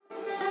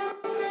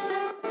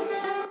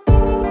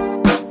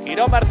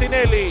Giró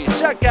Martinelli,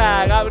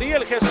 Xhaka,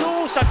 Gabriel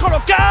Jesús a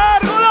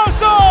colocar,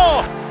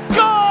 ¡golazo!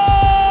 ¡Gol!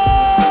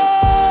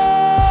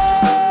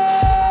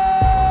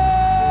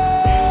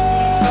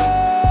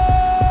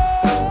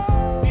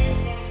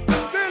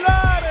 Del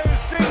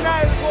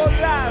Arsenal,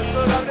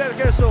 golazo de Gabriel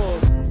Jesús.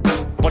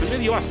 Por el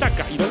medio va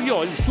Saka y lo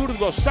vio el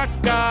zurdo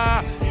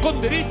Saka con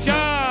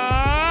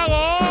derecha.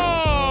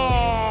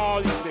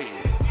 ¡Gol!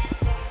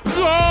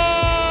 ¡Gol!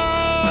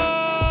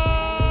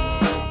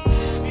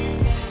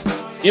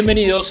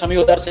 Bienvenidos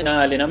amigos de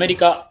Arsenal en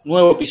América,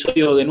 nuevo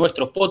episodio de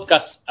nuestros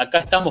podcasts. Acá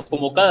estamos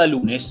como cada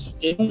lunes,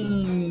 en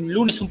un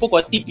lunes un poco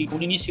atípico,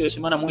 un inicio de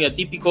semana muy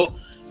atípico.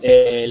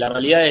 La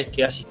realidad es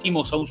que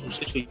asistimos a un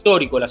suceso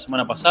histórico la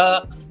semana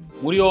pasada.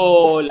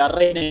 Murió la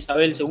reina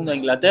Isabel II de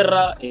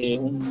Inglaterra,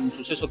 un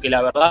suceso que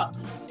la verdad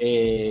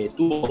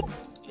tuvo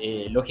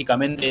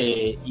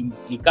lógicamente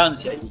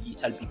implicancia y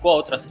salpicó a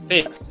otras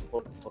esferas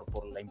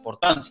por la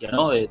importancia,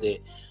 ¿no?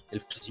 del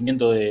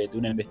fallecimiento de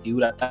una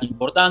investidura tan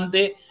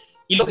importante.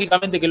 Y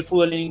lógicamente que el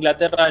fútbol en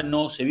Inglaterra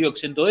no se vio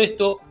exento de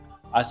esto,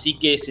 así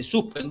que se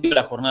suspendió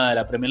la jornada de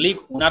la Premier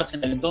League. Un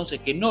Arsenal entonces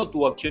que no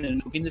tuvo acción en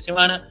su fin de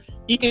semana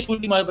y que su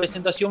última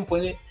presentación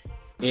fue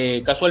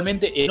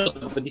casualmente en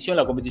otra competición,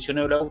 la competición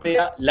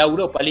europea, la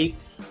Europa League,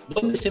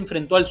 donde se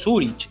enfrentó al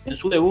Zurich. En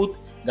su debut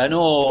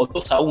ganó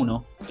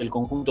 2-1 el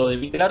conjunto de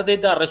Mikel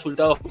Arteta,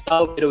 resultado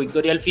ajustado, pero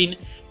victoria al fin,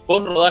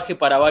 con rodaje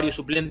para varios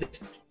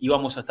suplentes, y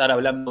vamos a estar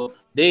hablando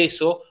de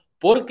eso.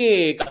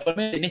 Porque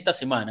casualmente en esta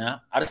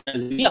semana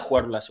Arsenal debía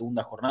jugar la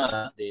segunda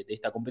jornada de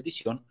esta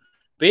competición,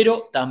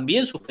 pero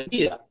también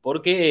suspendida,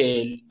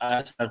 porque el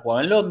Arsenal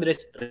jugaba en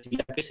Londres,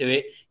 recibía el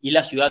PSV y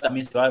la ciudad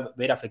también se va a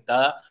ver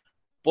afectada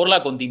por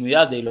la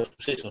continuidad de los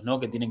sucesos, ¿no?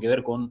 Que tienen que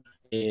ver con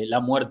la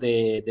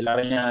muerte de la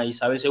reina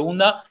Isabel II.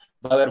 Va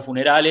a haber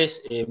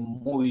funerales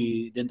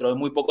dentro de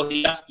muy pocos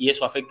días y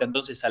eso afecta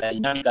entonces a la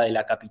dinámica de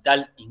la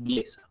capital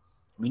inglesa.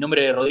 Mi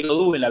nombre es Rodrigo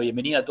Duben, la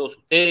bienvenida a todos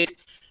ustedes.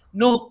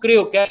 No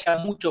creo que haya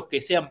muchos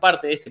que sean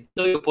parte de este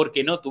episodio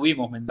porque no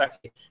tuvimos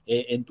mensaje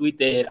en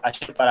Twitter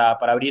ayer para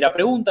abrir a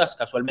preguntas,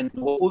 casualmente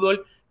no hubo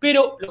fútbol,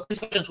 pero los que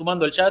se vayan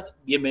sumando al chat,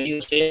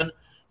 bienvenidos sean,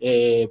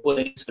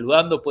 pueden ir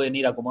saludando, pueden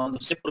ir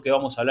acomodándose porque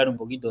vamos a hablar un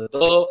poquito de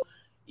todo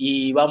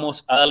y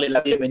vamos a darle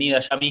la bienvenida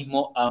ya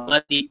mismo a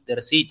Mati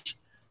Terzic.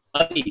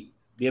 Mati,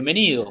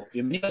 bienvenido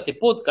a este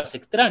podcast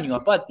extraño,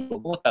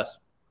 apático, ¿cómo estás?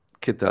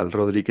 ¿Qué tal,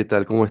 Rodri? ¿Qué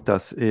tal? ¿Cómo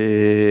estás?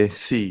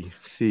 Sí,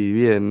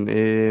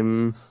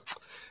 bien.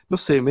 No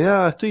sé,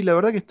 la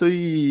verdad que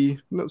estoy,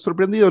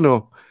 sorprendido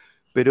no,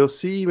 pero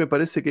sí me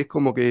parece que es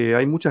como que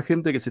hay mucha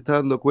gente que se está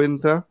dando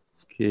cuenta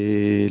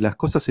que las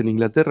cosas en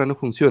Inglaterra no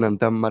funcionan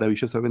tan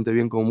maravillosamente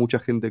bien como mucha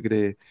gente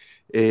cree.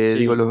 Sí.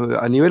 Digo,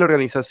 a nivel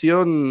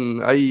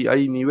organización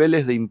hay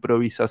niveles de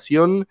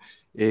improvisación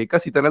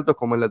casi tan altos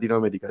como en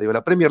Latinoamérica. Digo,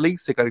 la Premier League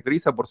se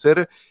caracteriza por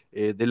ser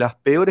de las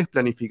peores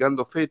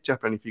planificando fechas,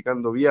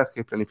 planificando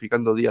viajes,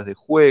 planificando días de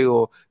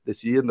juego,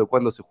 decidiendo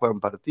cuándo se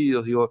juegan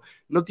partidos. Digo,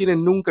 no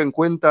tienen nunca en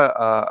cuenta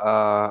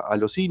a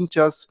los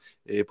hinchas.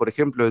 Por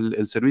ejemplo,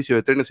 el servicio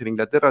de trenes en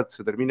Inglaterra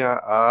se termina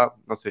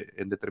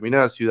en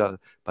determinada ciudad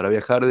para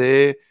viajar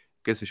de,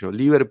 qué sé yo,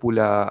 Liverpool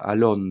a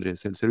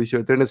Londres. El servicio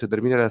de trenes se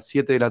termina a las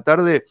 7 de la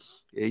tarde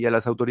y a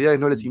las autoridades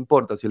no les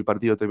importa si el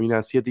partido termina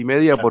a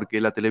 7:30 Claro. porque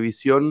la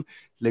televisión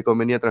le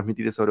convenía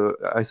transmitir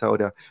a esa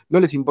hora. No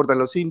les importan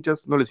los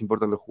hinchas, no les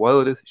importan los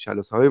jugadores, ya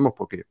lo sabemos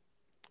porque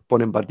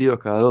ponen partidos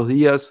cada 2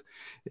 días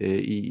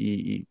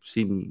y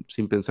sin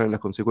pensar en las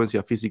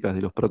consecuencias físicas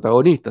de los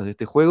protagonistas de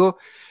este juego.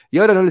 Y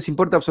ahora no les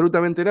importa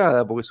absolutamente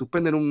nada porque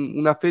suspenden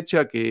una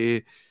fecha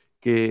que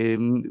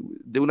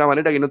de una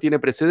manera que no tiene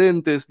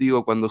precedentes.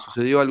 Digo, cuando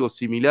sucedió algo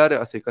similar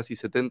hace casi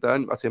 70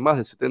 años, hace más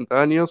de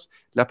 70 años,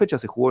 la fecha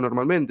se jugó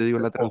normalmente. Digo,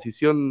 en la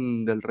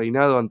transición del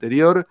reinado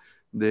anterior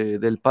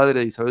del padre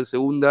de Isabel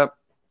II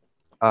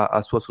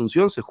a su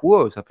asunción se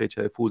jugó esa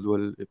fecha de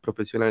fútbol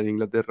profesional en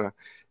Inglaterra.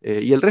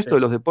 Y el resto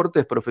de los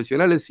deportes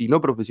profesionales y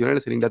no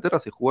profesionales en Inglaterra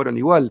se jugaron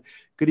igual.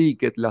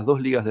 Cricket, las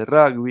 2 ligas de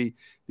rugby.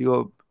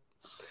 Digo,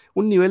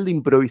 un nivel de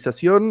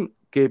improvisación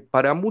que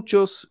para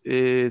muchos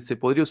se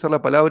podría usar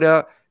la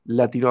palabra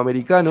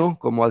latinoamericano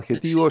como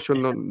adjetivo. Yo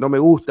no me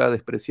gusta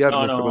despreciar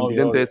nuestro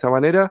continente obvio. de esa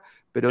manera,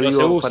 pero digo,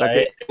 se usa, para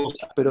que se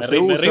usa. pero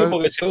Me río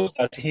porque se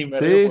usa,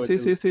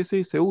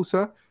 sí, se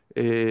usa.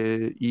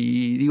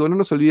 Y digo, no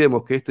nos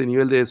olvidemos que este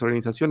nivel de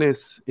desorganización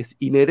es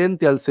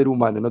inherente al ser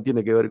humano, no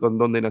tiene que ver con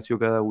dónde nació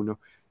cada uno.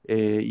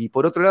 Y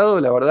por otro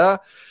lado, la verdad,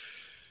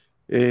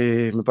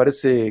 me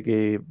parece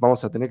que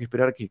vamos a tener que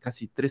esperar que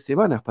casi 3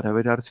 semanas para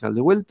ver a Arsenal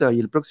de vuelta y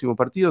el próximo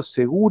partido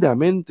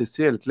seguramente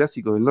sea el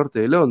clásico del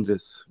norte de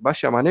Londres.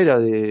 Vaya manera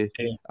de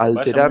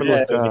alterar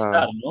nuestra... De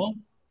regresar, ¿no?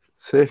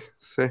 Sí,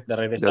 De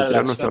regresar de a la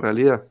alterar nuestra acción.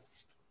 realidad.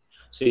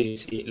 Sí.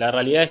 La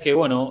realidad es que,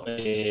 bueno,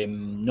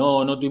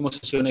 no tuvimos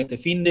sesión este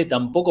finde,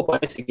 tampoco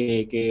parece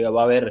que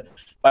va a haber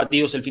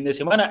partidos el fin de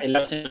semana. El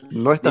Arsenal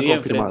No está debía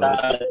confirmado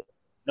eso.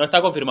 No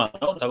está confirmado,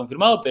 ¿no? Está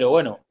confirmado, pero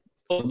bueno,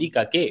 todo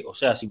indica que, o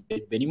sea, si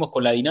venimos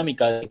con la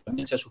dinámica de que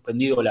también se ha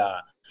suspendido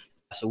la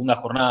segunda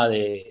jornada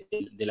de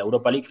la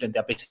Europa League frente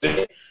a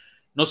PSV,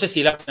 No sé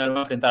si el Arsenal va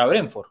a enfrentar a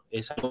Brentford,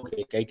 es algo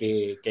que hay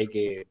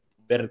que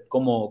ver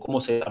cómo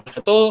se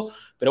desarrolla todo,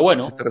 pero Se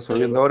bueno, está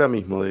resolviendo ahora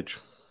mismo, de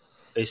hecho.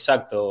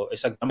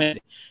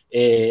 exactamente.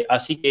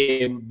 Así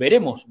que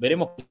veremos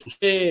qué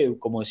sucede.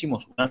 Como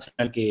decimos, un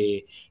Arsenal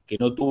que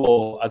no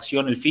tuvo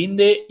acción el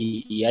finde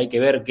y hay que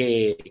ver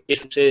qué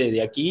sucede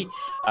de aquí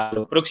a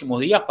los próximos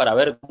días para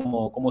ver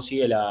cómo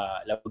sigue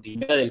la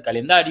continuidad del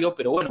calendario.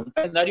 Pero bueno, un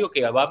calendario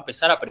que va a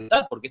empezar a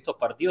apretar porque estos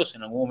partidos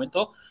en algún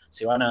momento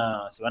se van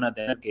a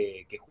tener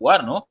que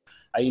jugar, ¿no?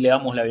 Ahí le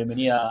damos la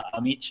bienvenida a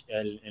Mitch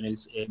en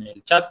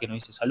el chat que nos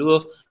dice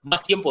saludos.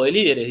 Más tiempo de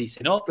líderes,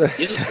 dice, ¿no?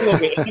 Y eso es algo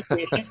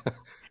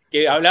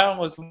que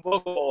hablábamos un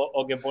poco,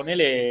 o que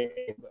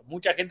ponele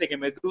mucha gente que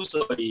me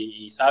cruzo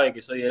y sabe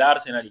que soy del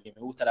Arsenal y que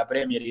me gusta la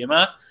Premier y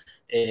demás,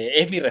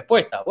 es mi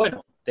respuesta.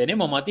 Bueno,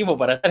 tenemos más tiempo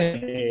para estar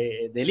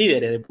de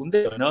líderes, de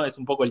punteros, ¿no? Es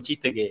un poco el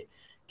chiste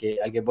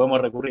al que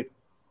podemos recurrir.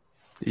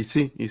 Y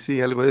sí,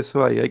 algo de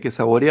eso hay que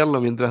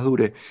saborearlo mientras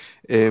dure.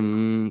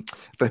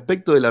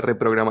 Respecto de la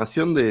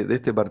reprogramación de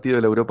este partido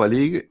de la Europa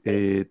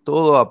League,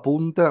 todo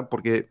apunta,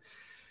 porque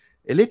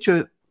el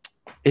hecho,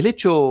 el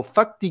hecho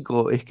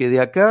fáctico es que de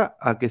acá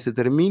a que se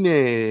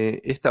termine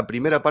esta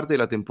primera parte de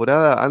la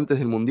temporada antes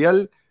del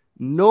Mundial,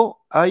 no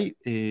hay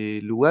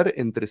lugar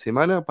entre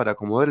semana para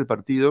acomodar el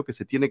partido que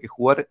se tiene que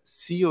jugar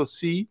sí o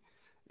sí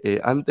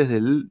antes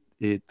del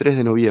 3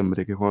 de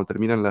noviembre, que es cuando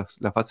terminan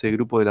la fase de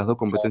grupo de las dos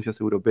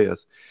competencias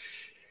europeas.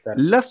 Claro.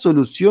 La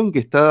solución que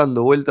está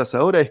dando vueltas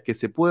ahora es que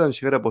se puedan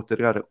llegar a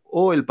postergar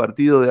o el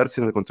partido de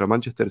Arsenal contra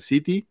Manchester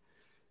City,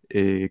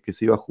 que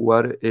se iba a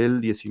jugar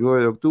el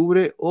 19 de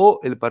octubre, o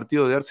el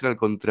partido de Arsenal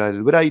contra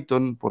el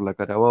Brighton por la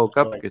Carabao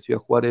Cup, que se iba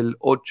a jugar el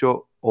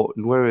 8 o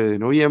 9 de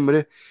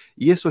noviembre,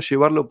 y eso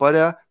llevarlo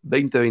para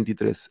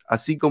 2023.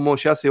 Así como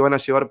ya se van a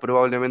llevar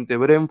probablemente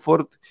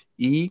Brentford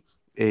y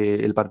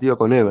el partido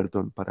con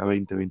Everton para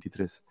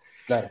 2023.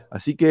 Claro.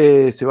 Así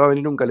que se va a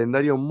venir un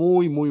calendario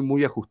muy, muy,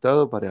 muy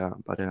ajustado para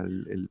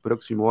el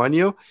próximo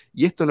año.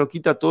 Y esto no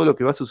quita todo lo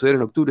que va a suceder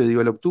en octubre.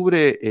 Digo,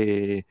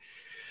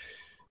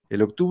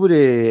 el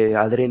octubre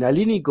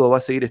adrenalínico va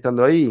a seguir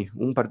estando ahí.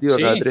 Un partido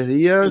Sí, cada 3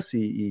 días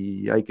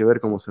y hay que ver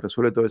cómo se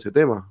resuelve todo ese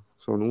tema.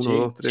 Son 1, sí,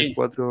 2, 3, sí.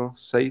 4,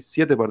 6,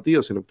 7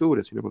 partidos en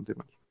octubre, si no conté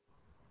mal.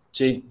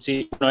 Sí,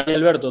 sí. Bueno, ahí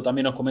Alberto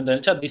también nos comenta en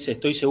el chat, dice,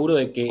 estoy seguro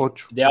de que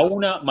 8. de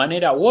alguna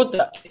manera u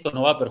otra esto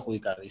nos va a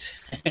perjudicar, dice.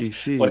 Y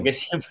sí. Porque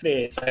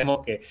siempre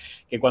sabemos que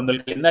cuando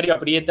el calendario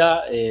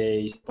aprieta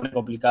y se pone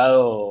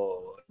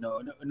complicado,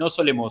 no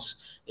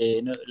solemos,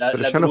 la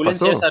Pero ya nos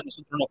turbulencia pasó. esa a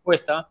nosotros nos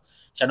cuesta,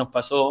 ya nos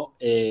pasó,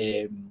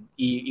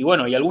 y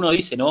bueno, y alguno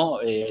dice, ¿no?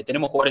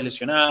 Tenemos jugadores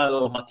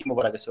lesionados, más tiempo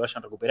para que se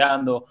vayan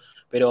recuperando,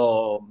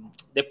 pero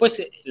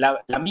después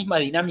la misma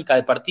dinámica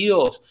de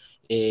partidos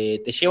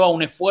te lleva a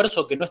un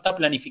esfuerzo que no está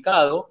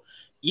planificado,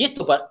 y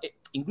esto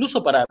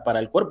incluso para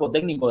el cuerpo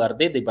técnico de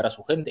Arteta y para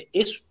su gente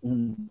es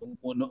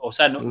o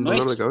sea, Un no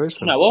dolor de es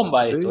una cabeza.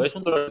 bomba esto, Sí, es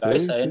un dolor de sí,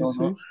 cabeza, sí, no sí.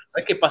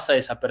 es que pasa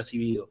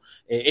desapercibido.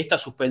 Esta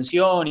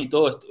suspensión y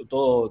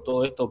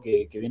todo esto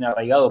que viene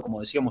arraigado,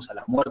 como decíamos, a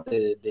la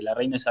muerte de la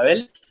reina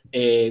Isabel,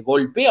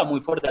 golpea muy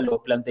fuerte a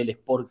los planteles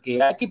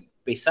porque hay que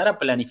empezar a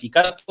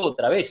planificar todo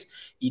otra vez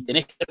y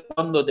tenés que ver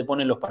cuándo te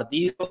ponen los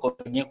partidos, con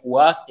quién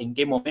jugás, en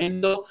qué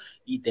momento,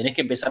 y tenés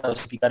que empezar a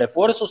dosificar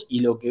esfuerzos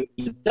y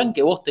el plan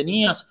que vos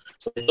tenías,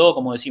 sobre todo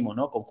como decimos,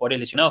 ¿no? Con jugadores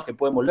lesionados que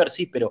pueden volver,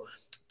 sí, pero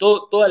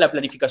toda la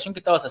planificación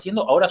que estabas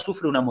haciendo ahora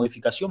sufre una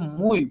modificación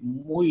muy,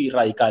 muy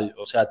radical.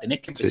 O sea,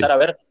 tenés que empezar Sí. a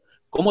ver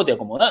cómo te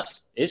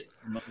acomodás.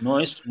 No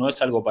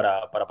es algo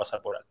para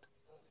pasar por alto.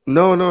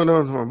 No,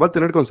 va a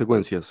tener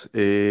consecuencias.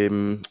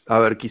 A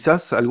ver,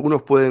 quizás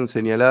algunos pueden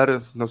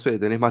señalar, no sé,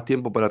 tenés más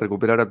tiempo para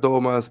recuperar a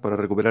Thomas, para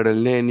recuperar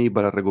al Neni,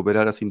 para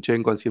recuperar a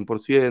Zinchenko al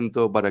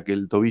 100%, para que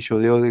el tobillo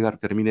de Odegaard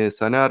termine de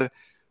sanar.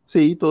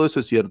 Sí, todo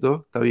eso es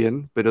cierto, está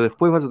bien, pero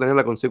después vas a tener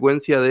la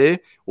consecuencia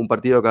de un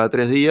partido cada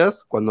 3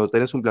 días cuando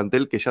tenés un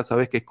plantel que ya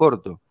sabés que es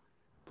corto,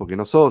 porque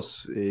no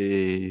sos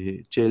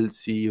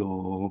Chelsea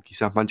o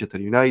quizás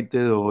Manchester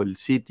United o el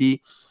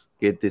City,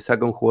 que te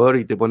saca un jugador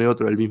y te pone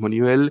otro al mismo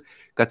nivel,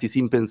 casi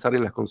sin pensar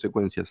en las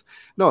consecuencias.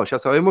 No, ya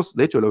sabemos,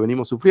 de hecho lo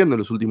venimos sufriendo en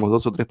los últimos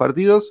 2 o 3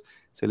 partidos,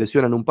 se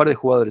lesionan un par de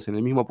jugadores en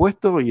el mismo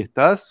puesto y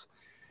estás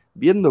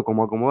viendo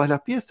cómo acomodas las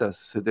piezas.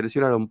 Se te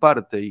lesionaron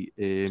Partey,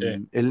 Sí,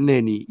 el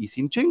Neni y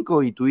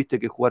Zinchenko y tuviste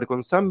que jugar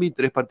con Zambi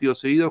 3 partidos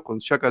seguidos con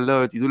Xhaka al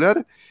lado de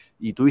titular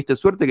y tuviste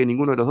suerte que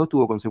ninguno de los dos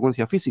tuvo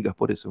consecuencias físicas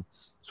por eso.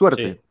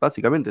 Suerte, sí,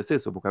 básicamente es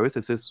eso, porque a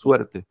veces es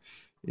suerte.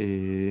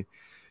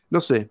 No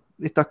sé,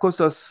 estas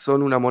cosas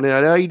son una moneda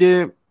al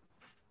aire.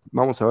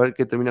 Vamos a ver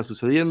qué termina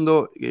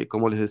sucediendo.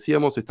 Como les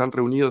decíamos, están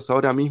reunidos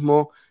ahora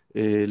mismo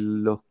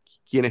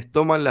quienes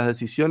toman las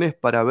decisiones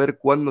para ver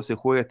cuándo se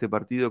juega este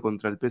partido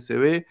contra el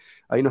PSV.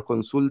 Ahí nos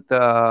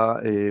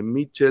consulta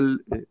Mitch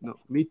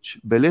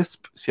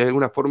Belesp si hay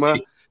alguna forma,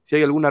 sí. si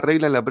hay alguna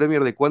regla en la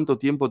Premier de cuánto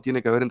tiempo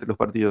tiene que haber entre los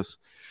partidos.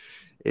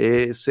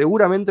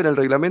 Seguramente en el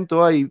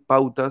reglamento hay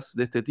pautas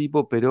de este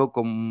tipo, pero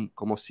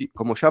como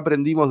ya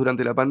aprendimos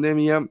durante la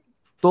pandemia,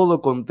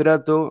 todo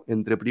contrato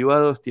entre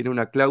privados tiene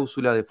una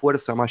cláusula de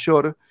fuerza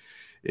mayor.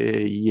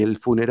 y un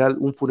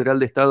funeral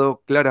de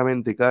Estado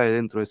claramente cae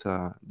dentro de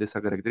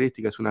esa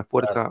característica. Es una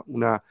fuerza,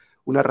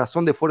 una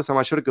razón de fuerza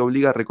mayor que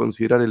obliga a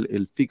reconsiderar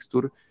el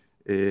fixture.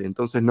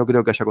 Entonces no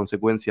creo que haya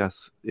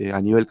consecuencias a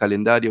nivel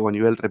calendario o a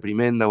nivel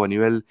reprimenda o a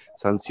nivel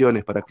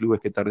sanciones para clubes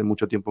que tarden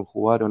mucho tiempo en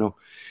jugar o no.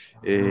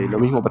 Lo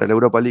mismo para la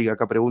Europa League.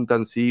 Acá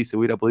preguntan si se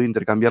hubiera podido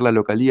intercambiar la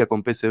localía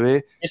con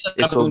PSV. Esa es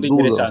una Eso pregunta dudo.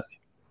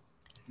 interesante.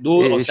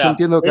 Yo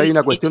entiendo que hay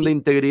una cuestión de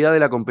integridad de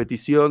la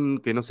competición,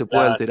 que no se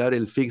puede alterar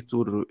el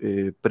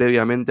fixture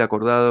previamente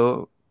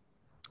acordado,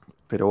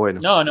 pero bueno,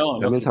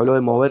 también se habló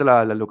de mover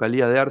la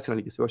localía de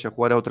Arsenal y que se vaya a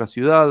jugar a otra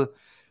ciudad,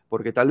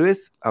 porque tal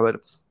vez, a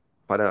ver,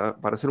 para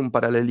hacer un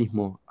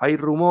paralelismo, hay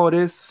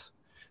rumores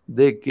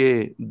de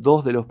que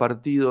 2 de los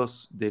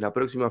partidos de la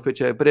próxima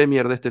fecha de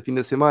Premier de este fin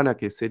de semana,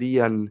 que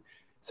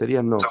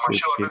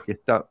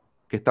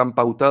que están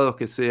pautados,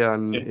 que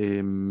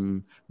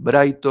sean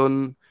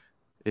Brighton,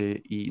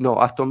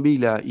 Aston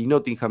Villa y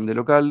Nottingham de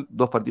local,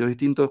 2 partidos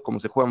distintos, como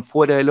se juegan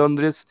fuera de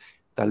Londres,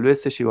 tal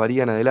vez se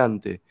llevarían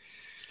adelante.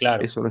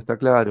 Claro. Eso no está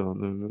claro,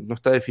 no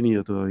está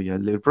definido todavía.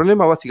 El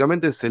problema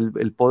básicamente es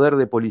el poder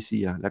de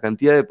policía, la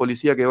cantidad de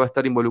policía que va a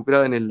estar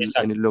involucrada en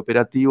el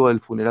operativo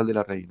del funeral de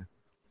la reina.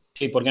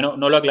 Sí, porque no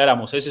lo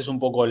aclaramos, ese es un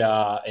poco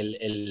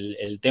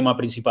el tema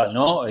principal,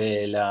 ¿no?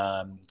 Que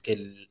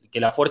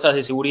las fuerzas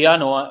de seguridad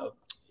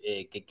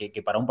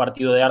que para un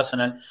partido de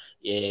Arsenal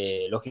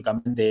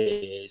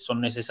lógicamente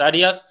son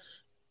necesarias,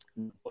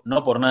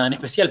 no por nada en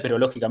especial, pero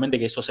lógicamente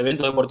que esos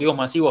eventos deportivos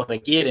masivos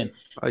requieren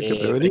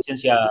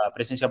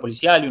presencia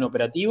policial y un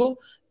operativo.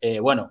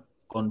 Bueno,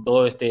 con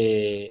todo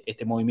este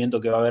movimiento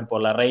que va a haber por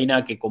la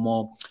reina, que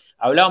como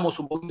hablábamos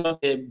un poquito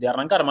antes de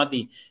arrancar,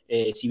 Mati,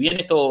 si bien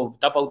esto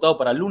está pautado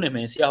para el lunes,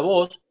 me decías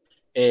vos,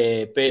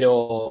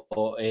 pero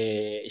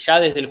ya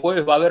desde el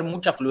jueves va a haber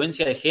mucha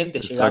afluencia de gente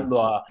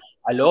llegando a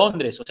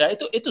Londres. O sea,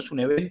 esto es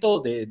un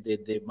evento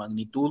de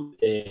magnitud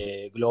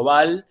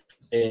global.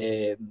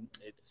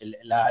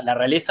 La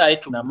realeza ha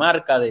hecho una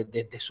marca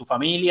de su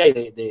familia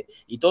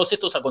y todos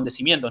estos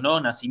acontecimientos, ¿no?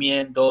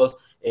 Nacimientos,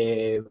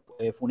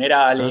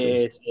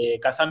 funerales,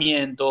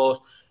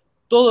 casamientos.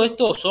 Todo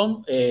esto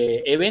son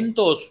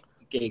eventos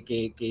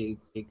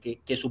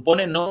que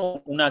suponen,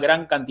 ¿no?, una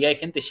gran cantidad de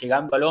gente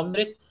llegando a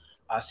Londres.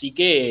 Así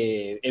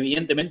que,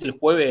 evidentemente, el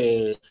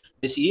jueves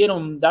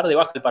decidieron dar de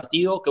baja el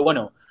partido, que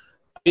bueno,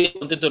 estoy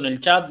contento en el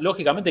chat.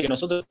 Lógicamente que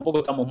nosotros tampoco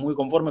estamos muy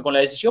conformes con la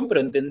decisión,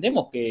 pero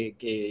entendemos que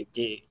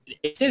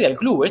excede al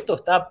club. Esto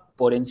está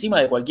por encima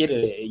de cualquier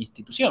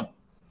institución.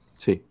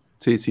 Sí,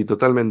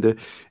 totalmente.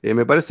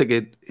 Me parece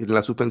que en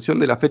la suspensión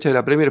de la fecha de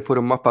la Premier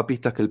fueron más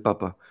papistas que el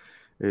Papa.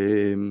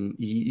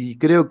 Y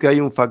creo que hay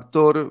un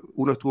factor,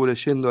 uno estuvo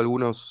leyendo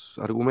algunos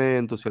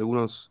argumentos y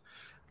algunos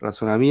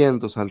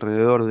razonamientos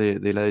alrededor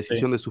de la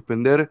decisión de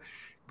suspender.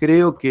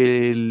 Creo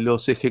que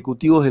los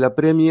ejecutivos de la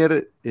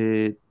Premier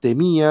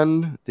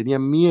tenían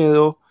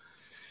miedo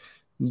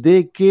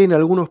de que en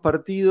algunos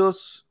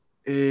partidos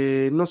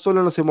no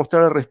solo no se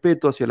mostrara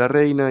respeto hacia la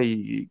reina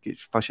y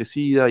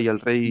fallecida y al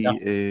rey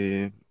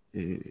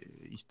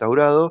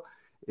instaurado,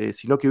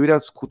 sino que hubiera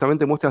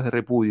justamente muestras de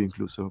repudio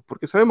incluso.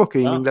 Porque sabemos que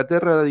en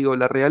Inglaterra,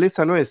 la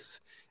realeza no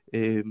es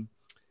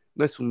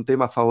un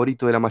tema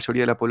favorito de la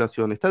mayoría de la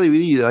población. Está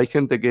dividida. Hay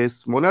gente que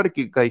es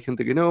monárquica, hay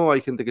gente que no,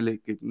 hay gente que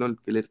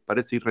le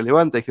parece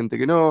irrelevante, hay gente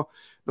que no.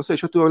 No sé,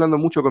 yo estuve hablando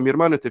mucho con mi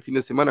hermano este fin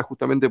de semana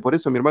justamente por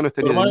eso. Mi hermano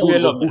está en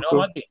Edimburgo.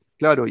 ¿No,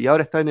 claro, y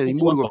ahora está en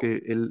Edimburgo,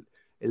 que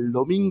el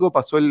domingo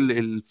pasó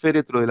el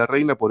féretro de la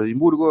reina por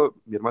Edimburgo.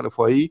 Mi hermano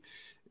fue ahí.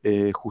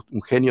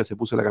 Un genio, se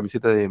puso la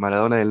camiseta de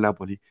Maradona del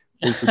Napoli.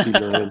 Muy sutil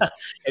lo de él.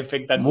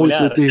 Espectacular. Muy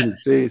sutil,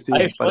 sí.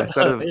 ¿Hay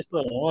fotos de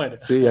eso? Bueno.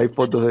 Sí, hay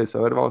fotos de eso.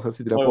 A ver, vamos a ver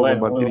si te la puedo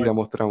compartir y la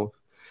mostramos.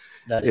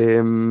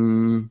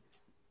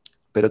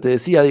 Pero te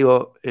decía,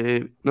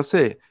 no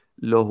sé,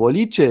 los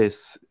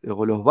boliches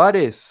o los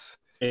bares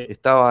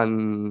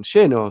estaban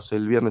llenos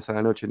el viernes a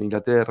la noche en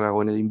Inglaterra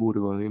o en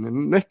Edimburgo.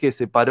 No es que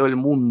se paró el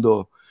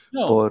mundo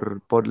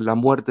por la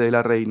muerte de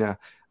la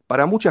reina.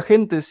 Para mucha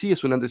gente sí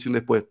es un antes y un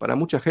después. Para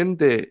mucha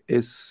gente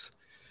es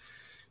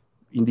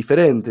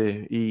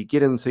indiferente y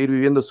quieren seguir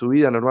viviendo su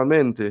vida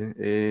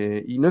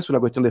normalmente. Y no es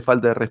una cuestión de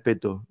falta de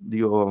respeto.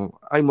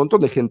 Hay un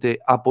montón de gente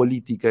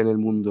apolítica en el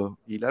mundo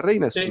y la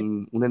reina es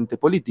un ente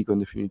político en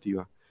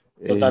definitiva.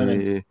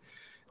 Totalmente.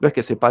 No es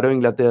que se paró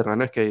Inglaterra,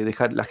 no es que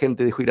la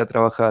gente dejó ir a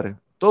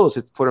trabajar.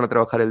 Todos fueron a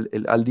trabajar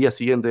al día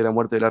siguiente de la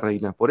muerte de la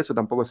reina. Por eso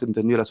tampoco se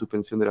entendió la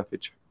suspensión de la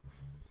fecha.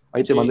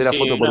 Ahí te mandé la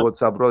foto por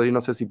WhatsApp, Rodri,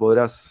 no sé si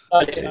podrás...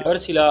 Dale, a ver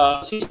si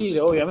Sí,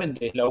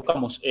 obviamente, la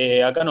buscamos.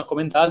 Acá nos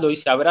comenta Aldo,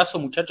 dice, abrazo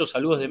muchachos,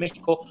 saludos de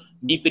México.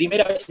 Mi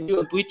primera vez en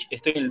vivo en Twitch,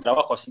 estoy en el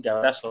trabajo, así que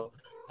abrazo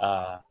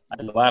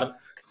al bar.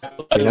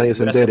 Que nadie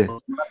se entere.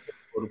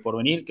 Por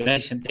venir, que nadie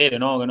se entere,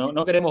 no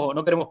queremos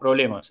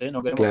problemas,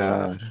 no queremos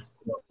claro. problemas.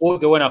 Uy,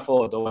 qué buena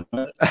foto. Bueno,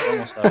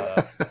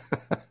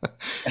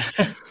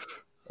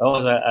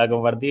 vamos a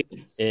compartir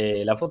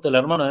la foto del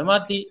hermano de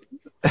Mati.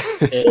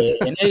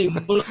 En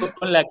Edimburgo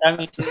con la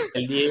camisa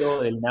del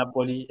Diego del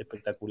Napoli,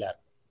 espectacular.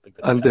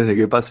 Antes de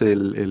que pase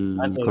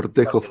el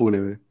cortejo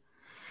fúnebre.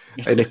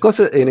 En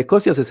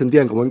Escocia se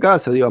sentían como en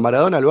casa, digo, a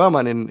Maradona lo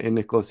aman en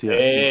Escocia.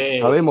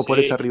 Sabemos por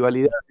esa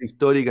rivalidad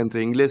histórica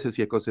entre ingleses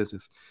y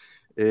escoceses.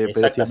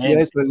 Pero si hacía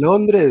eso en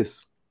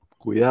Londres,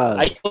 cuidado.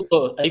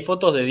 Hay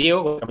fotos de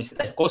Diego con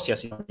camiseta de Escocia,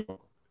 si no me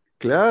equivoco.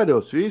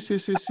 Claro, sí.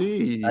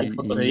 Y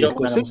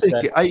escoceses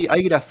que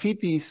hay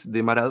grafitis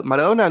de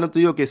Maradona, no te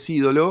digo que es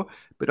ídolo,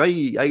 pero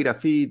hay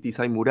grafitis,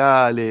 hay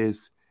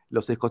murales.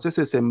 Los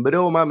escoceses en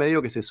broma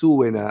medio que se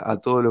suben a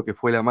todo lo que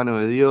fue la mano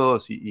de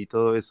Dios y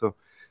todo eso.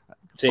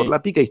 Sí, por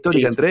la pica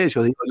histórica entre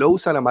ellos. Digo, lo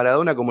usan a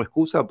Maradona como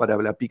excusa para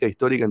la pica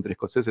histórica entre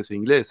escoceses e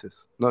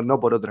ingleses, no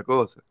por otra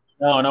cosa.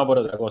 No por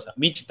otra cosa.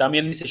 Mitch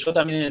también dice, yo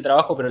también en el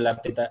trabajo, pero la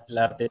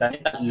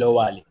artetaneta lo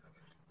vale.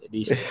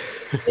 Dice.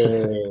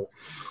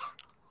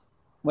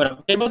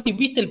 Bueno, Martín,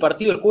 ¿viste el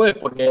partido del jueves?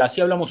 Porque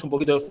así hablamos un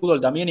poquito de fútbol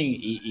también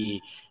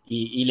y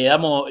le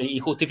damos y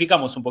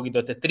justificamos un poquito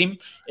este stream.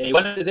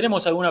 Igualmente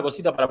tenemos alguna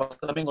cosita para pasar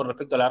también con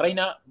respecto a la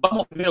reina.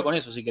 Vamos primero con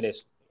eso, si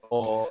querés.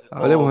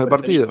 Hablemos del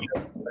partido.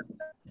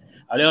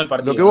 Hablemos del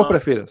partido. Lo que vos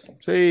prefieras.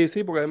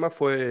 Sí, porque además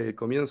fue el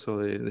comienzo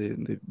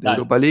de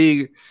Europa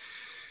League.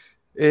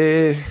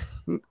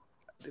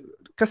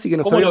 Casi que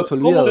nos habíamos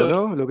olvidado,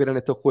 ¿no? Lo que eran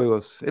estos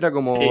juegos. Era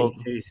como...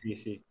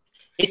 Sí.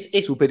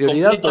 Es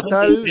superioridad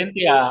total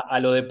frente a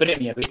lo de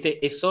Premier,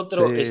 ¿viste? Es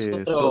otro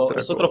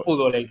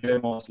fútbol el que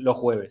vemos los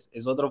jueves.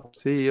 Es otro fútbol.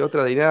 Sí,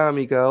 otra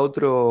dinámica,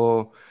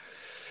 otra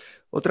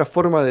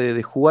forma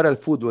de jugar al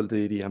fútbol, te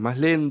diría. Más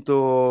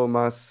lento,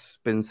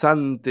 más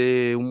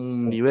pensante,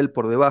 un nivel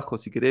por debajo,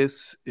 si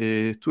querés.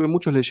 Estuve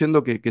muchos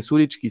leyendo que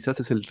Zurich quizás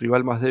es el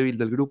rival más débil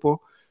del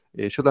grupo.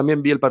 Yo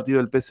también vi el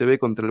partido del PSV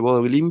contra el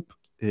Bodo Glimt,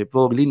 que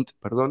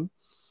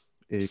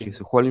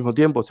se jugó al mismo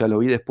tiempo, o sea, lo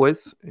vi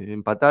después,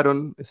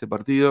 empataron ese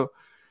partido.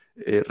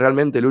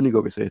 Realmente el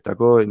único que se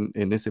dejó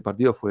en ese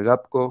partido fue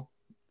Gapco,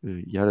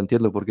 y ahora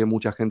entiendo por qué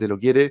mucha gente lo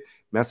quiere.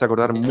 Me hace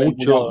acordar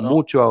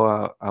mucho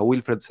a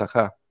Wilfred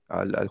Zaha,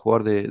 al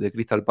jugador de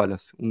Crystal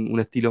Palace, un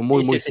estilo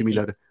muy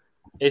similar.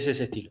 Es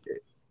ese estilo.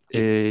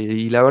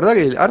 Y la verdad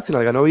que el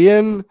Arsenal ganó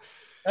bien.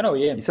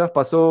 Bien. Quizás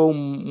pasó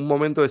un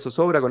momento de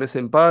zozobra con ese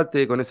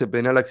empate, con ese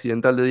penal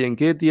accidental de Dian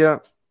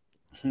Nketiah.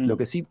 Lo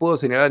que sí puedo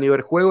señalar a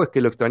nivel juego es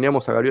que lo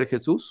extrañamos a Gabriel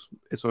Jesús.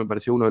 Eso me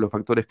pareció uno de los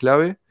factores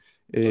clave.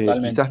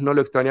 Quizás no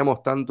lo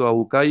extrañamos tanto a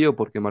Bukayo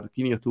porque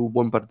Marquinhos tuvo un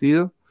buen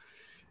partido.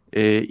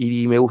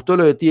 Y me gustó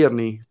lo de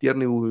Tierney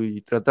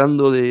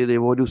tratando de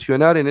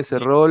evolucionar en ese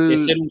rol. De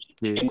ser un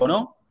sistémico,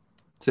 ¿no?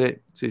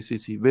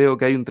 Sí. Veo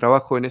que hay un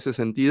trabajo en ese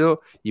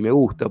sentido y me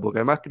gusta, porque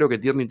además creo que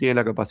Tierney tiene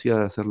la capacidad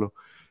de hacerlo.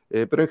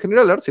 Pero en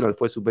general Arsenal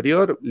fue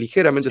superior,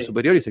 ligeramente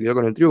superior, y se quedó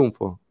con el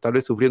triunfo. Tal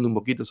vez sufriendo un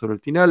poquito sobre el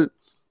final.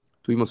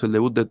 Tuvimos el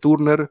debut de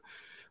Turner,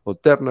 o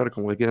Turner,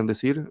 como le quieran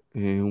decir.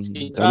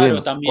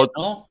 También,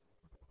 ¿no?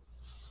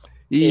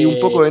 Y un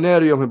poco de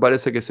nervios me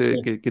parece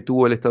que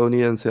tuvo el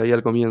estadounidense ahí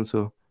al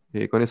comienzo,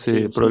 con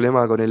ese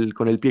problema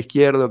con el pie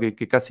izquierdo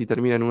que casi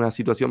termina en una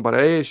situación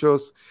para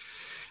ellos.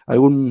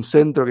 Algún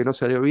centro que no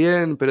salió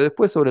bien, pero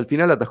después sobre el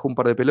final atajó un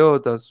par de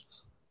pelotas.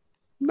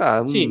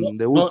 Nada, un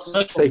debut,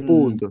 6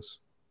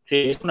 puntos. Sí,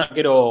 es un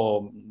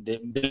arquero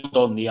de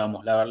montón,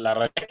 digamos. La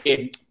realidad es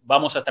que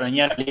vamos a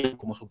extrañar a Leno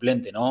como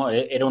suplente, ¿no?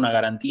 Era una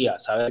garantía.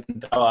 Saber que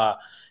entraba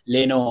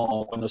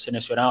Leno cuando se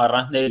lesionaba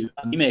Ramsdale,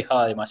 a mí me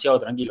dejaba demasiado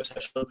tranquilo. O sea,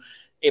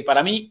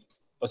 para mí,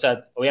 o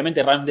sea,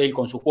 obviamente Ramsdale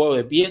con su juego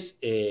de pies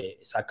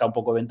saca un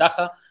poco de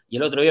ventaja. Y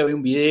el otro día vi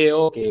un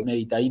video, un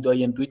editadito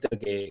ahí en Twitter,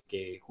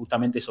 que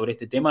justamente sobre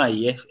este tema,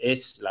 y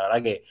es la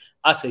verdad que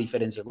hace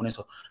diferencia con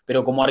eso.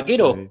 Pero como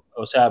arquero,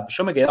 o sea,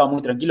 yo me quedaba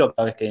muy tranquilo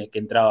cada vez que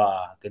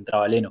entraba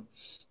Leno.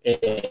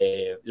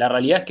 La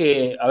realidad es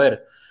que, a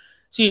ver,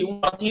 sí,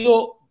 un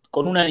partido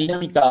con una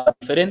dinámica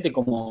diferente,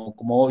 como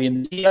vos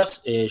bien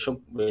decías. Yo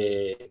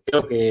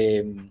creo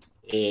que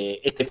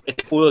este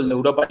fútbol de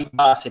Europa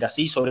va a ser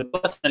así, sobre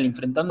todo Arsenal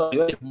enfrentando a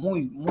rivales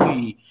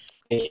muy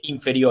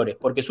inferiores,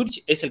 porque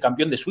Zurich es el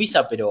campeón de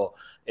Suiza, pero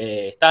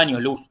está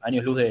años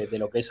luz de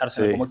lo que es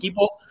Arsenal como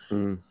equipo.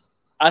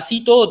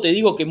 Así todo, te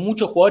digo que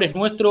muchos jugadores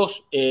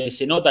nuestros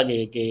se nota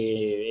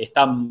que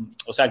están,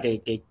 o sea,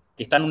 que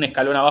están un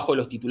escalón abajo de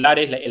los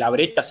titulares. La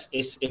brecha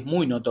es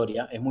muy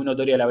notoria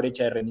la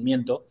brecha de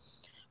rendimiento.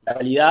 La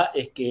realidad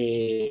es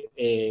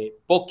que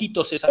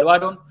poquitos se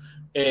salvaron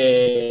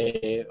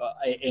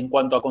en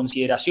cuanto a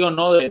consideración,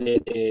 ¿no?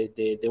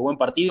 de buen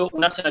partido.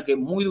 Un Arsenal que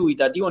muy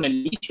dubitativo en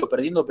el inicio,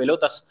 perdiendo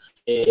pelotas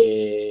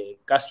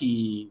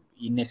casi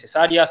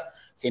innecesarias,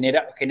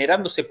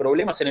 generándose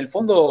problemas en el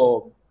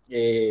fondo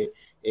que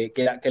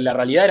la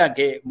realidad eran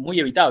muy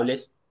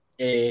evitables.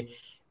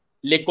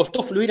 Le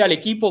costó fluir al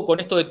equipo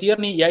con esto de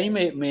Tierney, y ahí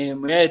me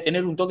voy a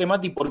detener un toque,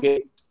 Mati,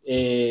 porque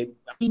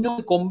a mí no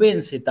me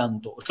convence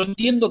tanto. Yo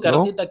entiendo que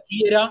Arteta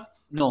quiera,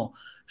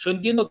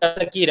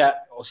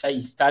 o sea,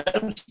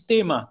 instalar un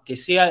sistema que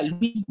sea el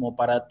mismo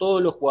para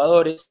todos los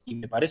jugadores, y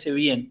me parece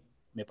bien.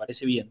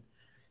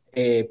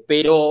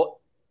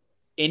 Pero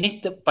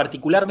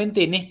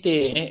particularmente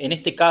en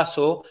este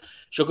caso,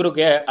 yo creo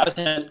que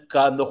Arsenal,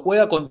 cuando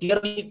juega con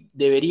Tierney,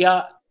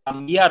 debería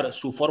cambiar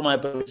su forma de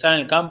progresar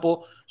en el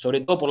campo,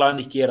 sobre todo por la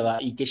banda izquierda,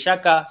 y que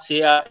Xhaka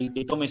sea el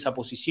que tome esa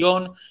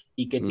posición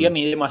y que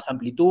Tierney dé más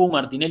amplitud,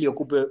 Martinelli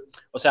ocupe,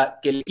 o sea,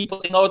 que el equipo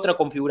tenga otra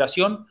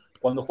configuración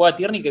cuando juega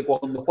Tierney que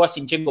cuando juega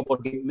Zinchenko,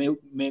 porque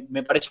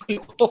me pareció que le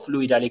costó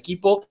fluir al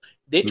equipo.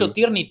 De hecho,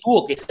 Tierney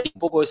tuvo que salir un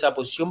poco de esa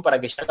posición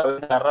para que ya acabe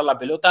de agarrar la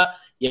pelota,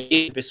 y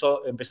ahí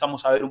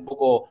empezamos a ver un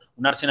poco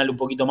un Arsenal un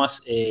poquito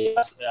más,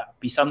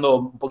 pisando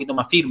un poquito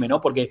más firme, ¿no?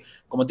 Porque,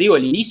 como te digo,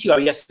 el inicio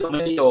había sido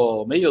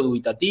medio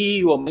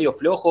dubitativo, medio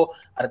flojo.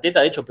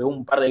 Arteta, de hecho, pegó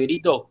un par de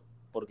gritos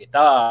porque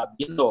estaba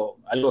viendo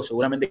algo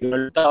seguramente que no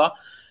le estaba,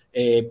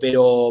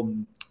 pero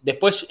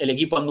después el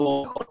equipo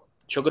anduvo mejor.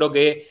 Yo creo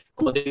que,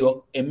 como te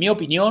digo, en mi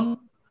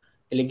opinión,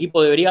 el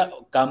equipo debería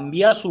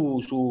cambiar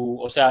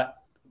o sea,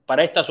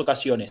 para estas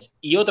ocasiones.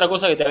 Y otra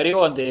cosa que te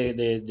agrego antes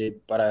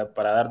para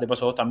darte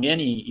paso a vos también,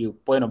 y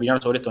pueden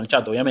opinar sobre esto en el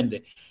chat,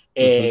 obviamente.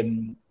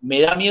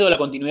 Me da miedo la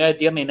continuidad de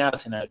Tierney en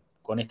Arsenal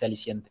con este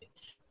aliciente.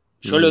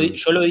 Yo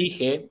lo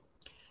dije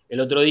el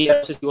otro día,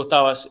 no sé si vos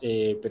estabas,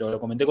 pero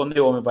lo comenté con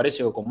Debo, me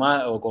parece, o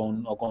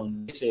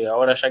con ese,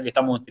 ahora ya que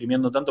estamos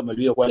streameando tanto, me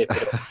olvido cuál es,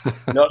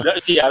 pero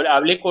sí,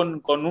 hablé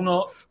con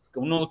uno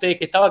de ustedes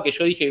que estaba, que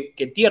yo dije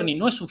que Tierney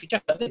no es un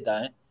fichaje de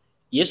Arteta, ¿eh?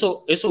 Y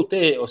eso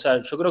ustedes, o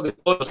sea, yo creo que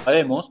todos lo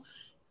sabemos,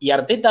 y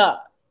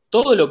Arteta,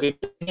 todo lo que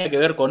tenía que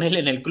ver con él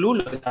en el club,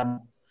 lo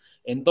está.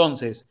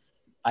 Entonces,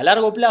 a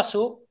largo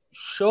plazo,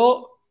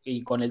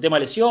 y con el tema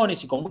de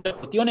lesiones y con muchas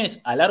cuestiones,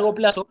 a largo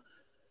plazo,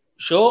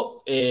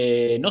 yo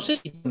no sé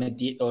si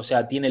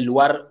tiene el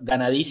lugar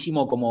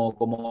ganadísimo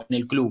como en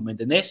el club, ¿me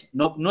entendés?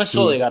 No es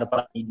Odegaard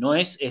para mí, no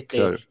es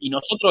Claro. Y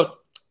nosotros,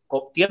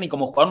 Tierney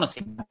como jugador nos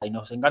encanta, y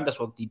nos encanta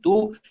su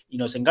actitud, y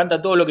nos encanta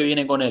todo lo que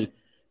viene con él.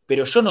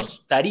 Pero yo no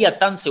estaría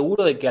tan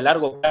seguro de que a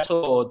largo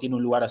plazo tiene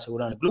un lugar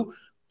asegurado en el club,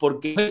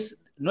 porque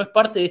no es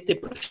parte de este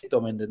proyecto,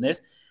 ¿me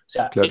entendés? O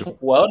sea, Claro. Es un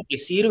jugador que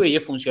sirve y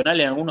es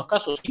funcional en algunos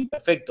casos, sí,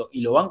 perfecto,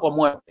 y lo banco a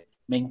muerte.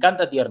 Me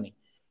encanta Tierney,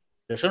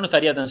 pero yo no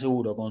estaría tan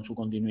seguro con su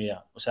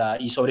continuidad. O sea,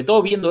 y sobre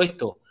todo viendo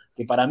esto,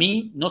 que para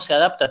mí no se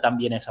adapta tan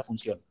bien a esa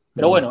función.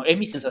 Pero bueno, es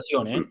mi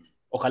sensación, ¿eh?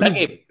 Ojalá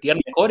que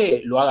Tierney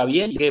mejore, lo haga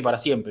bien y quede para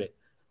siempre.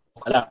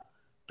 Ojalá.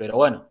 Pero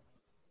bueno,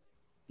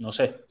 no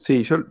sé.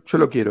 Sí, yo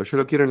lo quiero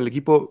en el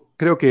equipo.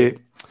 Creo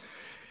que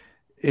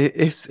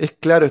es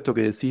claro esto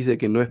que decís de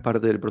que no es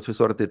parte del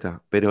proceso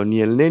Arteta, pero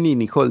ni el Neni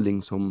ni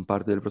Holding son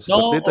parte del proceso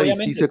No, Arteta, y sí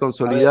obviamente. se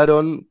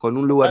consolidaron con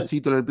un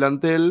lugarcito en el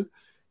plantel,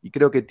 y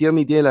creo que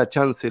Tierney tiene la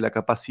chance, la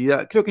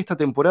capacidad. Creo que esta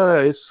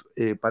temporada es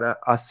para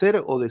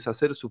hacer o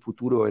deshacer su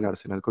futuro en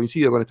Arsenal.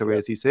 Coincido con esto que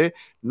decís, ¿eh?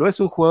 No es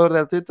un jugador de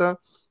Arteta,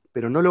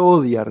 pero no lo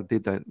odia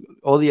Arteta.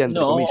 Odia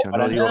entre comillas,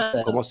 ¿no? Digo,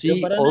 como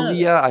si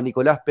odia a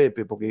Nicolás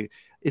Pepe, porque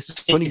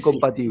son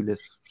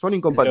incompatibles. Son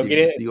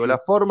incompatibles. Digo, la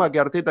forma que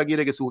Arteta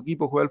quiere que su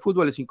equipo juegue al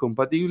fútbol es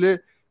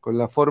incompatible con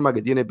la forma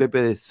que tiene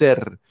Pepe de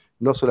ser,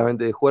 no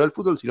solamente de jugar al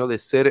fútbol, sino de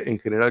ser en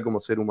general como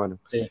ser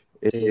humano.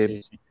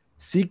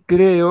 Sí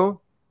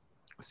creo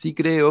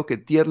que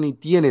Tierney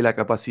tiene la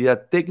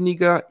capacidad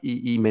técnica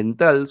y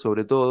mental,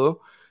 sobre todo,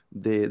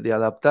 de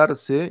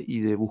adaptarse y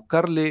de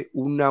buscarle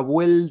una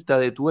vuelta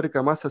de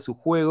tuerca más a su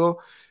juego,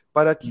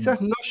 para quizás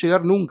no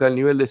llegar nunca al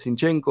nivel de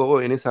Zinchenko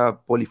en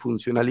esa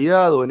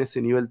polifuncionalidad o en ese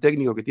nivel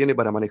técnico que tiene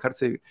para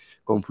manejarse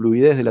con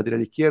fluidez de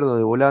lateral izquierdo,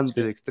 de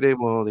volante, de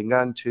extremo, de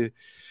enganche.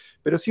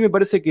 Pero sí me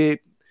parece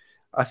que,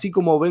 así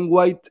como Ben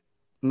White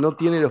no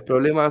tiene los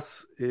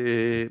problemas,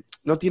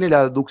 no tiene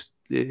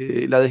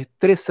la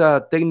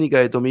destreza técnica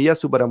de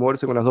Tomiyasu para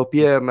moverse con las dos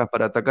piernas,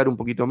 para atacar un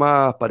poquito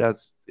más, para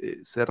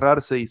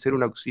cerrarse y ser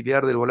un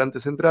auxiliar del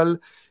volante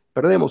central.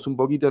 Perdemos un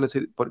poquito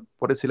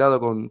por ese lado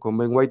con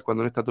Ben White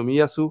cuando no está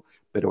Tomiyasu,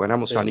 pero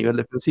ganamos a nivel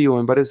defensivo,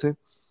 me parece,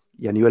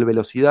 y a nivel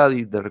velocidad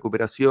y de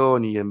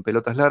recuperación y en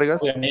pelotas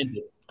largas.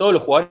 Obviamente, todos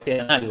los jugadores te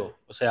dan algo,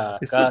 o sea,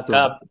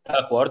 cada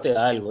jugador te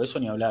da algo, eso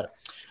ni hablar.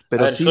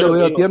 Pero sí lo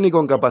veo a Tierney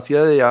con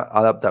capacidad de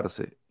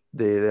adaptarse.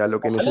 A lo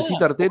que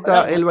necesita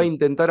Arteta, él va a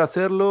intentar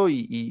hacerlo,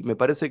 y me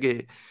parece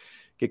que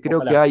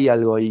creo que hay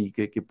algo ahí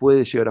que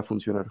puede llegar a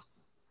funcionar.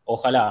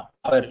 Ojalá.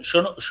 A ver,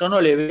 yo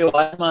no le veo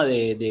alma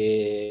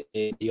de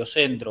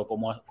mediocentro,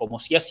 como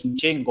si a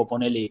Zinchenko,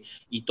 ponele,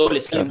 y todo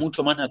le sale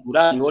mucho más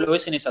natural, y vos lo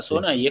ves en esa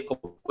zona y es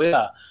como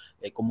juega,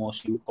 como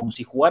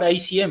si jugara ahí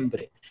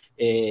siempre.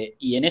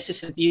 Y en ese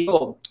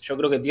sentido, yo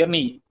creo que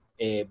Tierney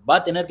va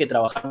a tener que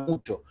trabajar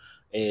mucho,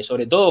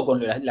 sobre todo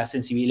con la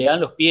sensibilidad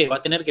en los pies, va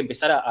a tener que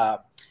empezar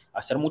a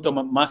ser mucho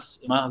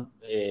más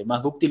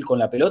dúctil con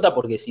la pelota,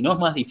 porque si no es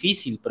más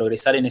difícil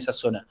progresar en esa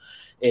zona.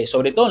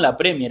 Sobre todo en la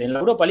Premier. En la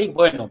Europa League,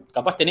 bueno,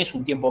 capaz tenés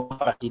un tiempo más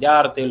para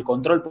girarte, el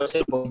control puede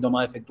ser un poquito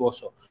más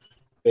defectuoso.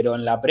 Pero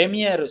en la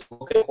Premier, si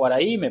vos querés jugar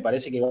ahí, me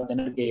parece que va a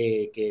tener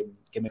que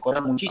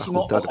mejorar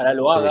muchísimo. Ojalá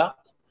lo haga.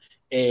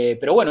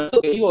 Pero bueno, lo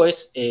que digo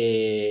es,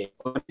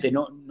 obviamente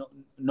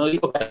no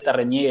digo que Arteta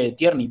reniegue de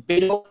Tierney,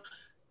 pero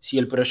si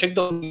el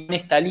proyecto en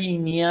esta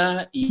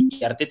línea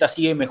y Arteta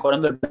sigue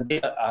mejorando el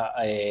plantel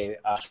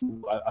a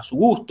su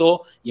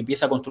gusto y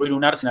empieza a construir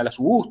un Arsenal a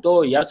su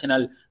gusto, y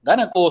Arsenal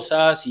gana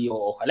cosas, y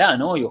ojalá,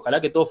 ¿no? Y ojalá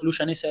que todo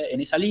fluya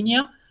en esa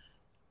línea,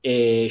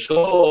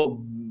 yo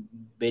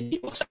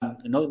o sea,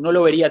 no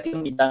lo vería a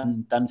Tierney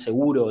tan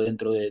seguro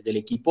dentro del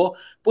equipo.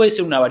 Puede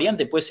ser una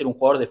variante, puede ser un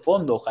jugador de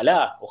fondo,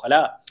 ojalá.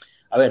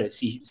 A ver,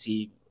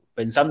 si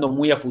pensando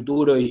muy a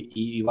futuro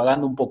y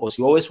vagando un poco,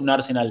 si vos ves un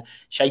Arsenal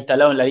ya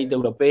instalado en la Liga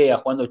Europea,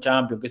 jugando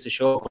Champions, qué sé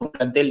yo, con un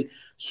plantel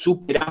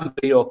súper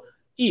amplio,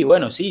 y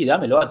bueno, sí,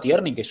 dámelo a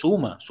Tierney que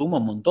suma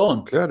un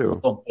montón. Claro.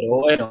 Pero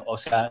bueno, o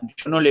sea,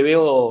 yo no le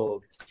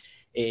veo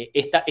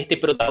este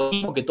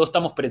protagonismo que todos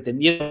estamos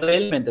pretendiendo de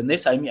él, ¿me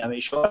entendés? A mí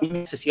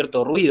me hace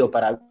cierto ruido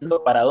para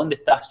dónde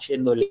está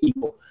yendo el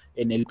equipo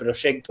en el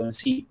proyecto en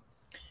sí.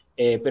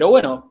 Pero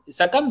bueno,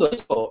 sacando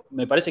eso,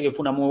 me parece que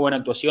fue una muy buena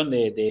actuación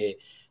de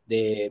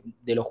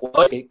los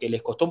jugadores que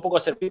les costó un poco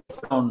hacer pie,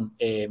 fueron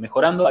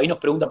mejorando. Ahí nos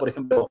pregunta, por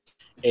ejemplo,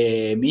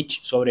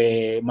 Mitch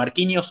sobre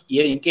Marquinhos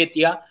y Eddie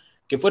Nketiah,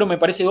 que fueron, me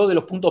parece, dos de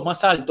los puntos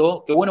más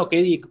altos. Qué bueno que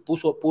Eddie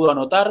pudo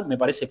anotar, me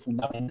parece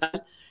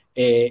fundamental.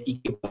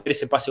 Y que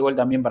ese pase gol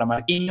también para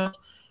Marquinhos,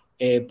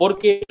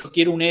 porque yo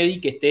quiero un Eddie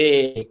que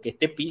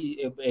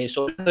esté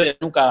sobrando la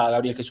nuca a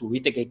Gabriel Jesús,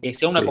 ¿viste? Que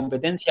sea una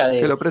competencia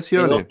de lo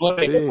presione, de dos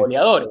nueve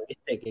goleadores,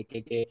 ¿viste?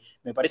 Que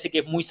me parece que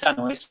es muy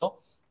sano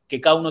eso, que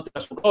cada uno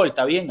tenga su rol,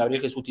 está bien,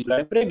 Gabriel Jesús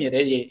titular en Premier,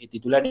 Eddie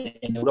titular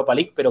en Europa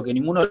League, pero que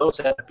ninguno de los dos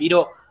se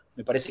respiro,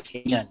 me parece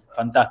genial,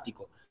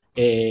 fantástico.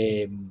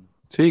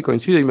 Sí,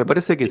 coincido, y me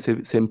parece que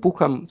se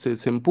empujan,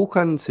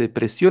 se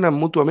presionan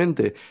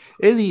mutuamente.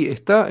 Eddie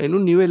está en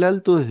un nivel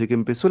alto desde que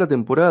empezó la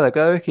temporada.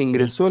 Cada vez que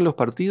ingresó en los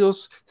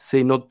partidos,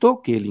 se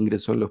notó que él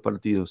ingresó en los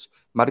partidos.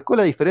 Marcó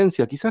la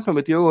diferencia. Quizás no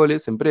metió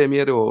goles en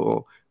Premier,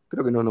 o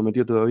creo que no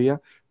metió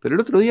todavía, pero el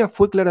otro día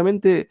fue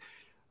claramente.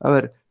 A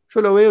ver,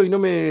 yo lo veo y no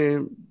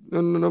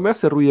me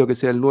hace ruido que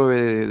sea el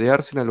 9 de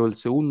Arsenal o el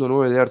segundo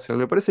 9 de Arsenal.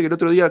 Me parece que el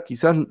otro día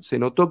quizás se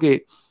notó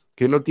que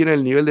no tiene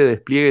el nivel de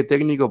despliegue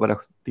técnico para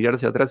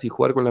tirarse atrás y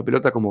jugar con la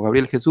pelota como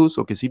Gabriel Jesús,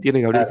 o que sí tiene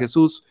Gabriel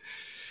Jesús.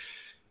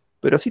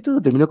 Pero así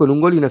todo terminó con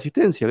un gol y una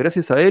asistencia.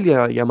 Gracias a él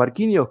y a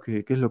Marquinhos,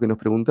 que es lo que nos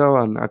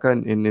preguntaban acá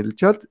en el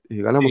chat,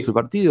 ganamos el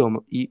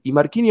partido. Y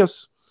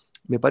Marquinhos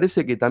me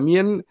parece que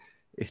también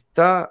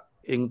está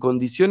en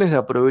condiciones de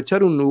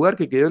aprovechar un lugar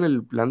que quedó en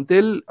el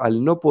plantel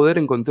al no poder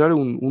encontrar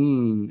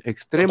un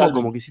extremo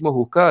como quisimos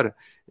buscar.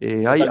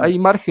 Hay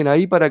margen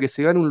ahí para que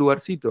se gane un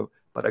lugarcito,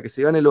 para que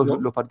se gane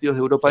los partidos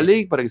de Europa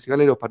League, para que se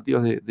gane los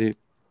partidos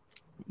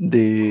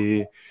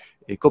de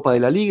Copa de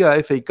la Liga,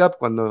 FA Cup,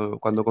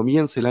 cuando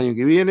comience el año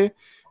que viene.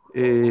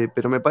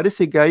 Pero me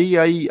parece que ahí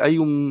hay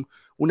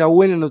una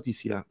buena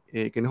noticia,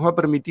 que nos va a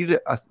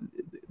permitir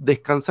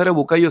descansar a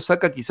Bukayo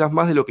Saka quizás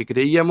más de lo que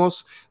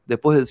creíamos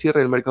después del cierre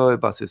del mercado de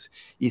pases.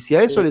 Y si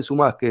a eso le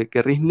sumás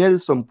que Reiss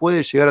Nelson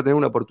puede llegar a tener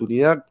una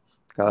oportunidad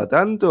cada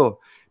tanto,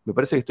 me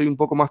parece que estoy un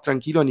poco más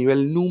tranquilo a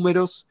nivel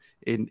números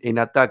en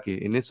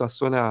ataque, en esa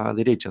zona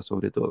derecha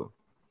sobre todo.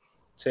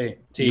 Sí,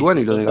 y bueno,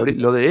 y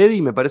lo de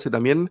Eddie me parece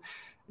también,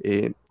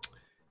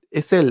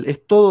 es él,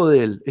 es todo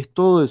de él, es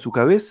todo de su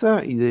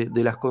cabeza y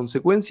de las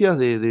consecuencias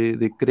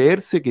de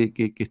creerse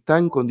que está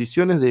en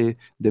condiciones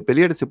de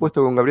pelear ese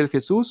puesto con Gabriel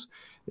Jesús.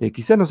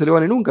 Quizás no se le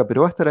gane nunca,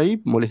 pero va a estar ahí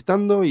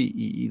molestando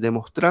y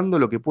demostrando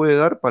lo que puede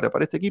dar para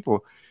este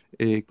equipo.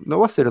 No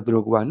va a ser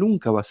Drogba,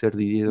 nunca va a ser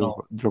Didier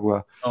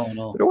Drogba.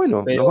 No. Pero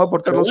bueno, nos va a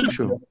aportar lo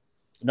suyo.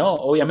 No,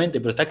 obviamente,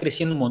 pero está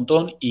creciendo un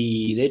montón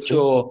y de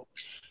hecho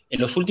en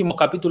los últimos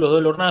capítulos de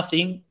All or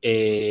Nothing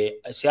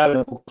se habla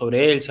un poco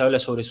sobre él, se habla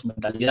sobre su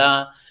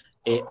mentalidad.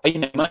 Hay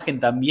una imagen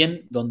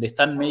también donde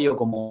están medio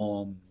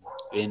como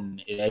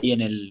ahí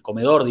en el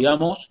comedor,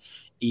 digamos,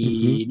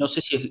 y no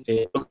sé si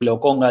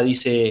Lokonga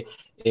dice,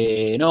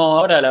 no,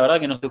 ahora la verdad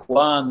que no estoy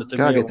jugando.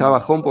 Claro, que está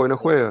bajón porque no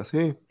juega,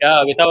 sí.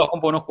 Claro, que está bajón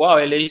porque no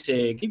jugaba, él le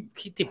dice,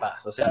 ¿qué te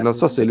pasa? O sea, no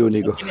sos el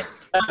único.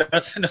 No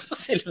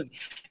sos el único.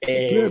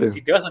 Claro.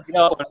 Si te vas a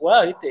tirar abajo con la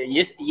jugada, ¿viste? Y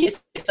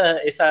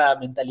esa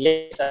mentalidad,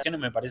 esas acciones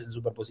me parecen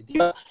súper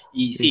positivas.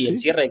 Y sí, el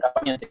cierre de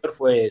campaña anterior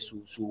fue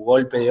su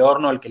golpe de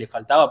horno, el que le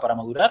faltaba para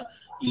madurar.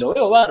 Y lo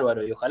veo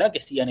bárbaro. Y ojalá que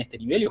sigan este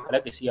nivel y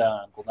ojalá que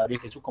sigan con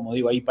Gabriel Jesús, como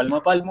digo, ahí palmo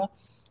a palmo.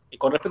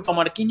 Con respecto a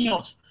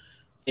Marquinhos,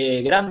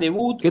 gran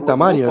debut. Qué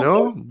tamaño,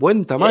 ¿no?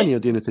 Buen tamaño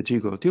tiene este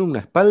chico. Tiene una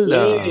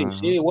espalda.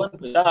 Sí, bueno,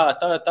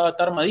 está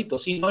armadito,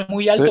 sí. No es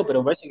muy alto, pero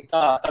me parece que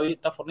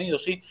está fornido,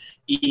 sí.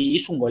 Y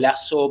hizo un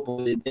golazo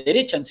de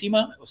derecha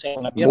encima, o sea,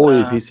 con la pierna. Muy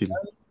difícil.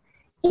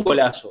 Un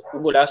golazo.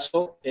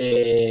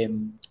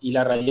 Y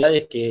la realidad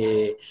es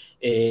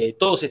que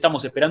todos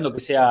estamos esperando que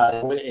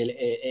sea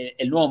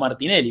el nuevo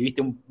Martinelli,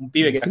 ¿viste? Un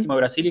pibe que trajimos a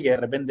Brasil y que de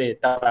repente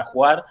está para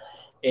jugar.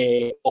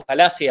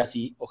 Ojalá sea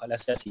así,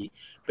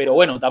 pero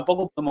bueno,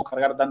 tampoco podemos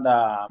cargar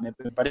tanta, me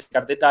parece que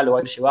Arteta lo va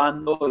a ir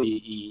llevando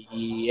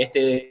y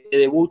este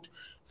debut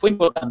fue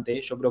importante,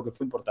 yo creo que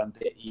fue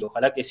importante y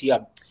ojalá que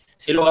siga.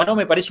 Se lo ganó,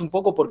 me parece, un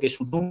poco porque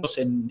sus números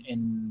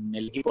en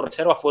el equipo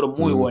reserva fueron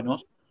muy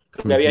buenos.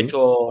 Creo que había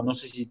hecho, no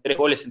sé si 3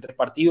 goles en 3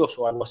 partidos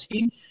o algo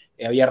así.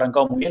 Había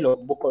arrancado muy bien, lo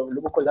busco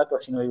el dato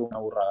así no digo una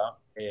burrada.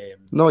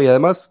 No, y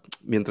además,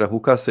 mientras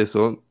buscas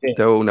eso,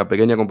 te hago una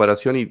pequeña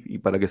comparación y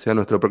para que sea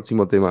nuestro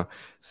próximo tema.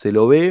 Se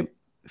lo ve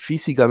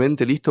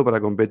físicamente listo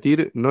para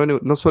competir,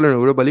 no solo en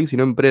Europa League,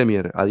 sino en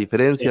Premier, a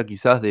diferencia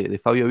quizás de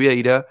Fabio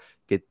Vieira,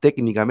 que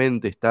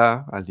técnicamente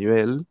está al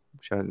nivel,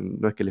 ya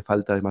no es que le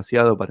falta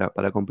demasiado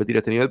para competir a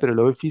este nivel, pero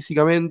lo ve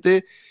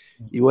físicamente,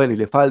 y bueno, y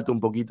le falta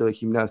un poquito de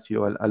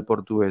gimnasio al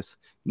portugués,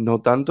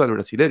 no tanto al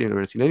brasileño. El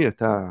brasileño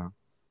está a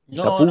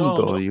No, no,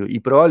 punto, no. digo,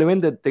 y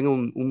probablemente tenga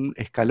un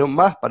escalón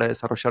más para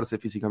desarrollarse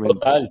físicamente.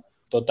 Total,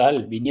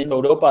 total. Viniendo a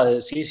Europa,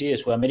 sí, sí, de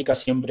Sudamérica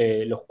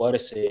siempre los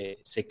jugadores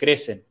se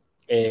crecen.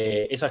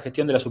 Esa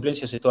gestión de la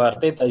suplencia es toda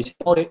Arteta, dice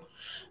More.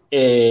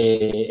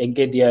 En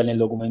qué día en el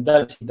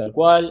documental, sí, tal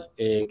cual.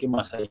 ¿Qué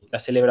más hay? La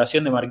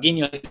celebración de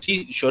Marquinhos,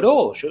 sí,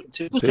 lloró,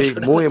 se puso a Sí,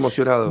 llorar. muy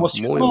emocionado, muy Se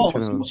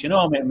emocionado.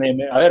 emocionó.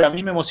 A ver, a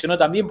mí me emocionó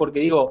también porque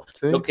digo,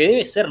 lo Sí, que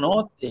debe ser,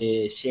 ¿no?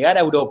 Llegar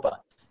a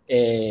Europa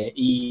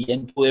y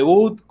en tu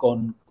debut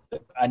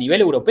a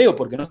nivel europeo,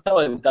 porque no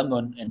estaba debutando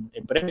en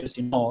Premier,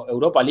 sino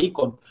Europa League,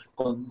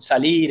 con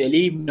salir el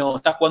himno,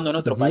 estás jugando en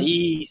otro ujú,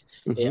 país.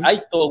 ujú.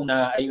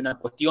 Hay una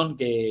cuestión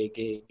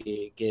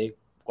que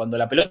cuando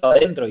la pelota va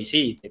adentro y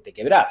sí, te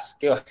quebrás.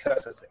 Qué vas a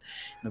hacer?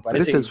 Me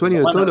Pero es parece el que sueño lo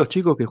de más todos no. los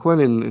chicos que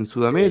juegan en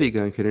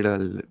Sudamérica en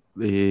general.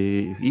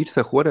 Irse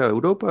a jugar a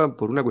Europa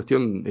por una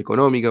cuestión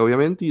económica,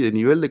 obviamente, y de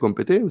nivel de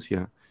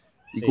competencia.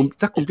 Y Sí.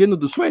 estás cumpliendo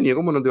tu sueño,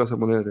 ¿cómo no te vas a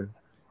poner?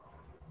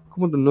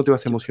 ¿Cómo no te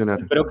vas a El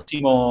emocionar?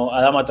 próximo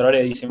Adama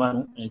Traoré, dice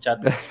Manu en el chat.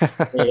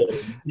 Eh,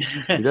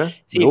 Mirá, me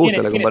sí,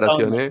 gusta la tiene esa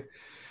comparación, onda. ¿eh?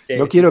 No Sí,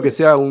 sí, quiero que tiene.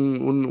 sea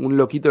un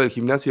loquito del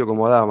gimnasio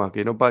como Adama,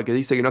 que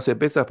dice que no hace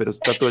pesas, pero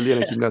está todo el día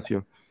en el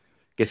gimnasio.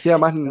 Que sea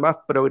más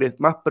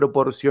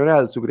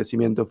proporcional su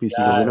crecimiento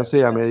físico, que no Claro, sea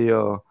claro.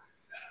 medio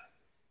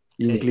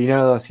Sí,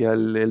 inclinado hacia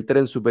el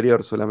tren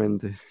superior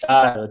solamente.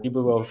 claro,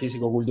 típico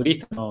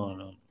físico-culturista, no,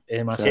 no, es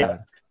demasiado.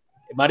 Claro.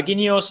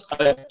 Marquinhos, a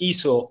ver,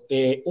 hizo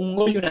un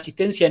gol y una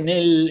asistencia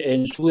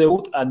en su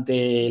debut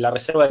ante la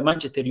reserva de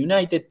Manchester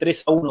United.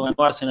 3-1 ganó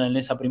Arsenal en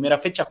esa primera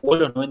fecha, jugó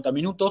los 90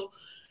 minutos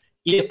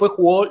y después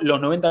jugó los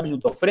 90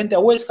 minutos frente a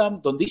West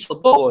Ham, donde hizo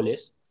dos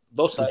goles.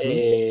 Ujú.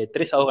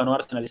 3-2 ganó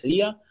Arsenal ese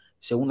día,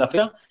 segunda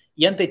fea.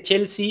 Y ante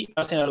Chelsea,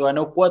 Arsenal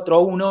ganó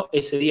 4-1.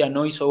 Ese día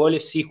no hizo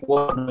goles, sí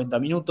jugó los 90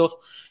 minutos.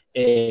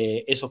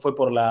 Eso fue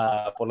por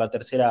la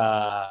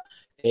tercera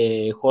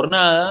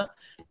jornada.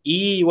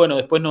 Y bueno,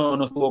 después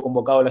no estuvo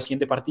convocado a los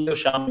siguientes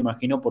partidos, ya me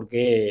imagino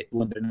porque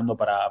estuvo entrenando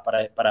para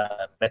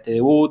este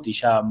debut y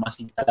ya más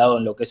instalado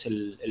en lo que es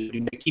el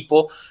primer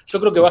equipo. Yo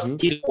creo que va a Ujú.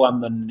 seguir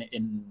jugando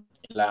en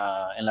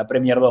la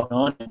Premier 2,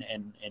 ¿no?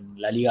 En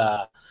la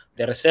liga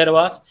de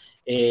reservas.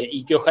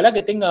 Y que ojalá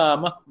que tenga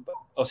más.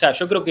 O sea,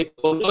 yo creo que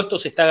con todo esto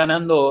se está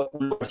ganando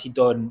un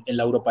lugarcito en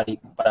la Europa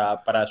League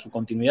para su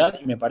continuidad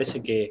y me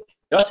parece que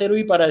le va a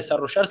servir para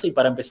desarrollarse y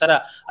para empezar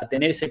a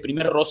tener ese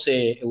primer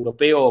roce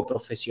europeo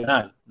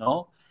profesional,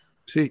 ¿no?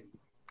 Sí,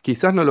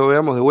 quizás no lo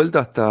veamos de vuelta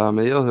hasta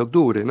mediados de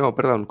octubre, no,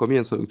 perdón,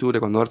 comienzo de octubre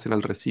cuando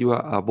Arsenal reciba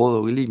a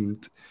Bodo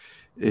Glimt.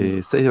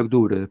 6 de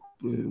octubre,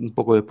 un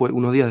poco después,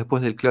 unos días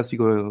después del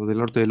clásico del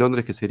norte de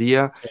Londres, que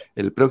sería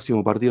el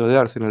próximo partido de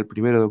Arsenal, el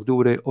 1 de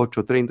octubre,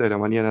 8:30 de la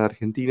mañana de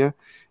Argentina.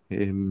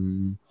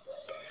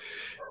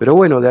 Pero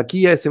bueno, de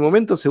aquí a ese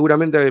momento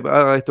seguramente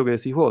haga esto que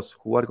decís vos,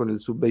 jugar con el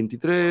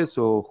sub-23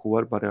 o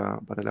jugar para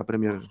la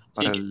Premier, Sí,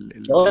 para que el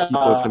equipo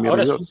de Premier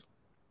League 2.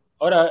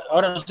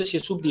 ahora no sé si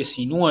es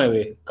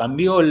sub-19,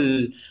 cambió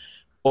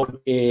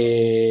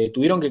porque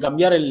tuvieron que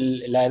cambiar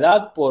la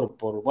edad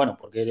bueno,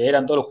 porque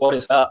eran todos los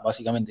jugadores de esa edad,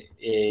 básicamente.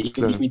 Y el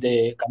Claro.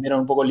 límite, cambiaron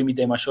un poco el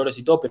límite de mayores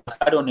y todo, pero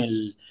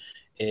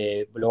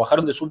lo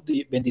bajaron de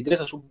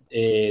sub-23 a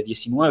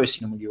sub-19, si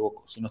no me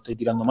equivoco. Si no estoy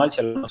tirando mal,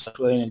 si alguien nos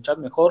ayuda en el chat,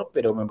 mejor,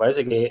 pero me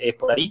parece que es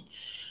por ahí.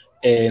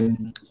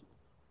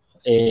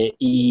 Eh,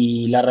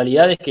 y la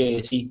realidad es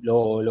que sí,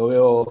 lo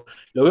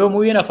veo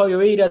muy bien a Fabio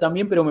Vieira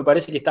también, pero me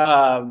parece que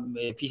está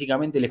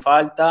físicamente le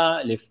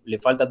falta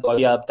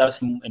todavía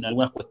adaptarse en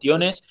algunas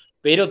cuestiones,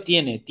 pero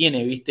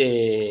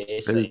viste,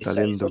 El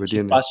talento esos que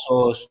tiene.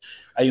 chispazos,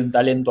 hay un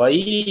talento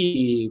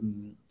ahí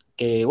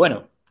que,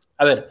 bueno,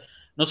 a ver,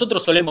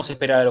 nosotros solemos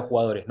esperar a los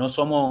jugadores, no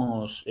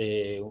somos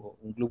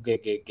un club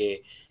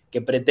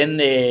que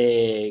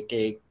pretende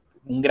que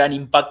un gran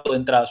impacto de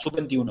entrada,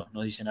 sub-21,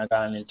 nos dicen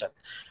acá en el chat.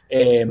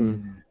 Eh,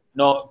 Mm.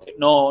 no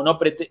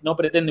pretende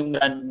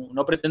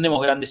no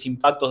pretendemos grandes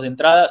impactos de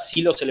entrada,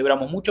 sí lo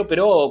celebramos mucho,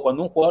 pero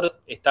cuando un jugador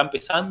está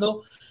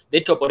empezando, de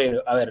hecho,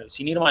 a ver,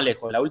 sin ir más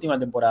lejos, la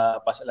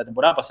temporada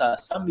pasada,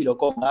 Sambi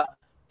Lokonga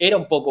era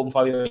un poco un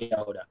Fabio Vieira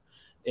ahora.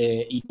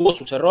 Y tuvo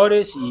sus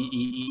errores,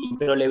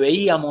 pero le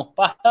veíamos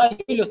pasta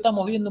y hoy lo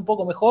estamos viendo un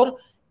poco mejor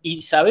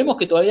y sabemos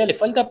que todavía le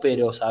falta,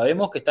 pero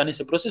sabemos que está en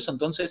ese proceso,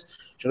 entonces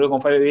yo creo que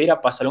con Fabio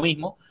Vieira pasa lo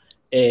mismo.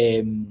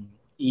 Eh,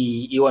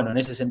 bueno, en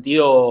ese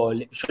sentido,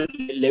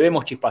 le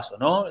vemos chispazo,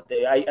 ¿no?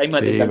 Hay Sí,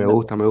 material. me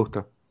gusta, me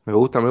gusta. Me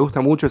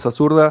gusta mucho esa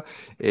zurda.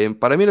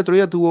 Para mí el otro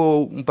día tuvo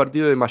un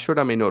partido de mayor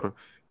a menor.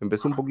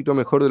 Empezó un poquito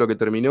mejor de lo que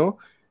terminó.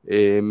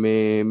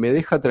 Me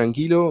deja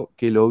tranquilo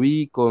que lo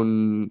vi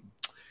con...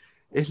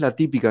 Es la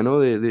típica, ¿no?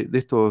 De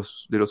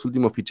estos, de los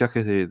últimos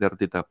fichajes de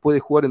Arteta. Puede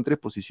jugar en tres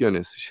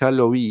posiciones. Ya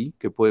lo vi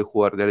que puede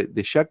jugar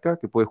de Xhaka,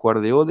 que puede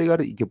jugar de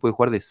Odegaard y que puede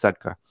jugar de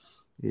Saka.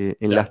 En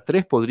Claro. las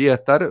tres podría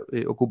estar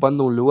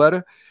ocupando un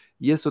lugar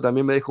y eso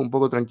también me deja un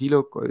poco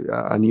tranquilo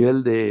a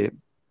nivel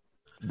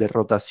de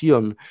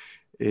rotación,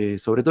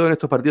 sobre todo en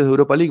estos partidos de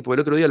Europa League, porque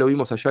el otro día lo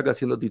vimos a Xhaka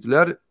siendo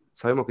titular.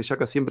 Sabemos que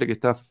Xhaka siempre que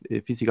está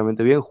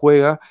físicamente bien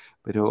juega,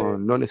 pero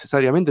no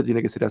necesariamente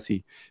tiene que ser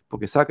así,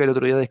 porque Saka el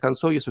otro día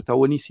descansó y eso está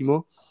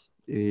buenísimo,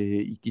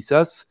 y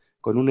quizás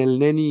con un El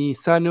Neni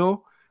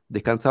sano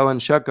descansaban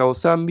Xhaka o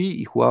Zambi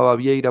y jugaba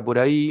Vieira por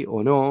ahí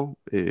o no,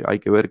 hay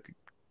que ver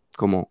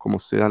cómo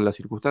se dan las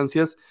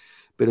circunstancias,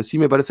 pero sí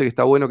me parece que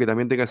está bueno que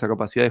también tenga esa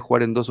capacidad de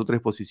jugar en 2 o 3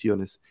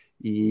 posiciones.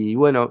 Y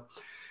bueno,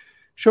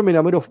 yo me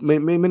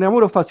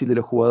enamoro fácil de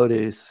los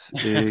jugadores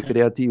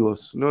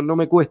creativos. No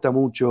me cuesta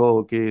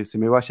mucho que se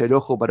me vaya el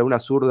ojo para una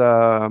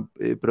zurda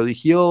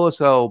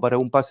prodigiosa o para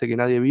un pase que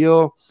nadie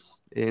vio.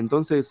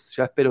 Entonces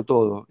ya espero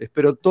todo.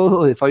 Espero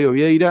todo de Fabio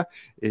Vieira,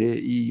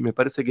 y me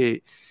parece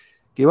que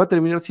va a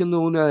terminar siendo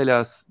una de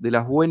las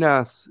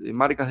buenas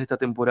marcas de esta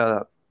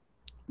temporada.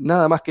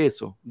 Nada más que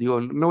eso.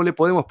 Digo, no le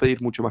podemos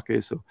pedir mucho más que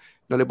eso.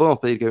 No le podemos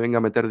pedir que venga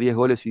a meter 10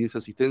 goles y 10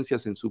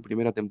 asistencias en su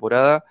primera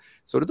temporada,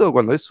 sobre todo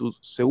cuando es su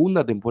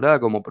segunda temporada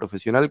como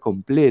profesional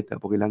completa,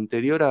 porque la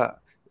anterior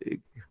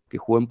que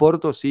jugó en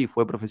Porto, sí,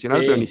 fue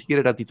profesional, pero ni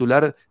siquiera era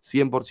titular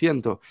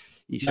 100%.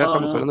 Y ya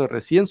estamos hablando de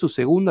recién su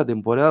segunda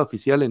temporada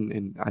oficial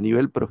a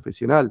nivel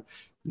profesional.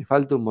 Le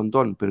falta un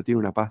montón, pero tiene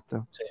una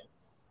pasta. Sí.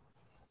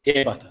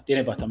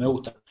 Tiene pasta, me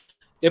gusta.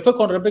 Después,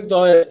 con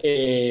respecto a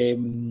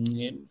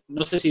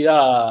no sé si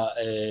da,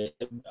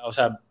 o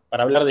sea,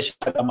 para hablar de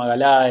Xhaka,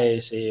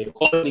 Magalhães,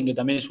 Holding, que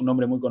también es un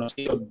nombre muy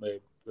conocido,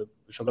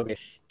 yo creo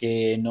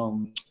que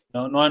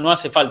no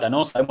hace falta,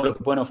 ¿no? Sabemos lo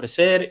que pueden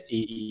ofrecer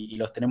y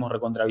los tenemos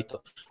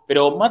recontravistos.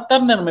 Pero Matt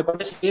Turner me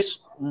parece que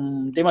es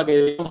un tema que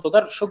debemos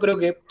tocar. Yo creo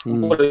que,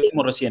 un poco lo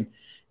dijimos recién,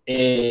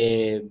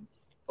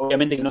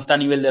 obviamente que no está a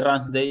nivel de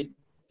Ramsdale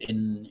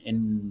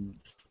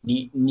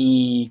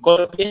ni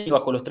con los pies ni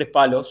bajo los 3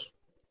 palos,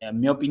 en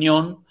mi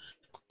opinión.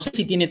 No sé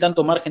si tiene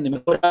tanto margen de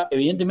mejora.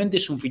 Evidentemente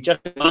es un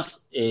fichaje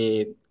más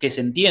que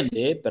se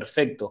entiende,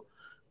 perfecto,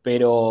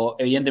 pero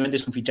evidentemente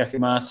es un fichaje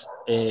más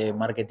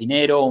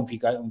marketinero, un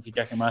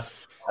fichaje más...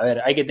 A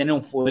ver, hay que tener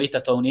un futbolista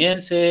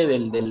estadounidense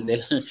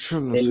Yo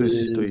no sé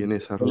si estoy en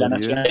esa, de la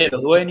nacionalidad de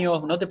los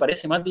dueños. ¿No te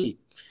parece, Mati?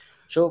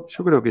 Yo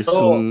creo que es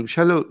un...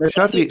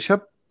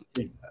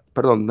 Sí.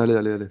 Perdón,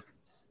 dale.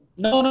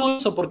 No,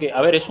 eso porque,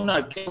 a ver, es un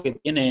arquero que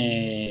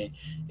tiene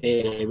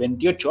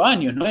 28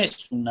 años, no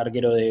es un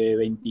arquero de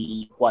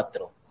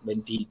 24,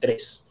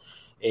 23.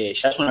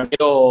 Ya es un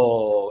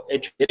arquero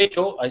hecho y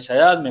derecho, a esa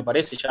edad me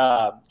parece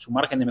ya su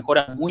margen de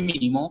mejora es muy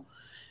mínimo.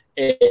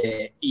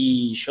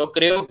 Y yo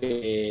creo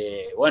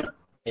que, bueno,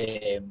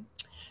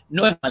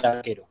 no es mal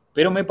arquero,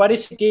 pero me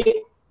parece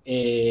que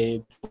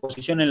su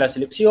posición en la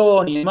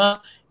selección y demás,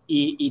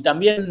 y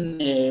también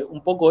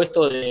un poco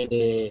esto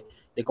de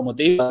como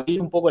te digo,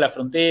 abrir un poco las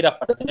fronteras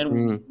para tener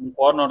un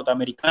jugador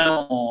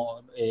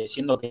norteamericano,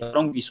 siendo que los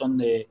Broncos son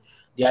de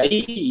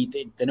ahí, y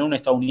tener un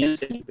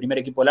estadounidense en el primer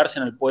equipo del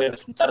Arsenal puede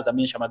resultar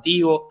también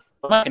llamativo,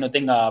 por más que no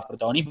tenga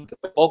protagonismo, que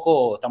fue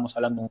poco, estamos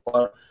hablando de un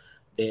jugador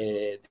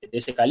de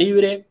ese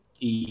calibre,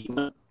 y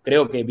bueno,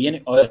 creo que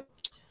viene, a ver,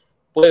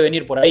 puede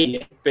venir por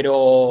ahí,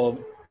 pero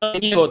no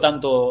niego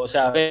tanto, o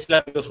sea, es el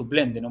arquero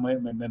suplente, ¿no?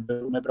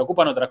 Me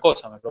preocupan otras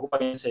cosas, me preocupa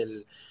quién es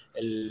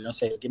no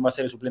sé, quién va a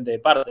ser el suplente de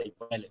parte, y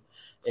ponele.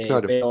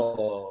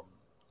 Claro.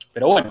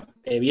 Pero bueno,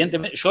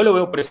 evidentemente, yo lo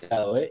veo por ese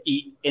lado,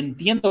 y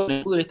entiendo que en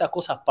el fútbol estas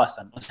cosas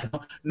pasan, o sea,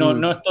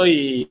 no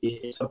estoy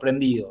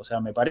sorprendido, o sea,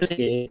 me parece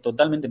que es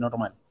totalmente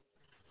normal.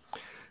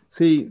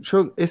 Sí,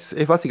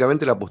 es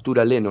básicamente la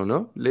postura Leno,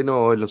 ¿no?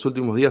 Leno en los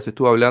últimos días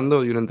estuvo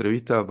hablando de una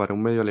entrevista para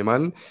un medio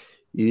alemán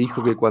y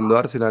dijo que cuando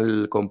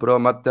Arsenal compró a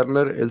Matt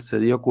Turner, él se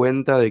dio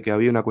cuenta de que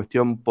había una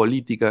cuestión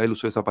política, él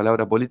usó esa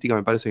palabra política,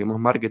 me parece que más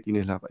marketing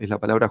es la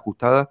palabra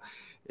ajustada,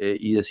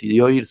 y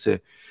decidió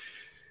irse.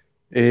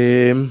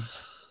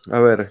 A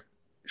ver,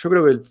 yo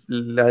creo que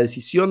la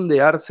decisión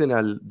de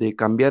Arsenal de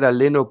cambiar a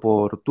Leno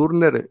por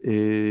Turner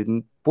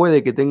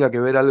puede que tenga que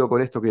ver algo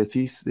con esto que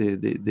decís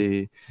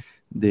de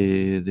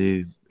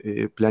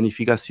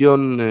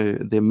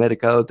planificación de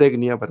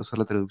mercadotecnia, para usar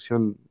la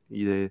traducción,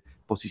 y de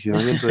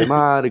posicionamiento de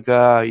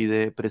marca y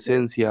de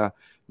presencia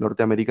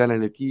norteamericana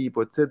en el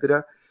equipo,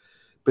 etc.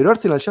 Pero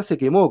Arsenal ya se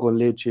quemó con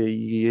leche,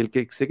 y el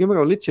que se quema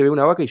con leche ve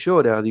una vaca y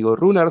llora. Digo,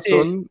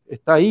 Runarsson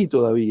está ahí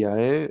todavía,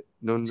 ¿eh?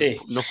 No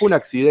fue un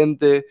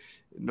accidente,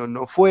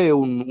 no fue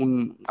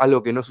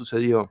algo que no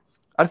sucedió.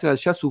 Arsenal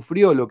ya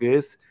sufrió lo que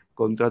es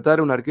contratar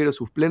a un arquero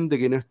suplente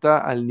que no está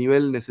al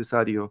nivel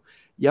necesario.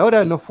 Y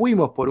ahora no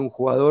fuimos por un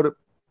jugador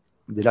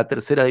de la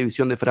tercera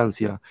división de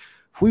Francia.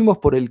 Fuimos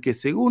por el que,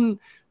 según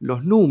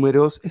los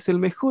números, es el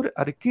mejor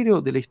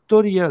arquero de la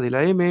historia de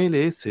la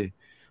MLS.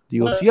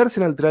 Digo, si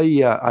Arsenal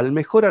traía al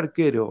mejor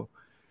arquero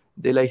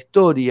de la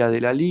historia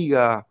de la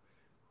liga,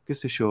 qué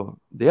sé yo,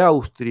 de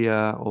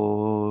Austria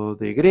o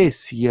de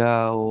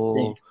Grecia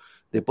o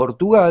de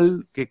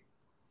Portugal, que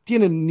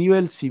tienen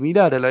nivel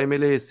similar a la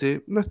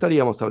MLS, no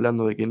estaríamos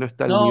hablando de que no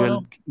está al nivel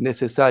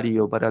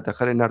necesario para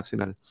atajar en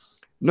Arsenal.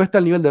 No está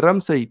al nivel de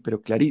Ramsey,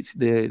 pero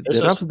de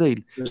Eso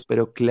Ramsdale,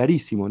 pero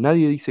clarísimo.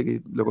 Nadie dice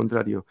que lo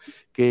contrario.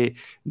 Que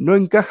no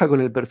encaja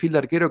con el perfil de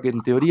arquero que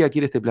en teoría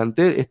quiere este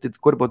plantel, este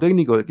cuerpo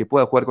técnico, de que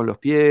pueda jugar con los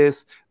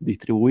pies,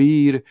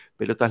 distribuir,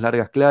 pelotas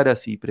largas,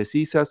 claras y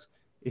precisas.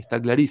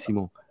 Está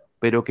clarísimo.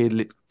 Pero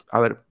que, a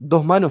ver,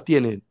 2 manos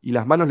tiene y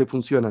las manos le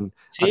funcionan.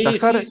 Sí,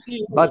 Atajar,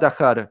 sí. va a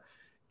atajar.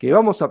 Que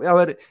vamos a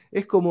ver,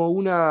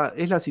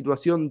 es la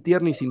situación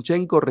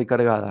Tierney-Zinchenko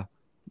recargada,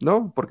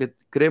 ¿no? Porque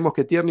creemos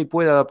que Tierney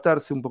puede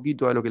adaptarse un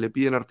poquito a lo que le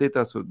piden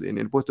Arteta en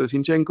el puesto de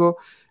Zinchenko.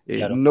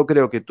 Claro. No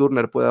creo que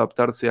Turner pueda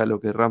adaptarse a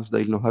lo que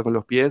Ramsdale nos da con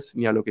los pies,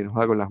 ni a lo que nos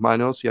da con las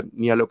manos,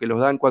 ni a lo que nos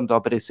da en cuanto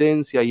a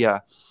presencia y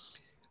a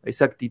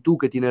esa actitud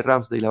que tiene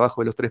Ramsdale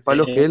abajo de los 3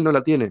 palos, que él no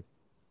la tiene.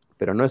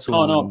 Pero no es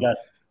claro.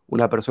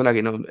 una persona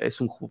que no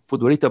es un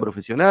futbolista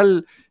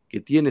profesional, que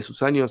tiene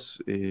sus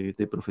años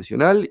de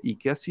profesional y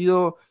que ha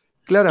sido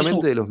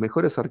claramente de los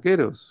mejores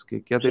arqueros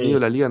que ha tenido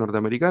la Liga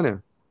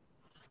Norteamericana.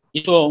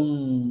 Hizo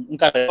un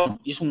carrerón,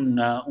 hizo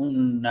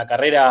una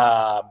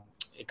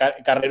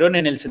carrerón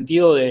en el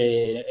sentido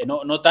de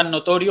no tan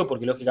notorio,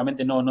 porque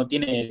lógicamente no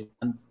tiene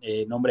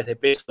nombres de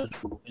peso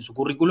en su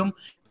currículum,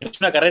 pero es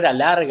una carrera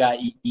larga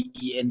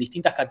y en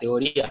distintas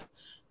categorías.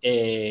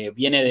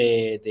 Viene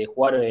de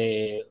jugar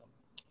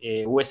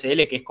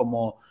USL, que es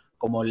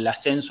como el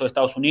ascenso de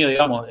Estados Unidos,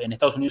 digamos. En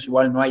Estados Unidos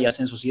igual no hay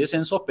ascensos y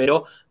descensos,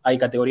 pero hay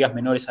categorías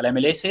menores a la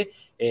MLS,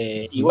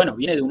 y bueno,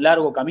 viene de un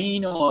largo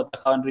camino,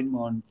 atajaba en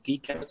Richmond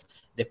Kickers,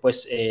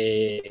 después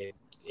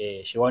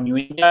llegó a New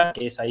England,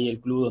 que es ahí el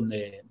club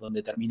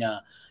donde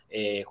termina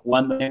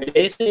jugando en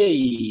MLS,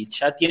 y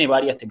ya tiene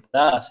varias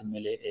temporadas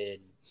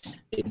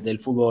del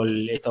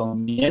fútbol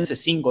estadounidense,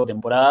 5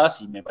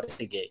 temporadas, y me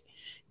parece que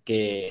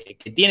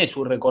tiene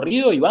su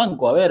recorrido y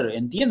banco. A ver,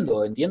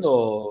 entiendo,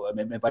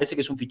 me parece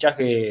que es un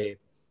fichaje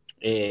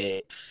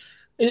que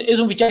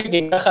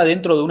encaja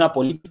dentro de una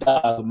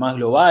política más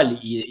global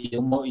y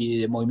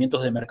de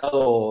movimientos de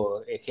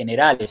mercado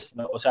generales,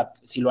 ¿no? O sea,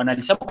 si lo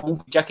analizamos como un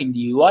fichaje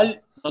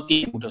individual, no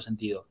tiene mucho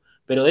sentido.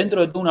 Pero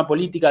dentro de toda una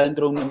política,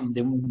 dentro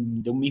de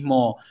un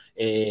mismo,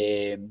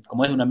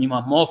 como es de una misma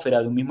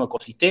atmósfera, de un mismo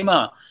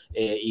ecosistema,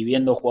 y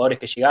viendo jugadores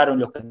que llegaron,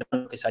 los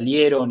que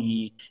salieron,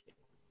 y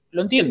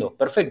lo entiendo,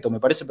 perfecto,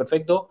 me parece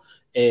perfecto.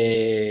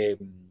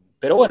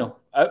 Pero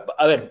bueno,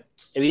 a ver,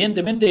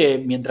 evidentemente,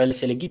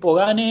 mientras el equipo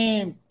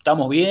gane,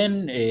 estamos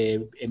bien.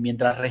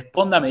 Mientras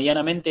responda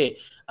medianamente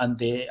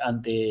ante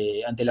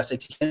las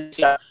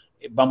exigencias,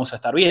 vamos a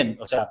estar bien.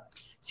 O sea,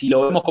 si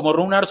lo vemos como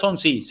Runarsson,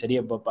 sí,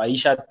 ahí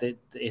ya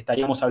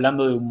estaríamos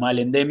hablando de un mal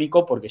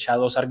endémico, porque ya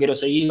 2 arqueros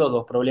seguidos,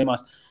 2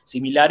 problemas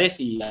similares,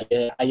 y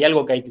hay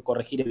algo que hay que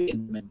corregir,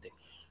 evidentemente.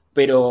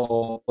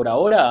 Pero por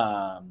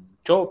ahora,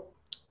 yo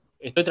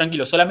estoy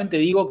tranquilo, solamente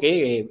digo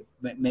que,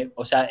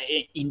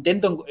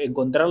 intento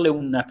encontrarle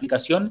una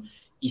explicación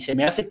y se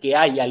me hace que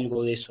hay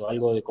algo de eso,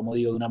 algo de, como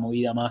digo, de una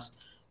movida más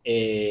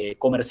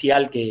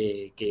comercial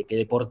que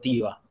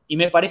deportiva. Y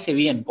me parece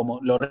bien, como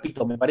lo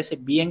repito, me parece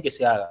bien que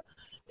se haga.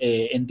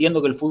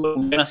 Entiendo que el fútbol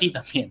funciona así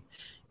también.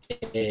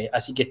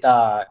 Así que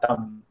está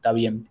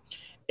bien.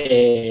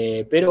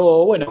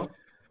 Pero bueno,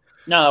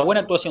 nada,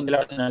 buena actuación del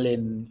Arsenal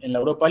en la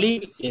Europa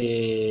League.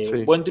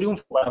 Sí. Buen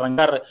triunfo para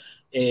arrancar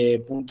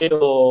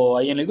puntero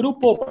ahí en el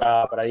grupo,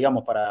 para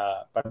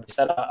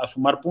empezar a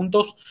sumar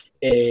puntos.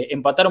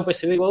 Empataron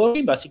PSV y Bodo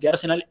Glimt, así que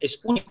Arsenal es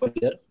único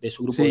líder de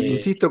su grupo. Sí,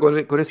 insisto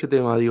con ese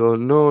tema, digo,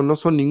 no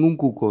son ningún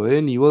cuco,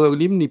 ni Bodo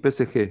Glimt ni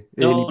PSG,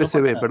 ni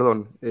PSV,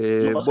 perdón.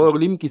 Bodo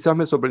Glimt quizás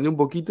me sorprendió un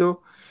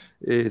poquito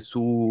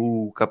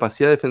su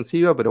capacidad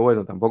defensiva, pero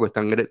bueno, tampoco es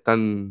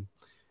tan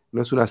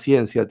no es una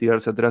ciencia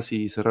tirarse atrás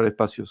y cerrar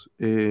espacios.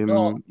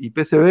 Y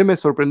PSV me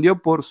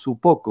sorprendió por su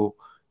poco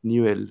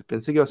nivel.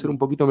 Pensé que iba a ser un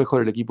poquito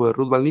mejor el equipo de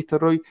Ruud van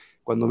Nistelrooy.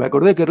 Cuando me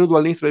acordé que Ruud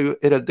van Nistelrooy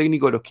era el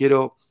técnico, los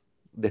quiero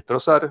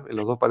destrozar en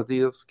los 2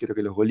 partidos. Quiero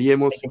que los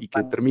goleemos y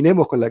que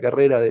terminemos con la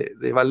carrera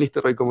de Van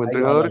Nistelrooy como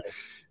entrenador.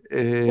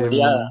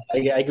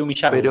 Hay que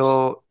humillarlos.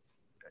 Pero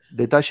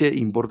detalle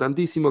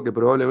importantísimo que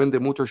probablemente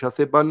muchos ya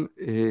sepan,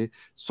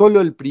 solo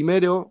el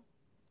primero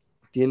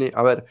tiene,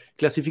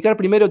 clasificar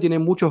primero tiene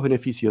muchos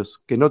beneficios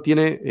que no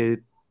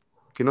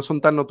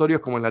son tan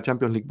notorios como en la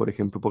Champions League, por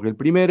ejemplo, porque el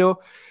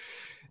primero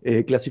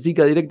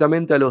clasifica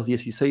directamente a los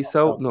 16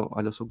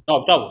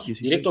 octavos, 16,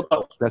 directo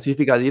octavos.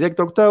 Clasifica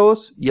directo a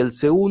octavos, y el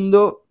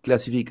segundo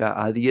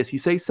clasifica a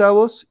 16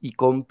 avos y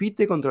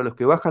compite contra los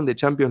que bajan de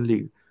Champions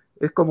League.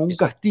 Es como un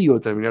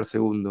castigo terminar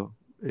segundo.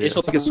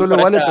 Así que solo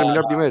vale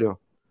terminar primero.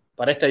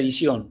 Para esta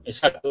edición,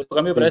 exacto. Esto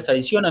cambió para esta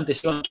edición.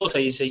 Antes iban todos a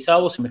 16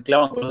 avos, se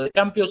mezclaban con los de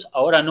Champions.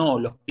 Ahora no,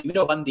 los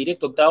primeros van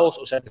directo a octavos,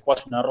 o sea que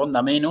juegas una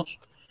ronda menos,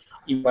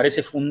 y me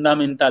parece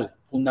fundamental.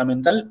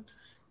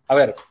 A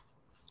ver.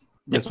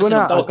 Me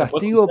suena a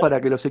castigo para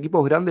que los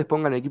equipos grandes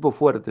pongan equipos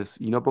fuertes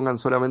y no pongan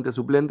solamente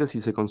suplentes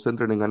y se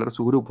concentren en ganar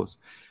sus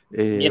grupos.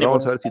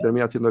 Vamos a ver si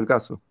termina siendo el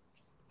caso.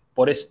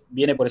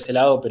 Viene por ese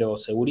lado, pero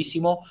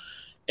segurísimo.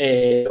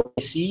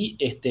 Sí,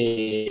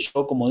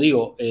 yo como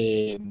digo,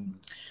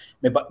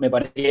 me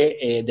parece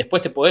que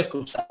después te podés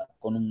cruzar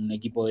con un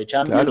equipo de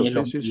Champions Claro, y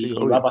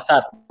obvio. va a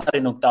pasar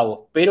en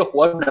octavos. Pero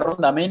jugar una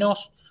ronda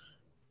menos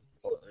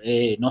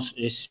no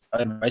es, a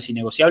ver, me parece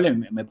innegociable,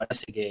 me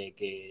parece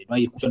que no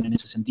hay discusión en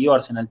ese sentido.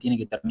 Arsenal tiene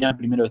que terminar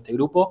primero de este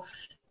grupo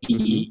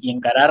y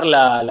encarar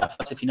la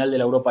fase final de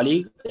la Europa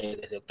League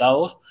desde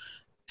octavos,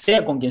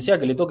 sea con quien sea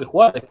que le toque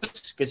jugar.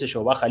 Después, qué sé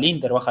yo, baja el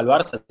Inter, baja el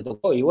Barça, te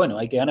tocó y bueno,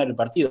 hay que ganar el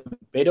partido.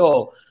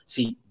 Pero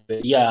sí,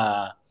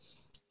 debería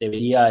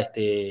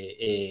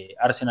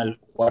Arsenal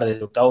jugar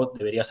desde octavos,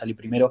 debería salir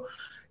primero.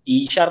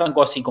 Y ya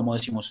arrancó así, como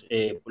decimos,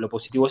 lo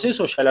positivo es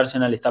eso, ya el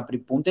Arsenal está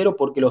puntero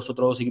porque los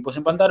otros dos equipos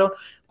empataron.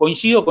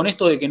 Coincido con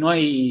esto de que no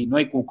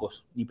hay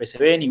cucos, ni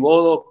PSV, ni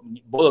Bodo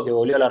que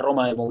volvió a la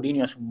Roma de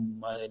Mourinho,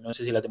 no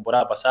sé si la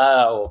temporada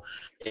pasada o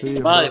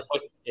más,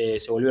 después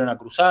se volvieron a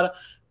cruzar.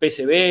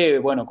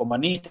 PSV, bueno, con Van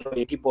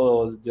Nistelrooy,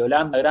 equipo de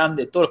Holanda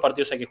grande, todos los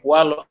partidos hay que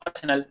jugarlos.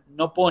 Arsenal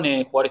no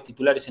pone jugadores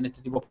titulares en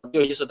este tipo de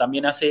partidos y eso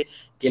también hace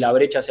que la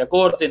brecha se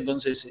acorte,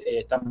 entonces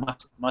están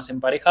más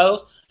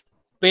emparejados,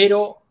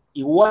 pero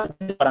igual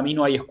para mí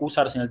no hay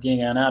excusa. Arsenal tiene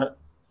que ganar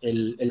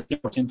el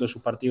 100% de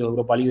sus partidos de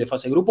Europa League de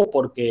fase de grupo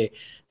porque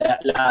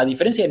la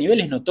diferencia de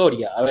nivel es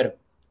notoria. A ver,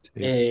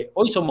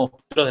 hoy somos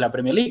los de la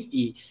Premier League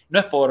y no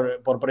es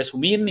por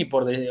presumir ni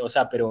o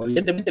sea, pero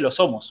evidentemente lo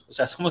somos. O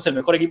sea, somos el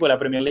mejor equipo de la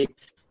Premier League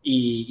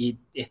y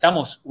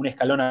estamos un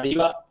escalón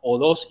arriba o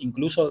dos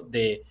incluso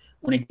de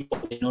un equipo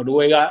de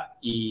Noruega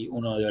y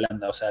uno de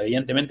Holanda. O sea,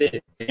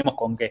 evidentemente tenemos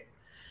con qué.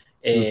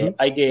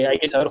 Hay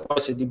que saber jugar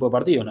ese tipo de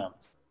partidos, nada más.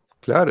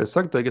 Claro,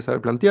 exacto, hay que saber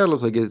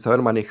plantearlos, hay que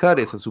saber manejar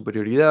esa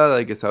superioridad,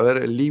 hay que saber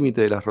el límite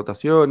de las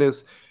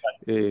rotaciones.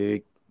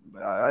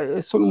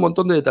 Son un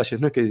montón de detalles,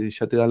 no es que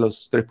ya te dan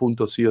los 3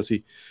 puntos sí o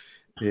sí.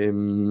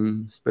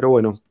 Pero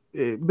bueno,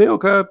 veo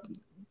acá,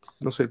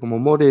 no sé, como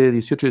More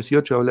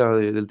 1818 habla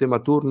del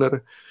tema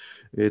Turner,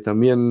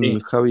 también Sí.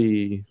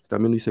 Javi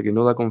también dice que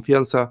no da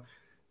confianza.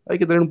 Hay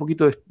que tener un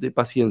poquito de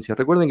paciencia.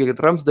 Recuerden que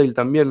Ramsdale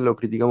también lo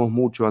criticamos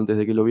mucho antes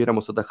de que lo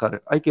viéramos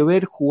atajar. Hay que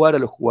ver jugar a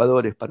los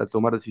jugadores para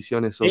tomar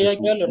decisiones sobre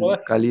su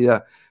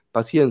calidad.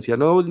 Paciencia.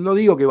 No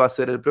digo que va a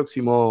ser el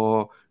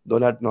próximo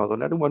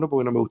Donnarumma no,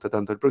 porque no me gusta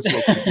tanto. El próximo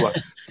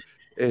Courtois.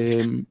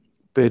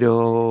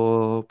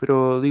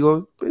 Pero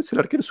digo, es el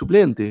arquero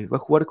suplente. Va a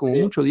jugar como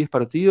mucho 10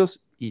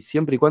 partidos y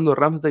siempre y cuando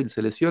Ramsdale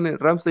se lesione.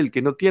 Ramsdale,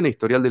 que no tiene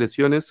historial de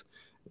lesiones,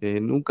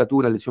 nunca tuvo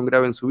una lesión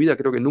grave en su vida,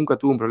 creo que nunca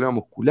tuvo un problema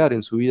muscular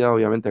en su vida,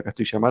 obviamente acá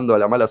estoy llamando a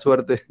la mala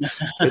suerte,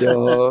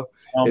 pero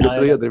el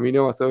otro día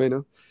terminó más o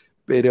menos,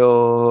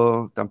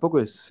 pero tampoco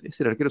es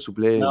el arquero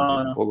suplente,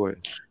 tampoco es.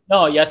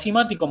 No, y así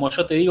Mati, como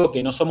yo te digo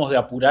que no somos de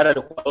apurar a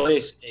los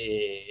jugadores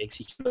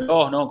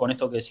exigiéndolos, ¿no? Con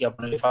esto que decía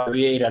ponerle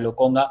Fabio,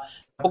 Lokonga,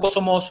 tampoco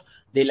somos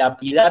de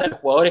lapidar a los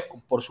jugadores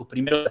por sus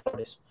primeros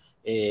errores.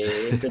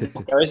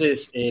 Entendemos que a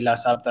veces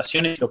las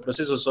adaptaciones, los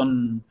procesos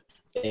son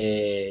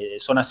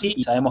así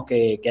y sabemos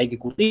que hay que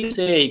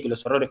curtirse y que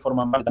los errores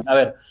forman parte. A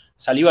ver,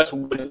 Saliba es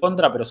un gol en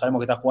contra, pero sabemos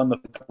que está jugando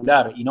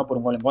espectacular y no por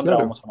un gol en contra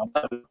vamos a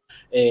matarlo.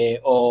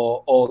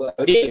 O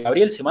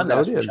Gabriel se manda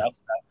las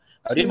suyas.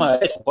 Gabriel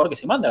Magallanes es un jugador que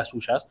se manda las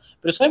suyas,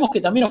 pero sabemos que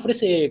también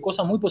ofrece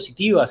cosas muy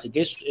positivas y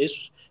que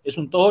es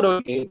un toro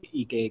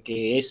y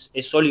que es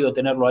sólido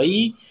tenerlo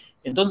ahí.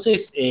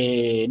 Entonces,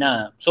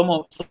 nada,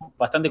 somos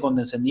bastante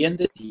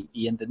condescendientes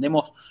y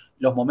entendemos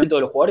los momentos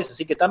de los jugadores,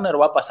 así que Turner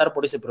va a pasar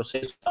por ese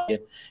proceso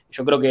también.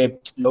 Yo creo que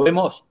lo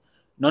vemos,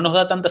 no nos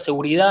da tanta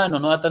seguridad, no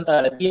nos da tanta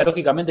garantía.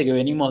 Lógicamente que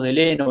venimos de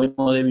Leno,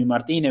 venimos de Emi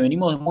Martínez,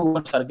 venimos de muy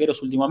buenos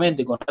arqueros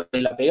últimamente, con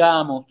Rarte la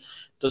pegamos.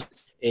 Entonces,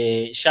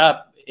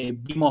 ya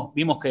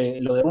vimos que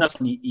lo de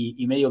Runarsson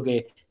y medio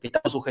que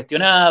estamos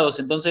sugestionados,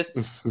 entonces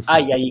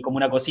hay ahí como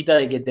una cosita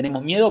de que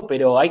tenemos miedo,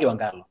 pero hay que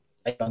bancarlo.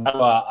 Hay que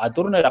bancarlo a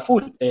Turner a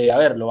full. A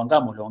ver, lo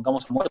bancamos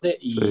a muerte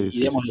y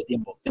démosle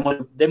tiempo.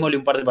 Démosle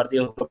un par de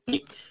partidos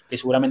que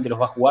seguramente los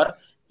va a jugar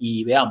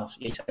y veamos.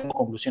 Y ahí saquemos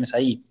conclusiones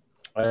ahí.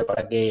 A ver,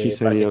 para qué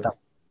estamos.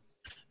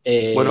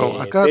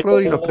 Bueno, acá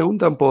Rodri nos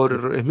preguntan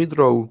por Smith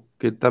Rowe,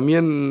 que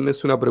también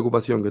es una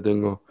preocupación que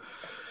tengo.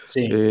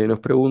 Sí. Nos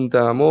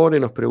pregunta Amore,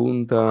 nos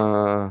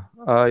pregunta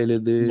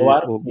ALD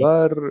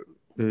Obar.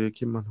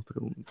 ¿Quién más nos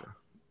pregunta?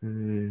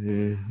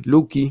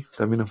 Lucky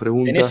también nos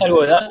pregunta. ¿Tenés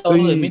algo de datos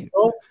de Smith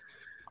Rowe?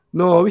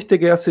 No, viste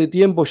que hace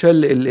tiempo ya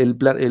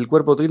el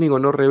cuerpo técnico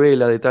no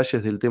revela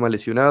detalles del tema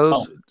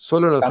lesionados.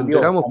 Solo nos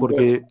enteramos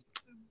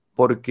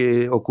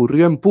porque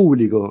ocurrió en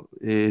público.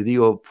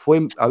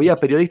 Había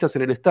periodistas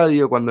en el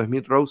estadio cuando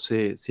Smith Rowe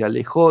se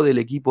alejó del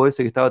equipo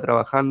ese que estaba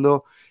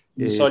trabajando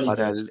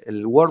para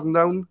el warm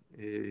down.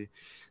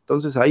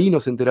 Entonces ahí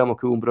nos enteramos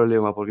que hubo un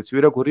problema, porque si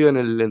hubiera ocurrido en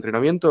el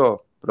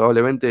entrenamiento,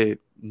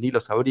 probablemente ni lo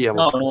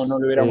sabríamos. No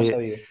lo hubiéramos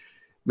sabido.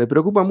 Me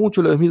preocupa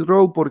mucho lo de Smith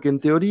Rowe porque en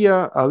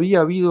teoría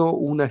había habido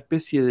una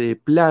especie de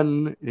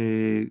plan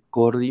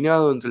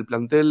coordinado entre el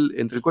plantel,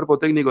 entre el cuerpo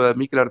técnico de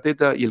Mikel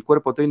Arteta y el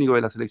cuerpo técnico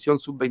de la selección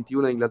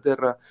sub-21 de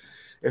Inglaterra.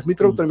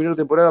 Smith Rowe terminó la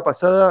temporada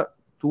pasada,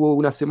 tuvo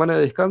una semana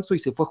de descanso y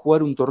se fue a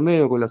jugar un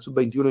torneo con la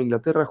sub-21 de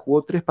Inglaterra,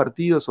 jugó 3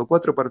 partidos o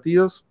 4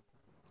 partidos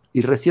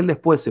y recién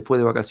después se fue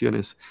de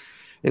vacaciones.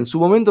 En su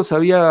momento se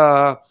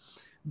había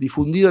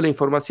difundido la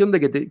información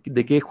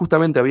de que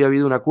justamente había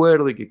habido un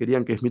acuerdo y que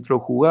querían que Smith Rowe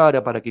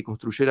jugara para que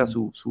construyera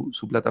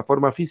su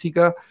plataforma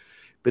física,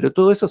 pero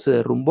todo eso se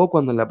derrumbó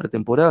cuando en la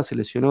pretemporada se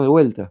lesionó de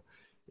vuelta.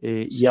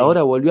 Y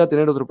ahora volvió a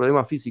tener otro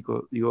problema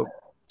físico. Digo,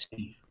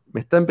 me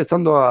está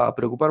empezando a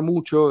preocupar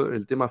mucho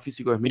el tema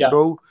físico de Smith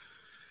Rowe.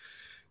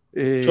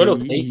 Yo lo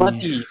que te digo a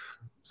ti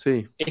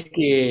sí. es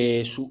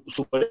que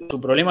su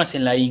problema es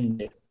en la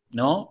ingle,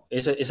 ¿no?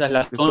 Esa es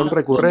la zona son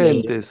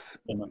recurrentes.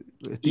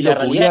 Estilo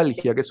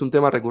pubalgia, que es un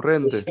tema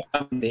recurrente.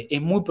 Exactamente.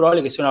 Es muy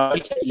probable que sea una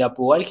pubalgia, y la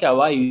pubalgia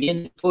va y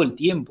viene todo el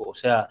tiempo. O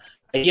sea,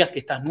 hay días que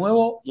estás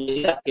nuevo y hay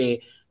días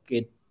que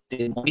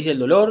te morís del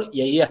dolor,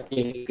 y hay días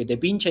que te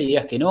pincha y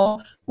días que no,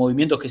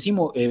 movimientos que sí,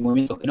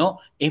 movimientos que no.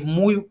 Es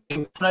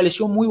una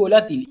lesión muy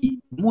volátil y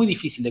muy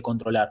difícil de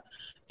controlar.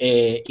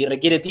 Y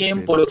requiere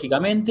tiempo,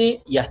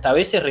 lógicamente, y hasta a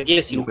veces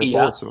requiere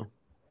cirugía.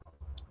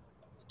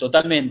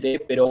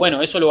 Totalmente, pero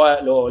bueno, eso lo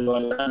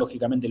harán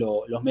lógicamente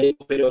los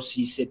médicos, pero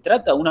si se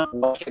trata de una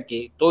pubalgia,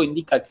 que todo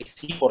indica que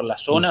sí por la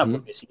zona,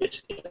 porque si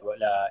es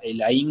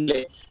la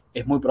ingle,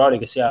 es muy probable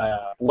que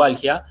sea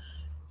pubalgia.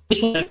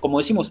 Como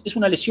decimos, es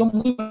una lesión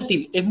muy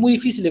volátil, es muy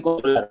difícil de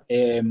controlar.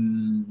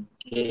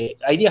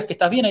 Hay días que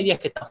estás bien, hay días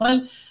que estás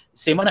mal,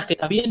 semanas que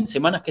estás bien,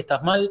 semanas que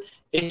estás mal,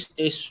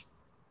 es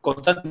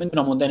constantemente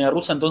una montaña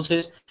rusa.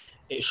 Entonces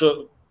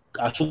yo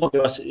asumo que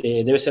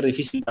debe ser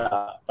difícil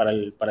para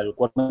el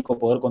cuerpo médico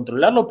poder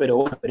controlarlo, pero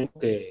bueno, esperemos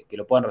que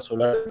lo puedan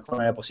resolver de la mejor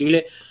manera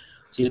posible.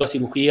 Si la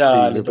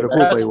cirugía me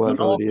preocupa igual,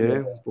 Rodri,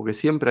 porque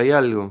siempre hay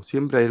algo,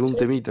 siempre hay algún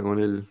temita con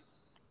él.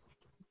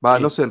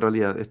 No sé, en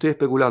realidad, estoy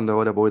especulando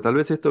ahora, porque tal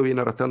vez esto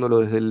viene arrastrándolo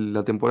desde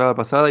la temporada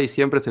pasada y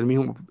siempre es el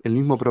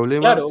mismo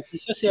problema. Claro,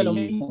 quizás sea lo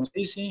mismo,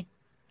 sí.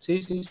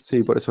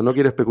 Sí, por eso no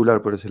quiero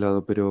especular por ese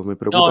lado, pero me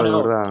preocupa de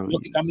verdad.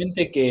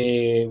 Lógicamente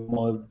que,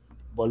 como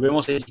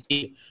volvemos a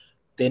insistir,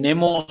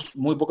 tenemos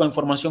muy poca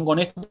información con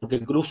esto, porque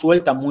el club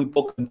suelta muy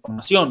poca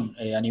información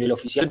a nivel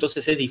oficial,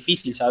 entonces es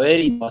difícil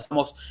saber, y nos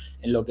basamos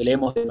en lo que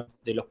leemos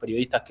de los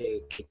periodistas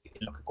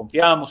en los que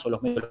confiamos, o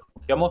los medios en los que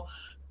confiamos,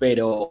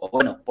 pero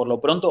bueno, por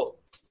lo pronto,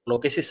 lo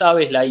que se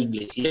sabe es la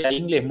ingle. Si es la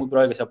ingle, es muy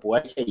probable que sea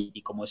pubalgia,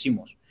 y como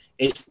decimos,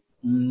 es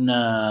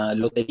una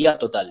lotería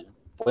total.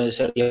 Pueden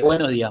ser días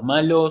buenos, días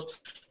malos,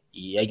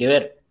 y hay que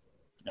ver.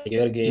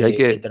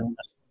 Qué termina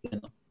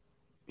sucediendo.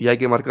 Y hay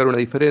que marcar una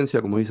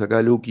diferencia, como dice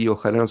acá Lucky,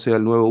 ojalá no sea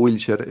el nuevo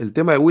Wilshere. El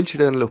tema de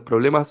Wilshere eran los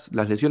problemas,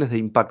 las lesiones de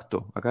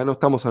impacto. Acá no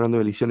estamos hablando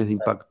de lesiones de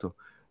impacto.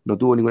 No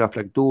tuvo ninguna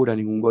fractura,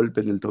 ningún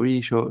golpe en el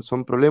tobillo.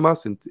 Son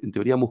problemas en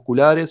teoría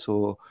musculares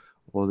o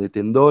de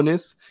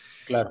tendones.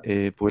 Claro.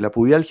 Porque la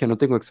pubialgia no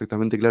tengo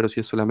exactamente claro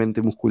si es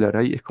solamente muscular.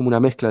 Ahí es como una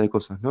mezcla de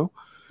cosas, ¿no?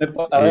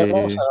 A ver,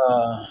 vamos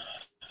a...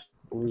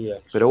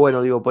 Pero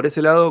bueno, digo, por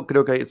ese lado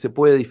creo que se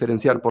puede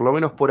diferenciar, por lo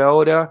menos por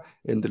ahora,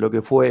 entre lo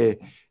que fue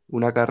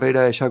una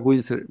carrera de Jack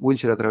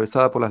Wilshere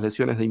atravesada por las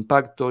lesiones de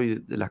impacto y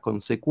de las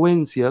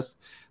consecuencias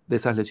de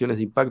esas lesiones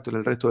de impacto en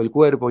el resto del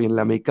cuerpo y en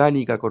la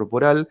mecánica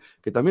corporal,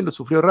 que también lo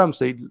sufrió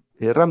Ramsey,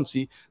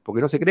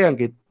 porque no se crean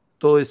que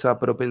toda esa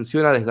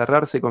propensión a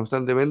desgarrarse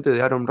constantemente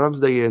de Aaron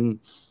Ramsey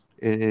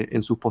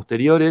en sus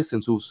posteriores,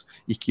 en sus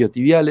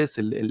isquiotibiales,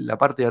 en la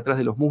parte de atrás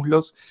de los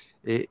muslos,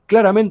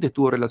 claramente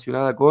estuvo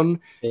relacionada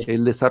con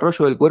el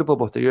desarrollo del cuerpo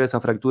posterior a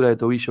esa fractura de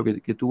tobillo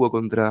que tuvo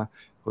contra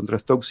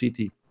Stoke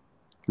City.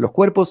 Los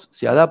cuerpos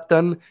se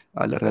adaptan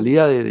a la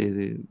realidad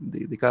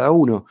de cada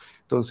uno.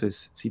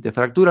 Entonces, si te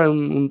fracturan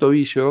un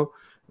tobillo,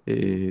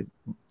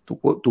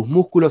 tus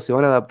músculos se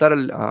van a adaptar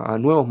a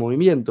nuevos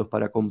movimientos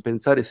para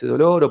compensar ese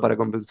dolor o para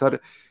compensar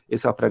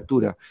esa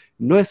fractura.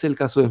 No es el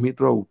caso de Smith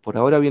Rowe. Por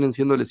ahora vienen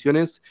siendo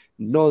lesiones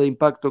no de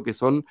impacto, que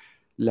son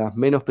las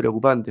menos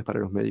preocupantes para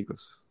los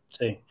médicos.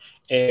 Sí.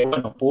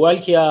 Bueno,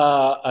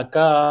 pubalgia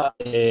acá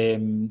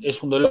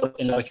es un dolor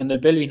en la región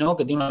del pelvis, ¿no?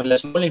 Que tiene una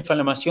relación con la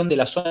inflamación de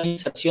la zona de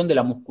inserción de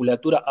la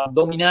musculatura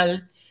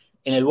abdominal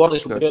en el borde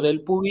superior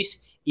del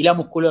pubis, y la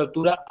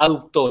musculatura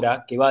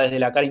aductora, que va desde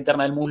la cara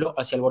interna del muslo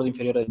hacia el borde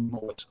inferior del mismo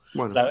hueso.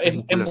 Bueno, claro,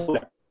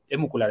 es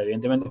muscular,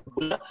 evidentemente es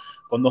muscular,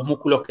 con dos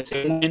músculos que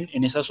se unen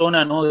en esa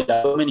zona, ¿no? Del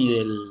abdomen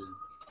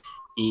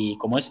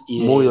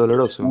muy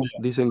doloroso.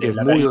 Dicen que es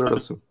muy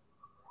doloroso.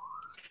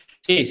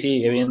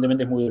 Sí,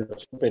 evidentemente es muy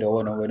doloroso, pero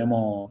bueno,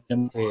 veremos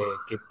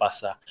qué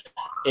pasa.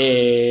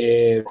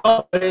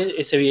 Vamos a ver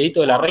ese videito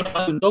de la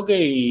reina, un toque,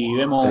 y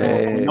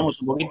comentamos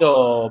un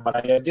poquito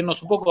para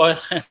divertirnos un poco. A ver,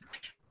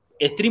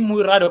 stream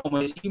muy raro, como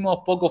decimos,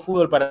 poco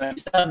fútbol para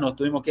analizar, nos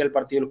tuvimos que ir al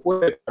partido del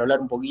jueves para hablar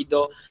un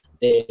poquito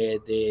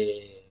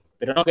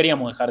pero no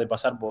queríamos dejar de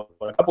pasar por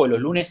acá, porque los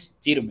lunes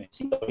firme,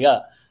 sin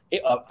olvidar.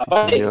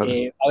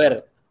 Aparte, a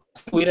ver,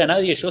 si no hubiera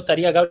nadie, yo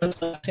estaría acá hablando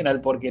de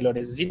Arsenal porque lo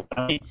necesito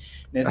para mí.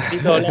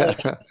 Necesito hablar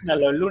de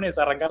Arsenal los lunes,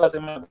 arrancar la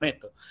semana con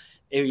esto.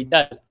 Es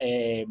vital.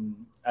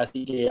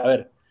 Así que, a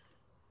ver.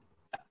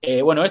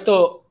 Bueno,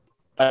 esto,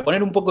 para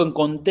poner un poco en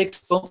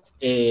contexto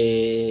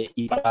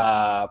y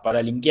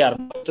para linkear,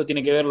 ¿no? Esto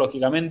tiene que ver,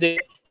 lógicamente,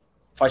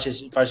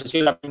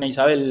 falleció la reina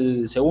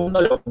Isabel II,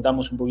 lo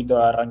contamos un poquito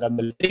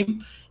arrancando el stream.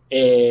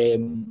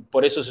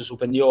 Por eso se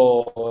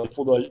suspendió el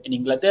fútbol en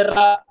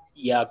Inglaterra.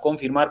 y a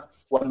confirmar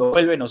cuándo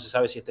vuelve, no se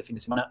sabe si este fin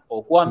de semana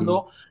o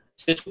cuándo.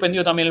 Se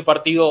suspendió también el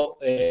partido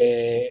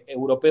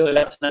europeo del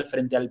Arsenal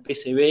frente al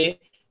PSV,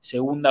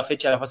 segunda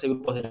fecha de la fase de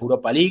grupos de la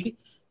Europa League,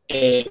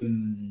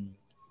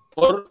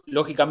 por,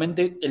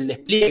 lógicamente, el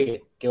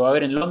despliegue que va a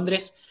haber en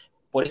Londres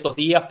por estos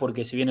días,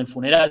 porque se viene el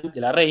funeral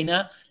de la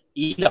reina,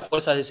 y las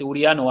fuerzas de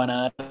seguridad no van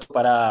a dar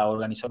para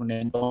organizar un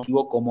evento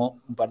masivo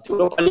como un partido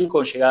Europa League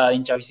con llegada de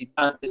hinchas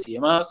visitantes y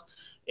demás,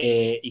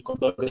 y con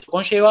todo lo que eso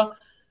conlleva.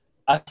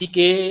 Así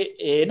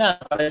que, nada,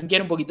 para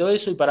limpiar un poquito de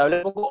eso y para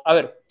hablar un poco, a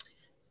ver,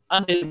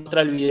 antes de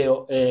mostrar el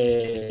video,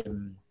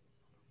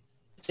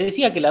 se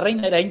decía que la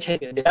reina era hincha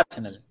del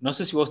Arsenal. No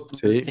sé si vos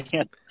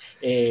tenías...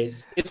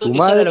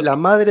 La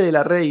madre de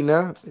la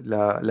reina,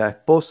 la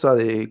esposa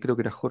de, creo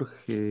que era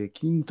Jorge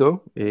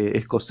V,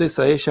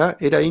 escocesa ella,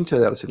 era hincha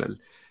de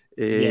Arsenal.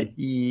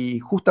 Y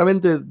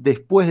justamente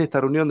después de esta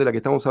reunión de la que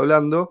estamos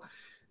hablando,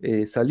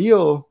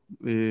 salió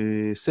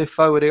Cesc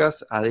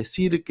Fábregas a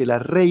decir que la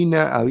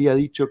reina había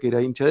dicho que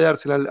era hincha de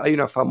Arsenal. Hay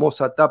una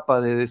famosa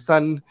tapa de The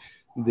Sun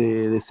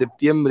de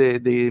septiembre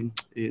de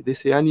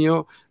ese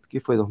año, que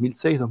fue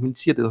 2006,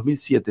 2007,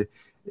 2007,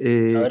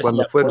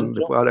 cuando fueron,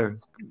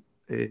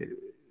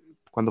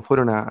 cuando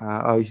fueron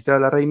a visitar a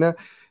la reina,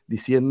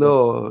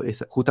 diciendo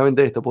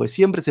justamente esto, porque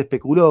siempre se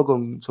especuló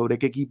sobre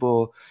qué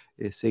equipo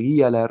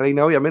seguía la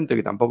reina, obviamente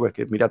que tampoco es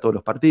que mira todos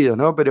los partidos,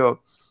 ¿no?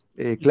 Pero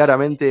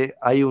claramente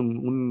hay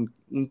un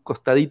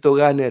costadito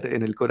Gunner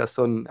en el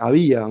corazón,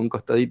 había un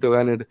costadito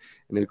Gunner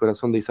en el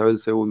corazón de Isabel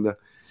II.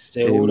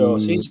 Seguro,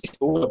 sí,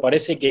 seguro,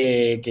 parece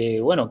que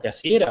bueno, que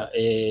así era.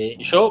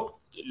 Yo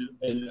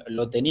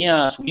lo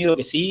tenía asumido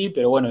que sí,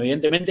 pero bueno,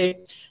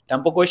 evidentemente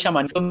tampoco ella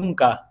manejó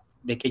nunca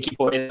de qué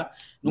equipo era,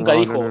 nunca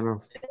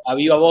dijo, a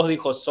viva voz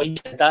dijo, soy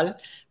hincha de tal,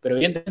 pero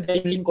evidentemente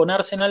hay un link con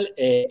Arsenal.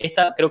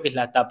 Esta creo que es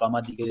la tapa,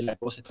 Mati, de la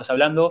que vos estás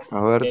hablando.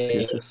 A ver si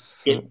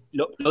es... Que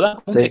lo dan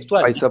como un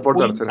textual. I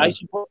support Arsenal. I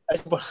support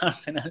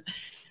Arsenal.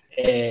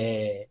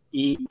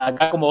 Y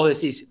acá, como vos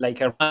decís,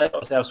 like her mother,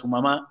 o sea, su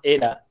mamá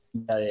era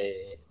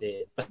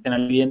de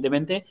Arsenal,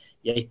 evidentemente,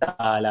 y ahí está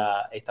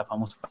esta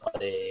famosa tapa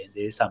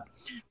de Sam.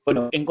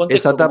 Bueno, en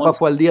contexto, esa tapa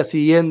fue al día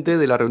siguiente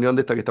de la reunión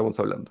de esta que estamos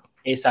hablando.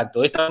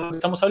 Exacto, esta que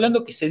estamos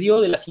hablando, que se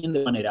dio de la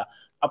siguiente manera.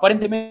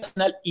 Aparentemente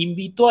Arsenal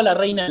invitó a la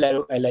reina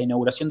a la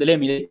inauguración del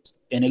Emirates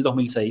en el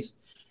 2006,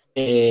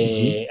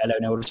 a la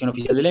inauguración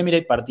oficial del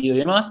Emirates, partido y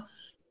demás,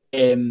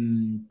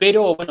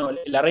 pero bueno,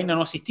 la reina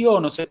no asistió,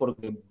 no sé,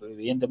 porque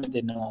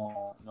evidentemente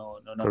no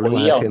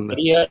podía o no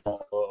quería,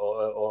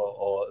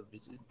 o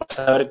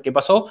a ver qué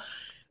pasó.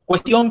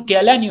 Cuestión que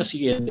al año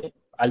siguiente,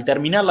 al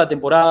terminar la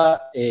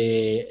temporada,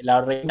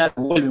 la reina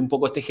vuelve un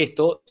poco este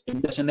gesto de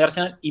invitación de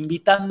Arsenal,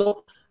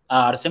 invitando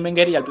a Arsène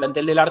Wenger y al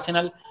plantel del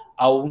Arsenal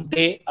a un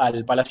té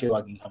al Palacio de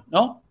Buckingham,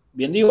 ¿no?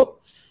 ¿Bien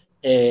digo?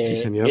 Sí,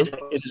 señor.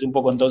 Ese es un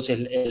poco entonces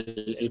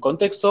el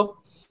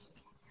contexto.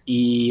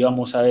 Y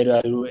vamos a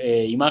ver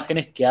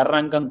imágenes que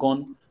arrancan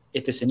con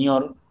este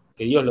señor,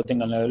 que Dios lo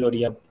tenga en la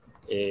gloria,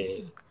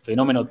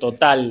 fenómeno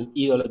total,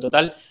 ídolo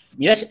total.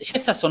 Mirá, ya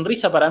esa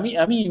sonrisa para mí,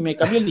 a mí me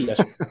cambió el día.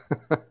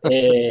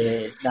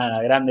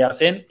 Nada, grande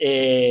Arsène,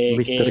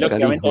 que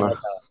lógicamente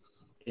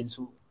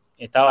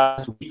estaba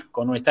en su pick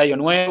con un estadio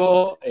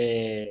nuevo.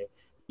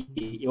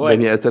 Y bueno,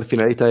 venía de ser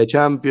finalista de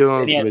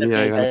Champions, venía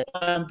de ganar.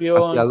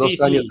 Hacía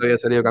 2 años había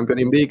salido campeón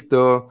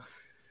invicto.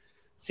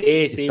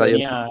 Sí,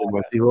 venía. Acá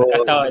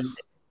estaba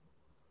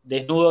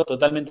desnudo,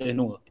 totalmente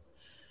desnudo.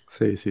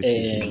 Sí.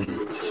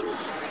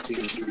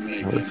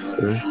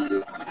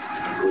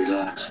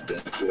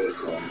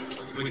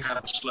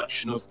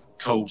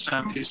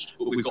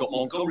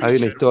 Hay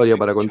una historia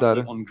para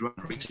contar.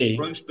 Sí.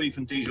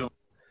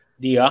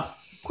 Diga.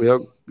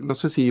 Cuidado, no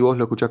sé si vos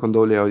lo escuchás con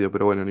doble audio,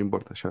 pero bueno, no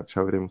importa,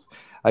 ya veremos.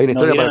 Hay una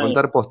historia para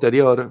contar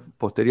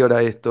posterior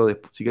a esto.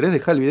 Si querés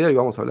dejar el video y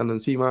vamos hablando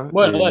encima.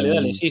 Bueno,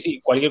 dale. Sí.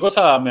 Cualquier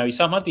cosa me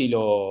avisás, Mati, y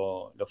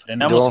lo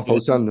frenamos. Lo vamos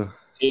pausando.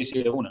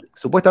 Sí, de una.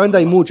 Supuestamente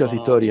hay muchas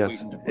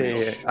historias.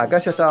 Acá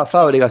ya estaba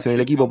Fábregas en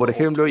el equipo, por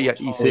ejemplo, y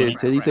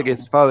se dice que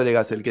es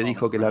Fábregas el que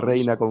dijo que la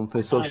reina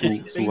confesó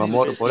su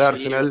amor por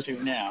Arsenal.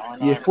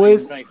 Y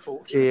después,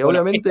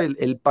 obviamente,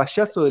 el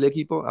payaso del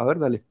equipo... A ver,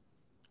 dale.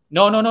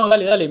 No,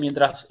 dale,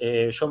 mientras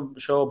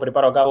yo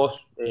preparo acá,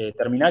 vos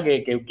terminá,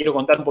 que quiero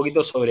contar un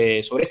poquito sobre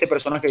este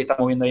personaje que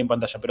estamos viendo ahí en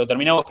pantalla, pero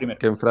terminamos primero.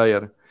 Ken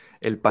Fryer.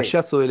 El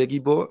payaso del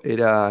equipo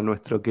era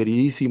nuestro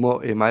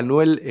queridísimo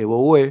Emmanuel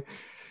Eboué,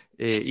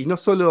 y no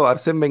solo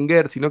Arsène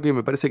Wenger, sino que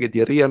me parece que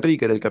Thierry Henry,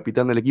 que era el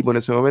capitán del equipo en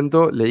ese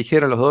momento, le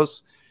dijeron los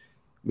dos,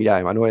 mirá,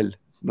 Emmanuel,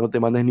 no te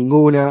mandes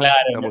ninguna, claro,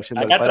 estamos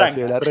yendo al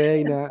Palacio de la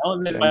Reina,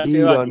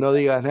 tranquilo, no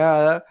digas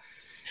nada.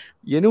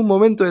 Y en un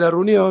momento de la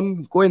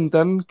reunión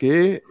cuentan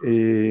que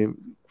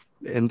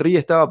Henry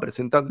estaba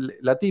presentando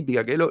la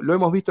típica, que lo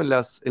hemos visto en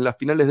las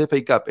finales de FA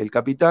Cup. El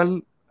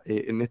capitán,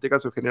 en este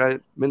caso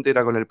generalmente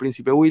era con el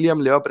príncipe William,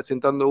 le va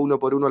presentando uno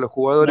por uno a los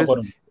jugadores.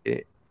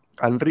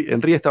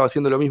 Henry estaba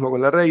haciendo lo mismo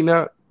con la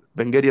reina,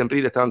 Wenger y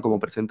Henry le estaban como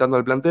presentando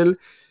al plantel,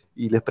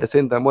 y les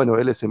presentan, bueno,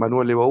 él es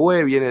Emmanuel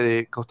Eboué, viene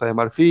de Costa de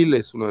Marfil,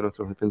 es uno de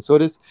nuestros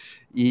defensores,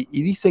 y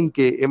dicen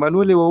que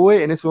Emmanuel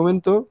Eboué en ese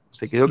momento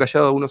se quedó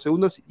callado unos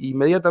segundos, e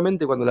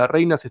inmediatamente cuando la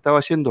reina se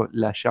estaba yendo,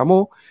 la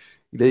llamó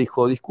y le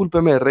dijo,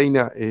 discúlpeme,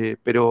 reina,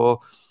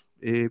 pero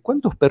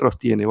 ¿cuántos perros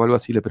tiene? O algo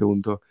así le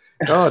preguntó.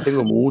 No,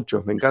 tengo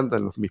muchos, me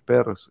encantan mis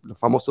perros, los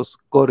famosos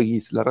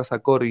corgis, la raza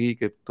corgi,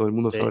 que todo el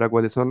mundo sabrá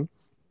cuáles son.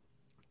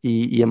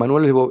 Y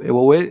Emmanuel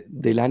Eboué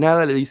de la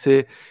nada le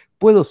dice,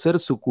 ¿puedo ser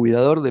su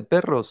cuidador de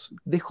perros?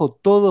 Dejo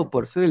todo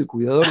por ser el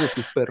cuidador de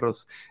sus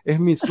perros. Es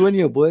mi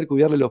sueño poder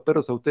cuidarle los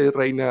perros a usted,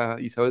 reina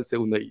Isabel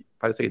II. Y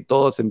parece que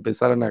todos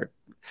empezaron a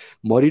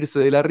morirse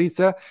de la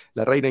risa,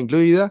 la reina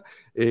incluida.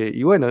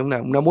 Y bueno,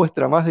 una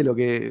muestra más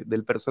de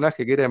del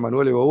personaje que era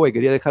Emmanuel Eboué.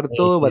 Quería dejar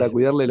todo para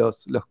cuidarle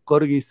los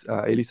corgis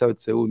a Elizabeth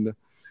II.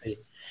 Sí.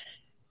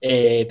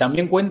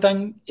 También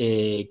cuentan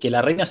que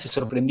la reina se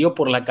sorprendió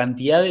por la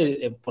cantidad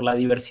por la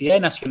diversidad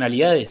de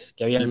nacionalidades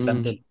que había en el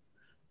plantel.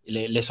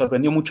 Le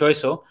sorprendió mucho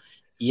eso,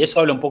 y eso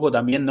habla un poco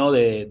también, ¿no?,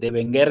 de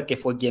Wenger, que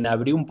fue quien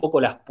abrió un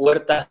poco las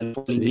puertas del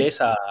fútbol inglés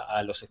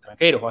a los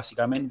extranjeros,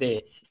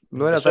 básicamente.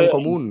 No era tan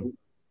común.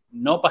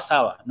 No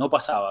pasaba.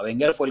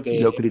 Wenger fue el que y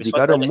lo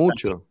criticaron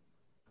mucho.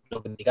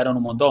 Lo criticaron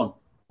un montón.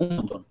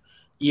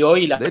 Y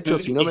hoy de hecho,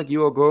 si no me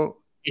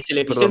equivoco, es el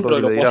epicentro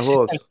de lo que dirás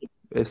vos.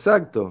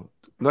 Exacto.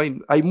 No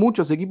hay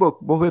muchos equipos,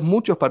 vos ves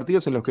muchos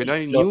partidos en los que no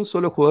hay ni un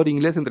solo jugador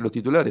inglés entre los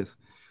titulares.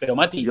 Pero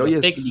Mati, los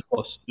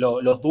técnicos,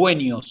 los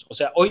dueños, o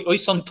sea, hoy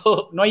son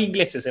todos, no hay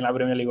ingleses en la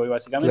Premier League hoy,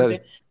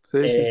 básicamente.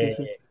 Claro.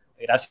 Sí.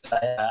 Gracias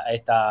a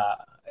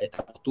esta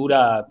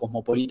postura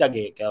cosmopolita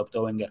que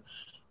adoptó Wenger.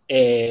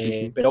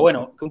 Pero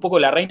bueno, que un poco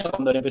la reina,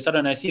 cuando le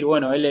empezaron a decir,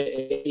 bueno, él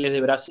es de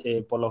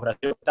Brasil, por los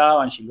brasileños que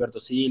estaban, Gilberto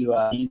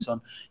Silva,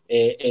 Nilsson,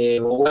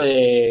 Bobé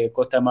de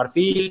Costa de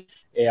Marfil,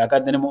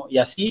 acá tenemos, y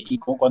así, y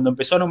cuando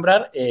empezó a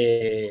nombrar,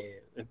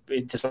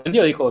 se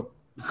sorprendió, dijo,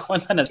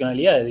 ¿cuántas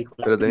nacionalidades? Dijo,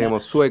 pero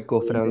teníamos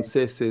suecos,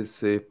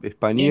 franceses,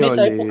 españoles,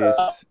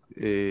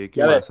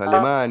 ¿qué más?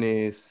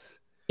 Alemanes.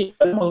 Sí,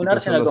 podemos de un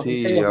Arsenal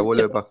así,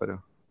 abuelo de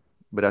pájaro.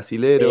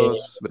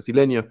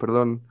 Brasileños,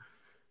 perdón.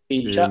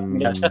 Sí,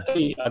 mira, ya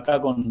estoy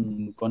acá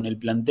con el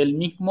plantel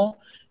mismo.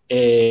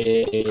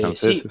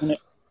 Franceses. Sí,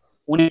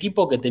 un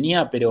equipo que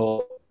tenía,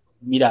 pero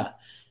mira,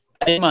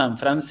 alemán,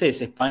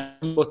 francés,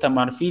 español, Costa de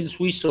Marfil,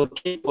 suizo,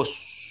 checo,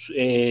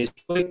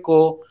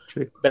 sueco,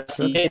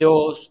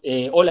 brasileros,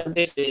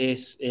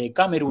 holandeses,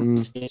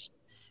 cameruneses,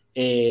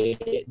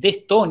 de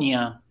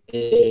Estonia,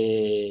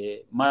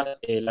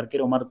 el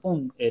arquero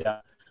Marpun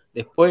era.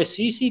 Después,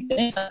 sí,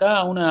 tenés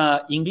acá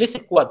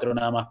ingleses 4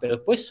 nada más, pero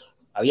después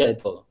había de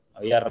todo.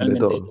 Había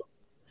realmente de todo.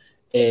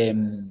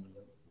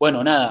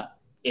 Bueno, nada,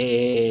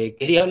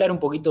 quería hablar un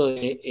poquito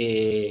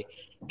de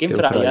Ken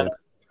Fryer.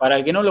 Para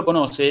el que no lo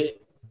conoce,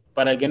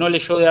 para el que no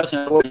leyó de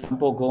Arsenal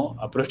tampoco,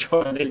 aprovecho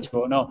para meter el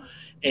chivo,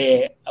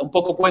 un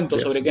poco cuento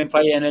sobre Ken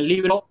Fryer en el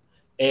libro,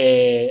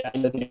 ahí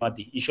lo tiene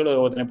Mati, y yo lo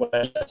debo tener por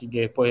ahí, así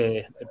que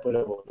después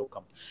lo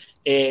buscamos.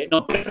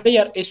 Ken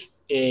Fryer es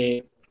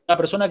una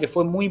persona que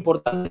fue muy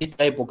importante en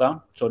esta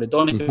época, sobre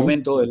todo en este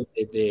momento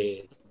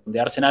de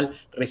Arsenal,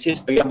 recién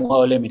se había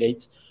mudado al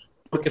Emirates,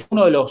 porque fue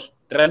uno de los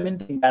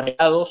realmente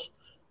encargados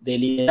de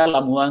liderar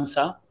la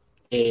mudanza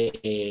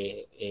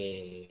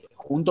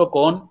junto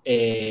con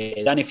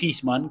Danny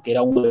Fishman, que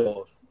era uno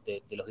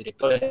de los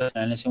directores de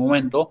Arsenal en ese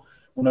momento,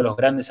 uno de los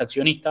grandes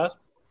accionistas.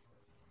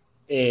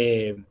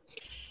 Ken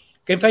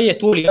Fryer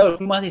estuvo ligado al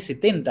club más de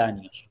 70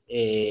 años,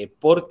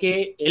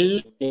 porque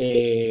él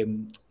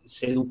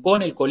se educó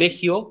en el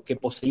colegio que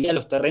poseía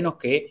los terrenos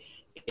que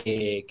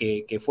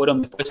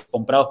fueron después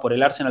comprados por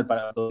el Arsenal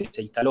para donde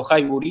se instaló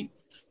Highbury,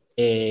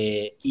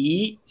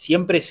 y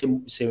siempre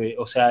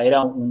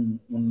era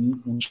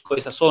un chico de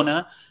esa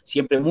zona,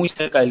 siempre muy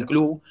cerca del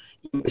club,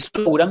 y empezó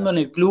laburando en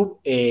el club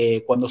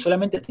cuando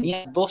solamente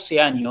tenía 12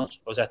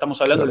 años, o sea,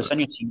 estamos hablando de los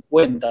años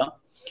 50.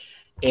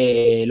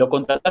 Lo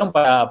contrataron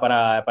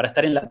para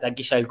estar en la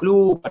taquilla del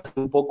club, para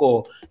ser un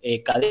poco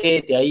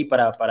cadete ahí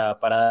para dar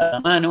la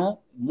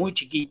mano, muy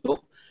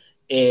chiquito,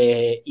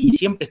 y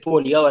siempre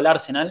estuvo ligado al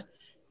Arsenal,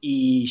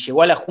 y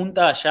llegó a la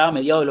Junta ya a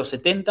mediados de los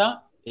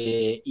 70,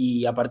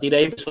 y a partir de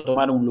ahí empezó a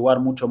tomar un lugar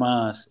mucho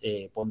más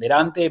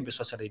ponderante,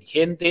 empezó a ser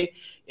dirigente,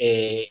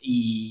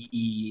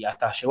 y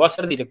hasta llegó a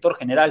ser director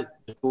general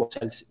del club, o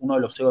sea, uno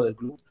de los CEOs del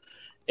club.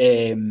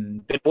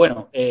 Pero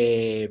bueno,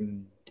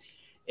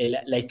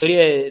 la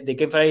historia de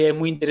Ken Fryer es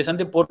muy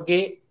interesante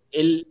porque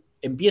él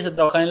empieza a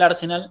trabajar en el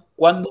Arsenal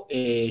cuando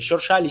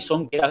George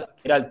Allison, que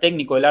era el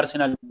técnico del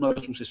Arsenal, uno de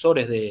los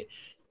sucesores de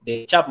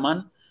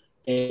Chapman,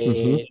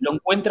 lo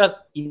encuentras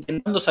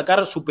intentando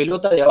sacar su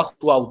pelota de abajo de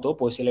su auto,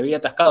 porque se le había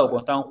atascado cuando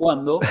estaban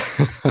jugando.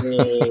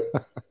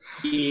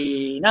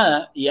 Y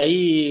nada, y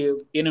ahí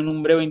tienen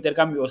un breve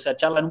intercambio, o sea,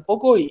 charlan un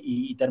poco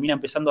y termina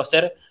empezando a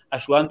ser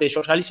ayudante de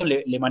George Allison,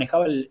 le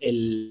manejaba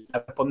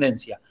la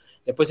correspondencia.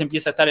 Después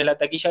empieza a estar en la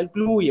taquilla del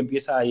club y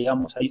empieza,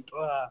 digamos, ahí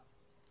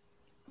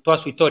toda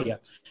su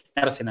historia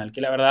en Arsenal,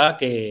 que la verdad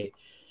que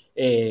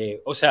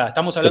O sea,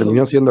 estamos hablando...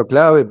 Terminó siendo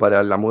clave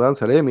para la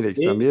mudanza al Emirates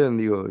Sí, también,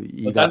 digo,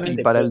 y para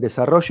totalmente. el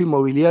desarrollo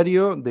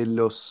inmobiliario de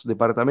los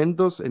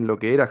departamentos en lo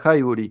que era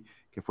Highbury,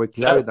 que fue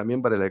clave Claro,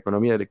 también para la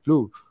economía del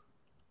club.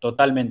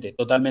 totalmente,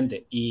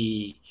 totalmente.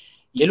 Y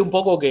él un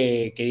poco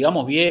que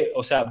digamos,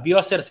 o sea, vio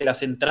hacerse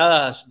las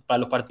entradas para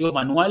los partidos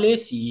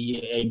manuales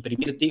e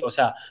imprimir, o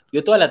sea,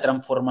 vio toda la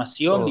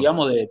transformación, Todo.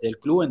 digamos, del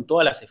club en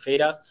todas las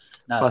esferas.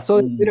 Nada,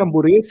 Pasó de ser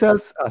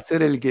hamburguesas a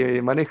ser el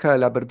que maneja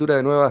la apertura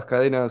de nuevas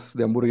cadenas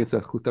de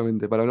hamburguesas,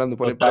 justamente, para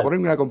total, poner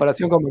una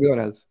comparación con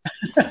McDonald's.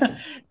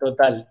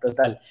 total,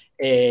 total.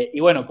 Y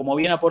bueno, como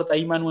bien aporta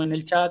ahí Manu en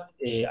el chat,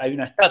 hay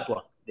una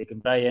estatua de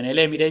Kempray en el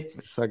Emirates,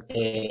 Exacto.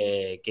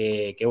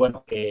 que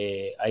bueno,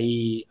 que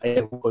ahí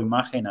les busco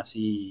imagen,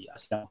 así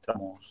la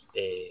mostramos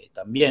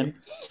también.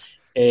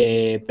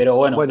 Pero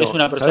bueno, es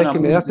una ¿sabés persona que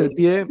me muy, das el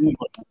pie? muy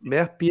importante. Me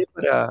das pie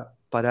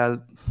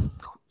para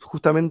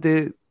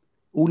justamente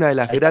una de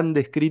las Ahí está.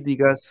 grandes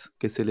críticas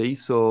que se le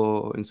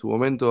hizo en su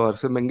momento a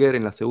Arsène Wenger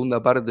en la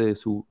segunda parte de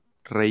su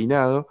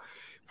reinado,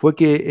 fue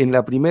que en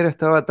la primera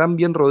estaba tan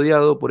bien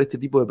rodeado por este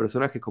tipo de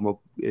personajes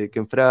como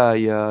Ken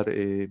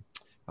Fryer,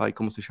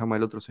 ¿cómo se llama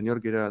el otro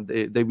señor? Que era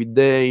David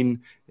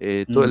Dane,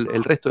 todo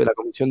el resto de la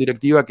comisión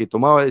directiva que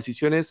tomaba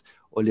decisiones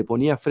o le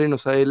ponía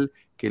frenos a él,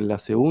 que en la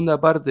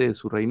segunda parte de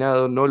su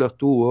reinado no los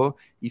tuvo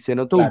y se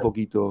notó un Claro.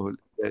 poquito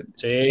que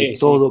Sí, sí.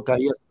 todo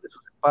caía sobre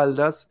sus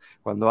espaldas,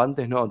 cuando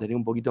antes no, tenía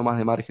un poquito más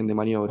de margen de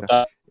maniobra.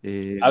 Total.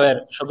 A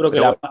ver, yo creo que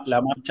Pero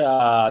la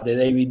marcha de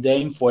David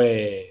Dane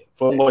fue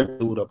un golpe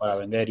duro para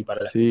Wenger y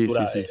para la sí,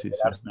 estructura sí, del sí.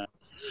 Arsenal,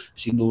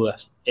 sin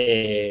dudas.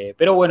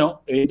 Pero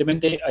bueno,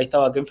 evidentemente ahí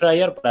estaba Ken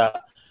Fryer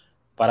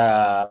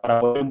para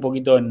poner un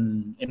poquito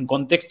en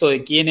contexto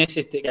de quién es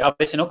este, que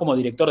aparece, ¿no?, como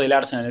director del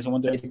Arsenal en ese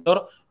momento.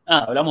 Director,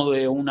 hablamos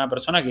de una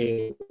persona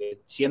que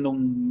siendo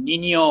un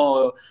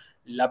niño,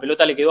 la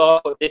pelota le quedó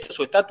abajo. De hecho,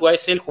 su estatua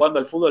es él jugando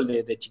al fútbol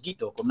de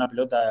chiquito, con una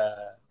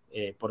pelota,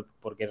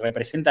 porque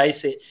representa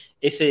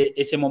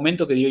ese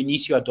momento que dio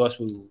inicio a toda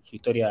su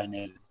historia en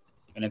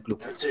el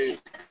club.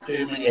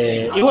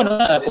 Y bueno,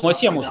 nada, como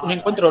decíamos, un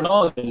encuentro,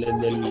 ¿no?,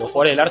 de los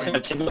jugadores del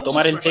Arsenal yendo a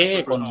tomar el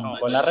té con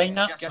la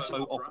reina.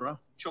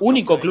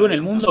 Único club en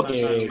el mundo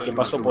que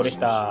pasó por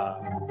esta...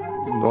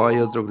 No hay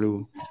otro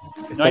club.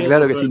 No Está hay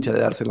claro otro que es club. hincha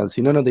de Arsenal,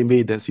 si no, no te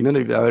invita. Si no, a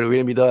ver,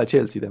 hubiera invitado a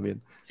Chelsea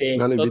también. Sí,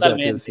 No lo invitó a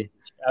totalmente. Chelsea.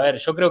 A ver,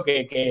 yo creo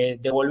que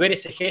devolver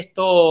ese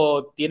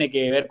gesto tiene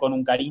que ver con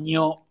un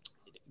cariño.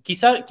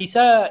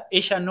 Quizá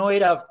ella no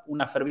era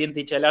una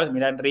ferviente hincha del Arsenal.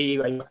 Mirá,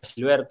 Enrique,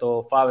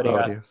 Gilberto,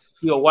 Fábregas,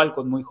 Tío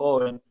Walcott, muy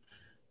joven.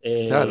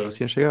 Claro,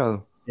 recién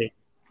llegado.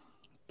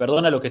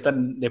 Perdona a los que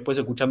están después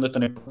escuchando esto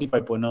en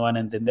Spotify, pues no van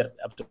a entender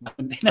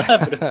absolutamente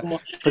nada,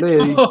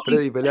 pero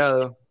Freddy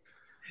Pelado.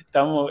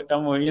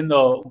 Estamos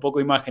viendo un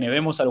poco imágenes.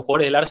 Vemos a los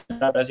jugadores del Arsenal,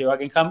 la Palacio de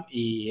Buckingham,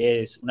 y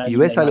es una Y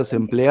linda ves a los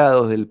imagen.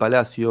 empleados del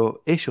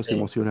Palacio, ellos Sí.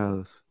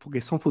 emocionados,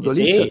 porque son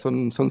futbolistas,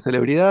 Sí. son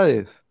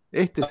celebridades.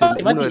 Este es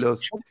uno de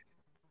los...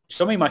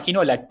 Yo me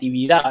imagino la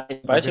actividad, el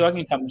Palacio de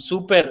Buckingham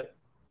súper,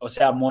 o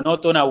sea,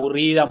 monótona,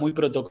 aburrida, muy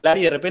protocolar,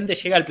 y de repente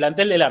llega el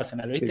plantel del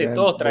Arsenal, ¿viste?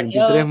 Todos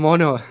 23 trajeados.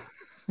 monos.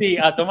 Sí,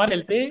 a tomar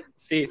el té.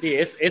 Sí,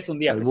 es un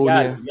día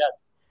Almunia. especial.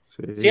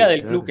 Sí, sea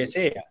del claro. club que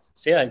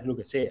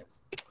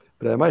seas.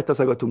 Pero además estás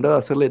acostumbrado a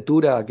hacerle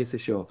tour a, qué sé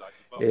yo,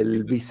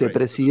 el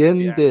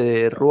vicepresidente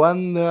de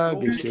Ruanda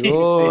que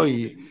llegó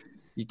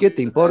y ¿qué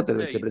te importa el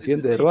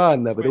vicepresidente de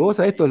Ruanda? Pero vos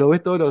a estos lo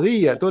ves todos los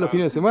días, todos los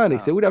fines de semana, y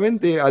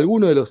seguramente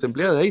alguno de los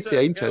empleados de ahí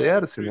sea hincha de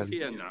Arsenal.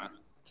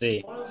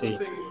 Sí.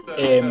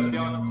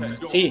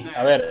 Sí,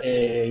 a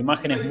ver,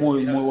 imágenes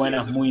muy, muy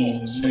buenas,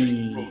 muy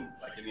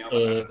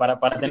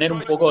para tener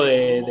un poco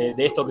de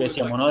esto que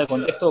decíamos, ¿no? De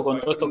contexto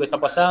con todo esto que está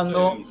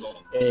pasando.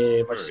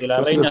 Falleció la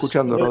Yo sigo reina.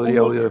 escuchando, Rodri,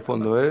 audio de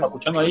fondo, ¿eh? ¿Está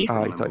escuchando ahí?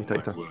 Ah, ahí está.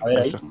 A ver,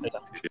 ahí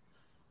está.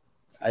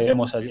 Ahí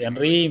vemos a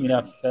Henry,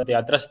 mirá, fíjate,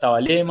 atrás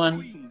estaba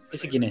Lehmann.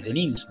 ¿Ese quién es? De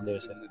Nilsson,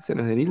 debe ser. ¿Ese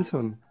no es de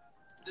Nilsson?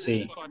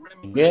 Sí.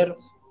 Wenger.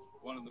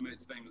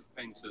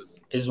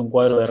 Es un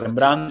cuadro de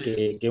Rembrandt,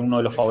 que es uno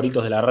de los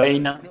favoritos de la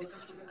reina,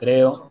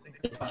 creo.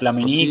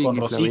 Flamini con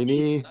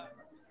Rosicki.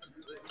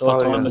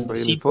 Todos tomando el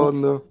tecito. En el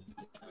fondo.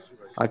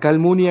 Acá el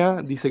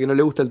Munia dice que no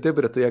le gusta el té,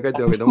 pero estoy acá y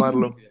tengo que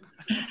tomarlo.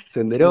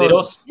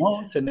 Senderos.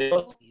 ¿No?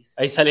 Senderos.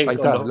 Ahí sale ahí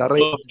está, la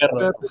reina.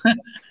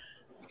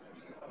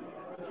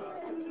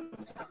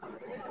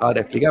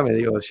 Ahora, explícame,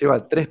 digo,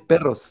 lleva 3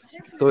 perros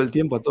todo el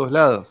tiempo a todos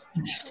lados.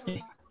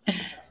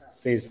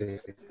 Sí.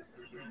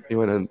 Y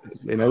bueno,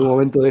 en algún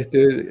momento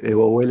de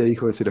Bobué le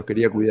dijo que se los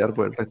quería cuidar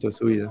por el resto de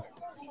su vida.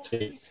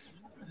 Sí.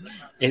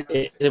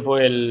 Ese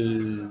fue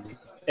el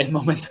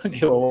momento en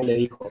que Bobué le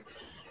dijo.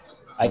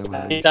 Ahí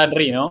está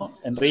Henry, ¿no?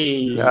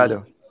 Henry,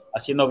 claro,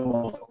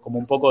 haciendo como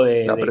un poco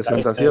de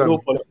presentación del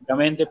grupo,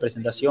 lógicamente,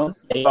 presentación.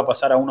 Ahí va a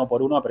pasar a uno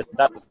por uno a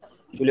presentar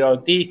Julio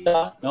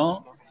Bautista,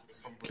 ¿no?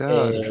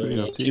 Claro,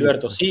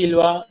 Gilberto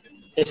Silva,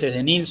 ese es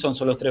de Nilsson,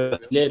 son los 3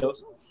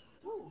 brasileros.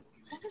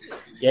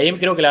 Y ahí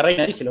creo que la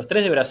reina dice, los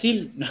 3 de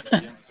Brasil.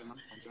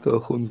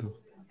 Todos juntos.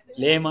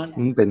 Lehmann.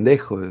 Un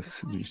pendejo,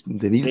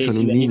 de Nilsson,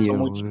 un niño.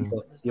 Muy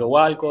chiquito. Tío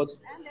Walcott.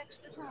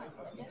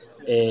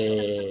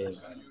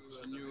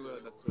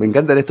 Me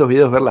encantan estos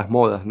videos ver las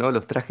modas, ¿no?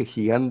 Los trajes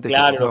gigantes que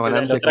se Claro, usaban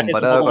los antes trajes un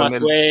comparado poco con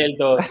más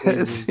sueltos.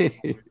 Sí. Sí.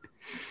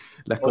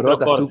 Las Otro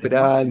corbatas corte, súper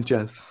 ¿no?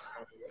 anchas.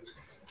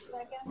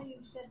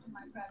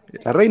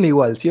 La reina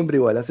igual, siempre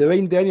igual. Hace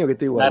 20 años que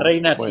está igual. La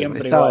reina Bueno,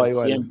 siempre estaba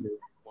igual, igual. siempre.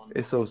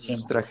 Esos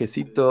Siempre.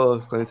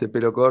 trajecitos con ese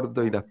pelo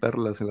corto y las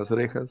perlas en las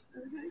orejas.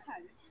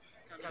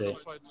 Sí.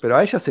 Pero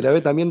a ella se la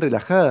ve también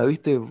relajada,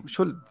 ¿viste?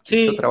 Yo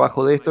Sí,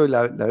 trabajo de esto y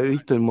la he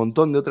visto en un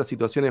montón de otras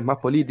situaciones más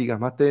políticas,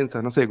 más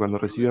tensas, no sé, cuando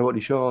recibió a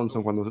Boris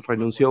Johnson, cuando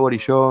renunció a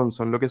Boris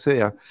Johnson, lo que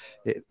sea.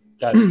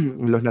 claro.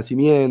 Los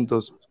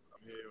nacimientos.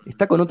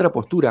 Está con otra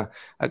postura.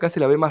 Acá se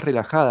la ve más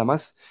relajada,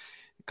 más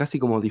casi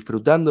como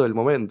disfrutando del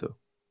momento.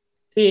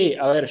 Sí,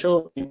 a ver,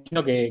 yo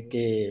imagino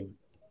que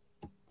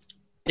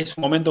es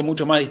un momento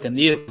mucho más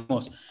distendido,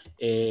 digamos,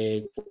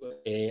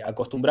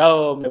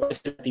 acostumbrado, me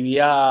parece, la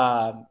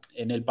actividad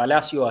en el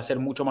Palacio a ser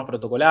mucho más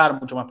protocolar,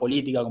 mucho más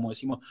política, como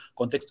decimos,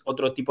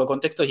 otro tipo de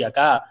contextos, y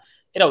acá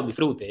era un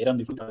disfrute,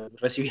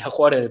 recibía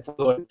jugadores de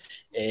fútbol,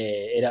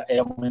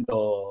 era un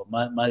momento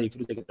más de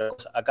disfrute que otra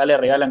cosa. Acá le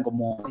regalan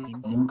como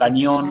un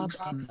cañón,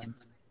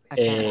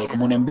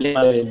 como un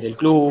emblema del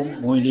club,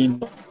 muy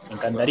lindo. Me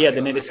encantaría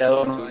tener ese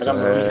adorno acá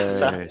por mi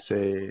casa.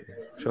 Sí.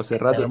 Yo hace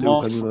rato estoy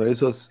Hermoso. buscando uno de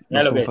esos, no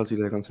Mirá lo son que es.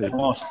 fáciles de conseguir.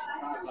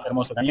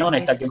 Hermoso cañón,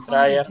 está Kim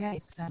Fryer.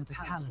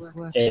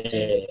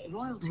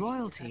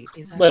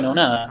 Bueno,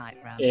 nada.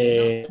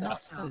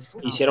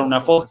 Hicieron una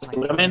foto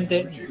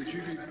seguramente.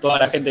 Toda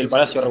la gente del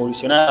Palacio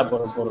revolucionada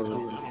por los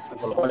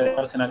jugadores de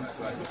Arsenal.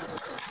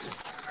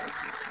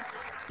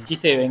 El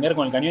chiste de Wenger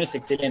con el cañón es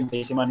excelente,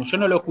 dice Manu. Yo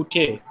no lo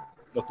escuché.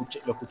 ¿Lo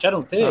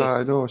escucharon ustedes?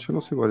 Ah, no, yo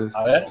no sé cuál es.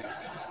 A ver.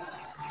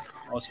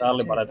 Vamos a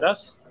darle para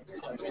atrás.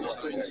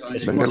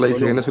 Wenger le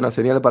dice que no es una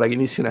señal para que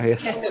inicie una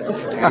guerra.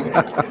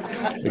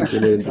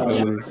 Excelente.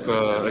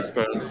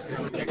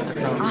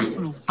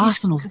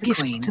 Arsenal's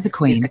gift to the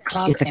Queen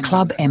is the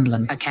club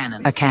emblem, a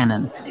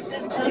cannon.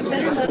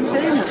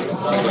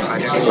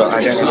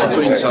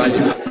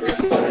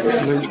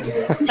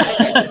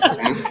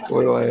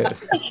 Bueno, a ver.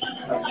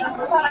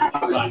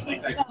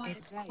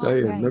 Está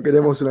bien, no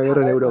queremos una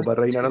guerra en Europa,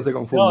 reina, no se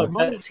confunda. No,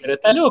 pero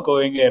está loco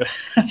Wenger.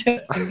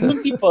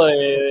 Ningún tipo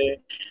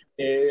de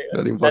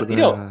no le importa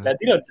nada. La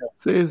tiró.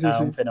 Sí.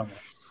 Un fenómeno.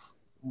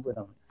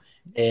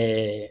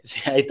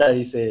 Sí, ahí está,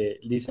 dice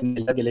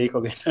que le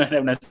dijo que no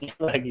era una señal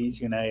para que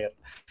inicie una guerra.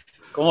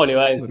 ¿Cómo le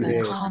va a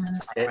decir?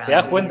 Te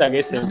das cuenta que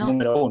es el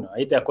número uno.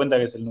 Ahí te das cuenta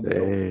que es el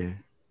número uno.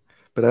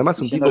 Pero además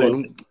un tipo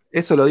con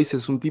eso lo dice,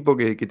 es un tipo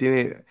que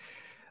tiene...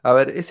 A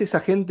ver, es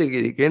esa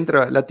gente que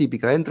entra, la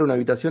típica, entra a una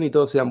habitación y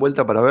todos se dan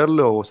vuelta para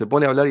verlo o se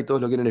pone a hablar y todos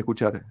lo quieren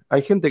escuchar.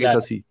 Hay gente que es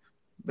así.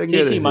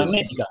 Sí,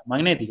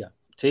 magnética.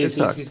 Sí.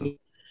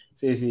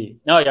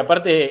 No, y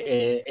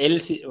aparte,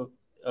 él,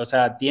 o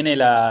sea, tiene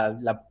la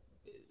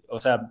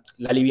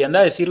liviandad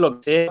de decir lo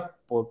que sea,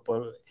 por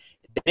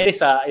tener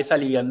esa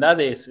liviandad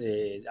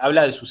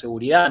habla de su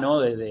seguridad, ¿no?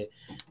 De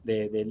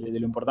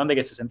lo importante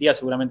que se sentía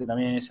seguramente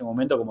también en ese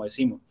momento, como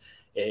decimos.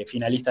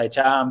 Finalista de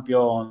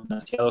Champions,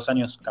 hacía 2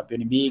 años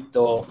campeón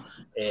invicto,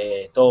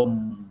 todo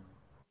un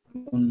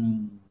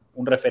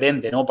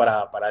referente, ¿no?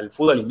 para el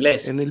fútbol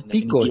inglés.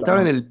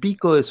 Estaba en el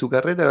pico de su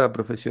carrera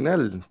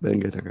profesional,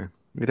 Wenger acá.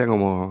 Era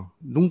como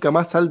nunca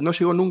más alto, no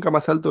llegó nunca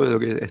más alto de lo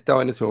que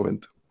estaba en ese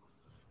momento.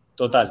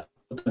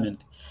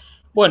 Totalmente.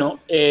 Bueno,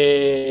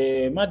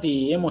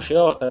 Mati, hemos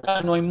llegado hasta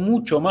acá. No hay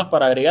mucho más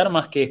para agregar,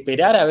 más que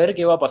esperar a ver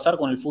qué va a pasar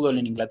con el fútbol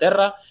en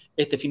Inglaterra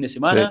este fin de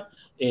semana.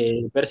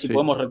 Ver si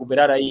podemos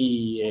recuperar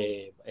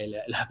ahí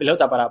la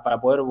pelota para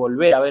poder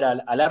volver a ver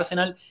al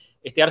Arsenal.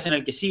 Este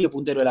Arsenal que sigue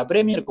puntero de la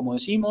Premier, como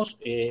decimos.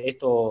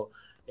 Esta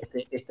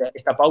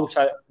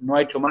pausa no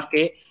ha hecho más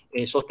que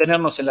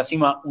sostenernos en la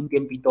cima un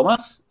tiempito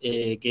más,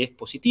 que es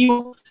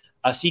positivo.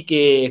 Así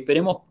que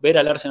esperemos ver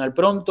al Arsenal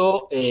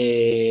pronto.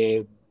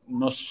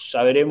 No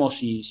sabremos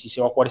si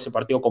se va a jugar ese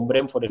partido con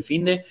Brentford el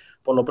finde.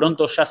 Por lo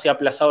pronto ya se ha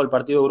aplazado el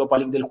partido de Europa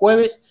League del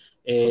jueves.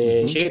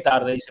 Llegué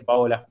tarde, dice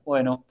Paola.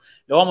 Bueno,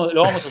 lo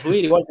vamos a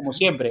subir igual como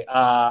siempre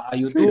a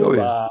YouTube,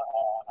 a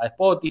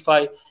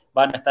Spotify.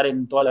 Van a estar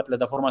en todas las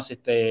plataformas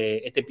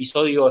este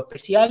episodio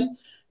especial,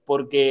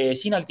 porque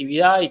sin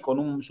actividad y con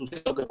un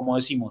suceso que, como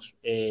decimos,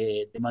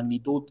 de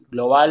magnitud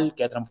global,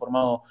 que ha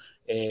transformado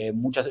que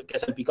ha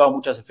salpicado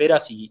muchas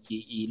esferas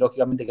y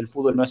lógicamente que el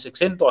fútbol no es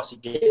exento,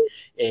 así que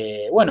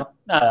bueno,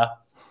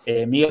 nada,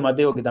 Miguel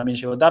Mateo, que también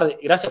llegó tarde,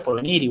 gracias por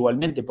venir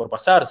igualmente, por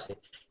pasarse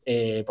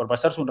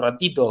un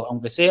ratito,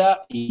 aunque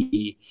sea,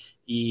 y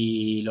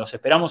los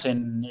esperamos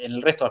en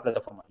el resto de las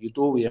plataformas,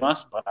 YouTube y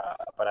demás,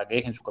 para que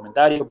dejen sus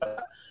comentarios,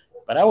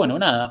 bueno,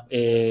 nada,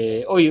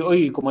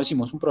 hoy, como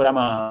decimos, un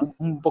programa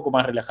un poco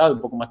más relajado,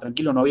 un poco más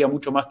tranquilo, no había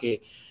mucho más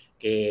que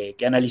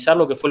analizar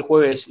lo que fue el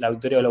jueves, la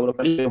victoria de la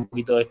Europa League, un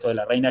poquito de esto de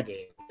la reina,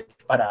 que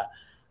para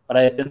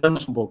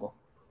detendernos un poco.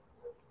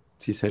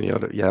 Sí,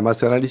 señor. Y además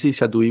de análisis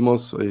ya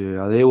tuvimos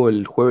a Debo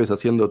el jueves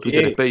haciendo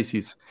Twitter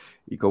Spaces.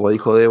 Y como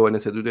dijo Debo en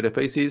ese Twitter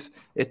Spaces,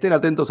 estén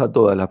atentos a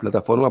todas las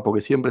plataformas porque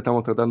siempre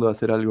estamos tratando de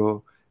hacer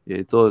algo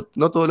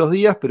no todos los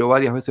días, pero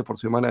varias veces por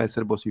semana de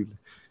ser posible.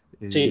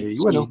 Sí, y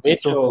bueno, de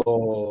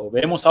hecho,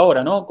 veremos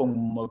ahora, ¿no?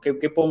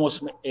 ¿Qué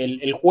podemos,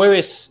 el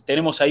jueves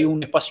tenemos ahí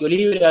un espacio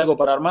libre, algo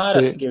para armar,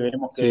 sí, así que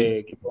veremos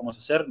qué podemos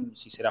hacer,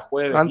 si será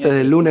jueves. Antes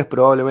del lunes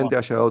probablemente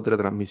haya otra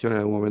transmisión en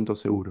algún momento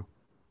seguro.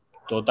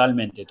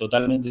 Totalmente,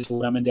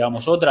 seguramente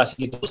hagamos otra, así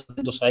que todos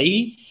atentos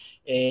ahí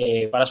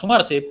para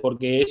sumarse,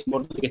 porque es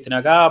importante que estén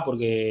acá,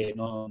 porque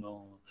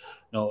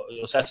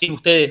o sea, sin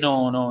ustedes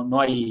no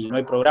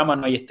hay programa,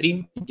 no hay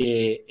stream,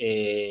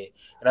 que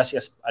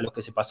gracias a los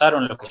que se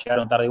pasaron, a los que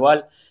llegaron tarde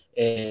igual,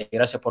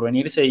 gracias por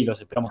venirse y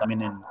los esperamos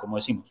también en, como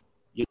decimos,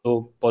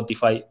 YouTube,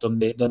 Spotify,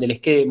 donde les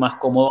quede más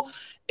cómodo.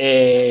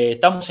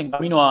 Estamos en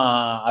camino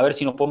a ver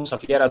si nos podemos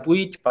afiliar a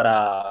Twitch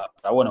para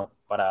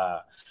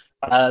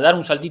dar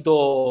un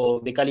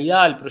saltito de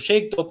calidad al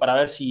proyecto, para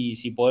ver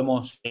si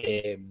podemos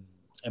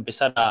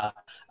empezar a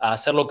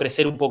hacerlo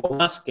crecer un poco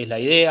más, que es la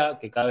idea,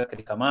 que cada vez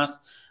crezca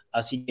más.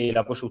 Así que el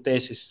apoyo de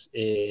ustedes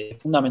es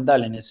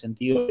fundamental en ese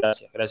sentido.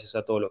 Gracias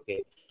a todos los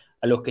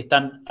que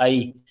están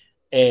ahí.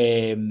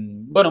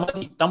 Bueno,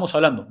 Mati, estamos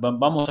hablando.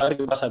 Vamos a ver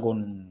qué pasa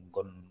con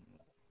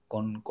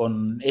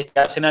este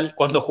Arsenal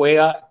cuando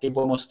juega, qué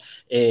podemos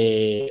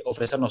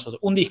ofrecer nosotros.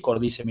 Un Discord,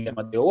 dice Miguel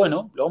Mateo.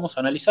 Bueno, lo vamos a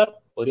analizar,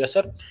 podría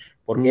ser.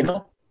 ¿Por qué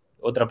no?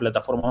 Otra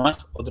plataforma más,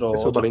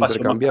 Eso para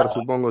intercambiar,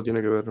 supongo,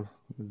 tiene que ver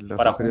la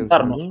para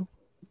juntarnos. ¿no?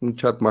 Un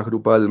chat más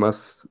grupal,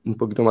 un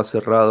poquito más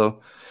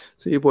cerrado.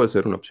 Sí, puede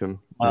ser una opción.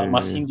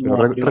 Más íntimo.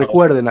 Pero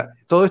recuerden,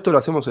 todo esto lo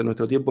hacemos en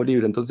nuestro tiempo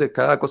libre, entonces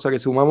cada cosa que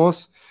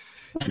sumamos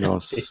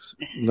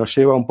nos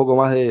lleva un poco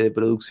más de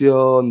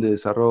producción, de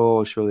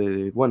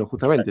desarrollo, bueno,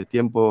 justamente,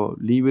 tiempo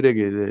libre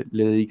que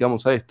le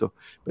dedicamos a esto.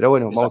 Pero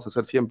bueno, vamos a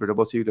hacer siempre lo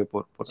posible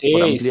por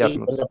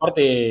ampliarnos. Sí,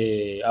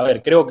 aparte, a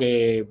ver, creo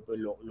que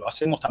lo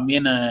hacemos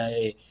también,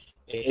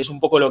 es un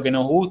poco lo que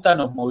nos gusta,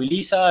 nos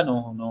moviliza,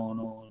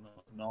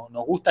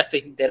 nos gusta este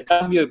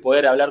intercambio y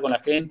poder hablar con la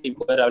gente y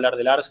poder hablar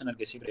del Arsenal,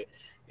 que siempre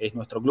es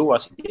nuestro club,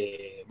 así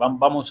que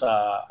vamos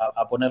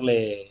a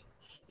ponerle...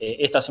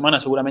 esta semana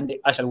seguramente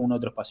haya algún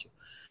otro espacio.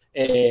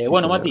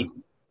 Bueno, Mati,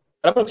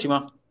 para la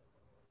próxima.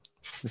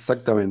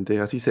 Exactamente,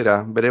 así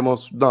será.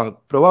 Veremos,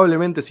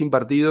 probablemente sin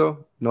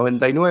partido,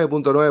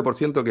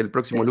 99.9% que el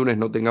próximo lunes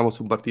no tengamos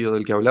un partido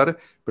del que hablar,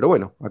 pero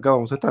bueno, acá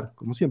vamos a estar,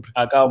 como siempre.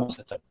 Acá vamos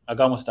a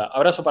estar.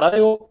 Abrazo para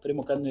Diego,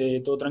 esperemos que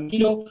ande todo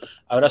tranquilo.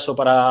 Abrazo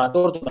para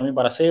Torto, también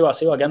para Seba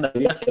que anda de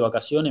viaje, de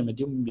vacaciones,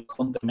 metió un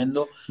viajón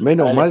tremendo.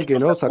 Menos mal que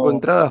no sacó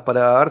entradas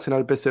para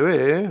Arsenal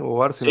PSV,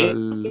 o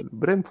Arsenal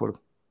Brentford.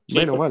 Sí,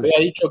 había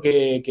dicho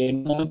que en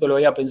un momento lo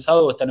había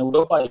pensado, está en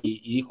Europa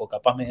y dijo,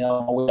 capaz me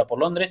daba una vuelta por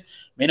Londres,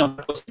 menos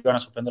mal que iban a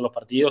suspender los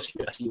partidos y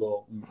hubiera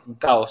sido un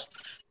caos.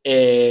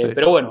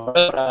 Pero bueno,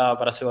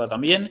 para Seba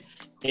también.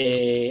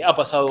 Ha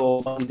pasado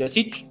Mati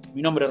Terzic,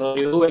 mi nombre es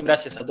Rodrigo Duben,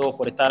 gracias a todos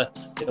por estar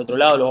del otro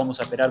lado, lo vamos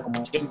a esperar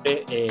como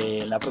siempre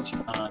en la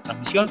próxima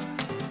transmisión.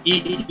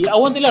 Y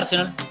aguante el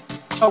Arsenal.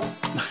 Chau.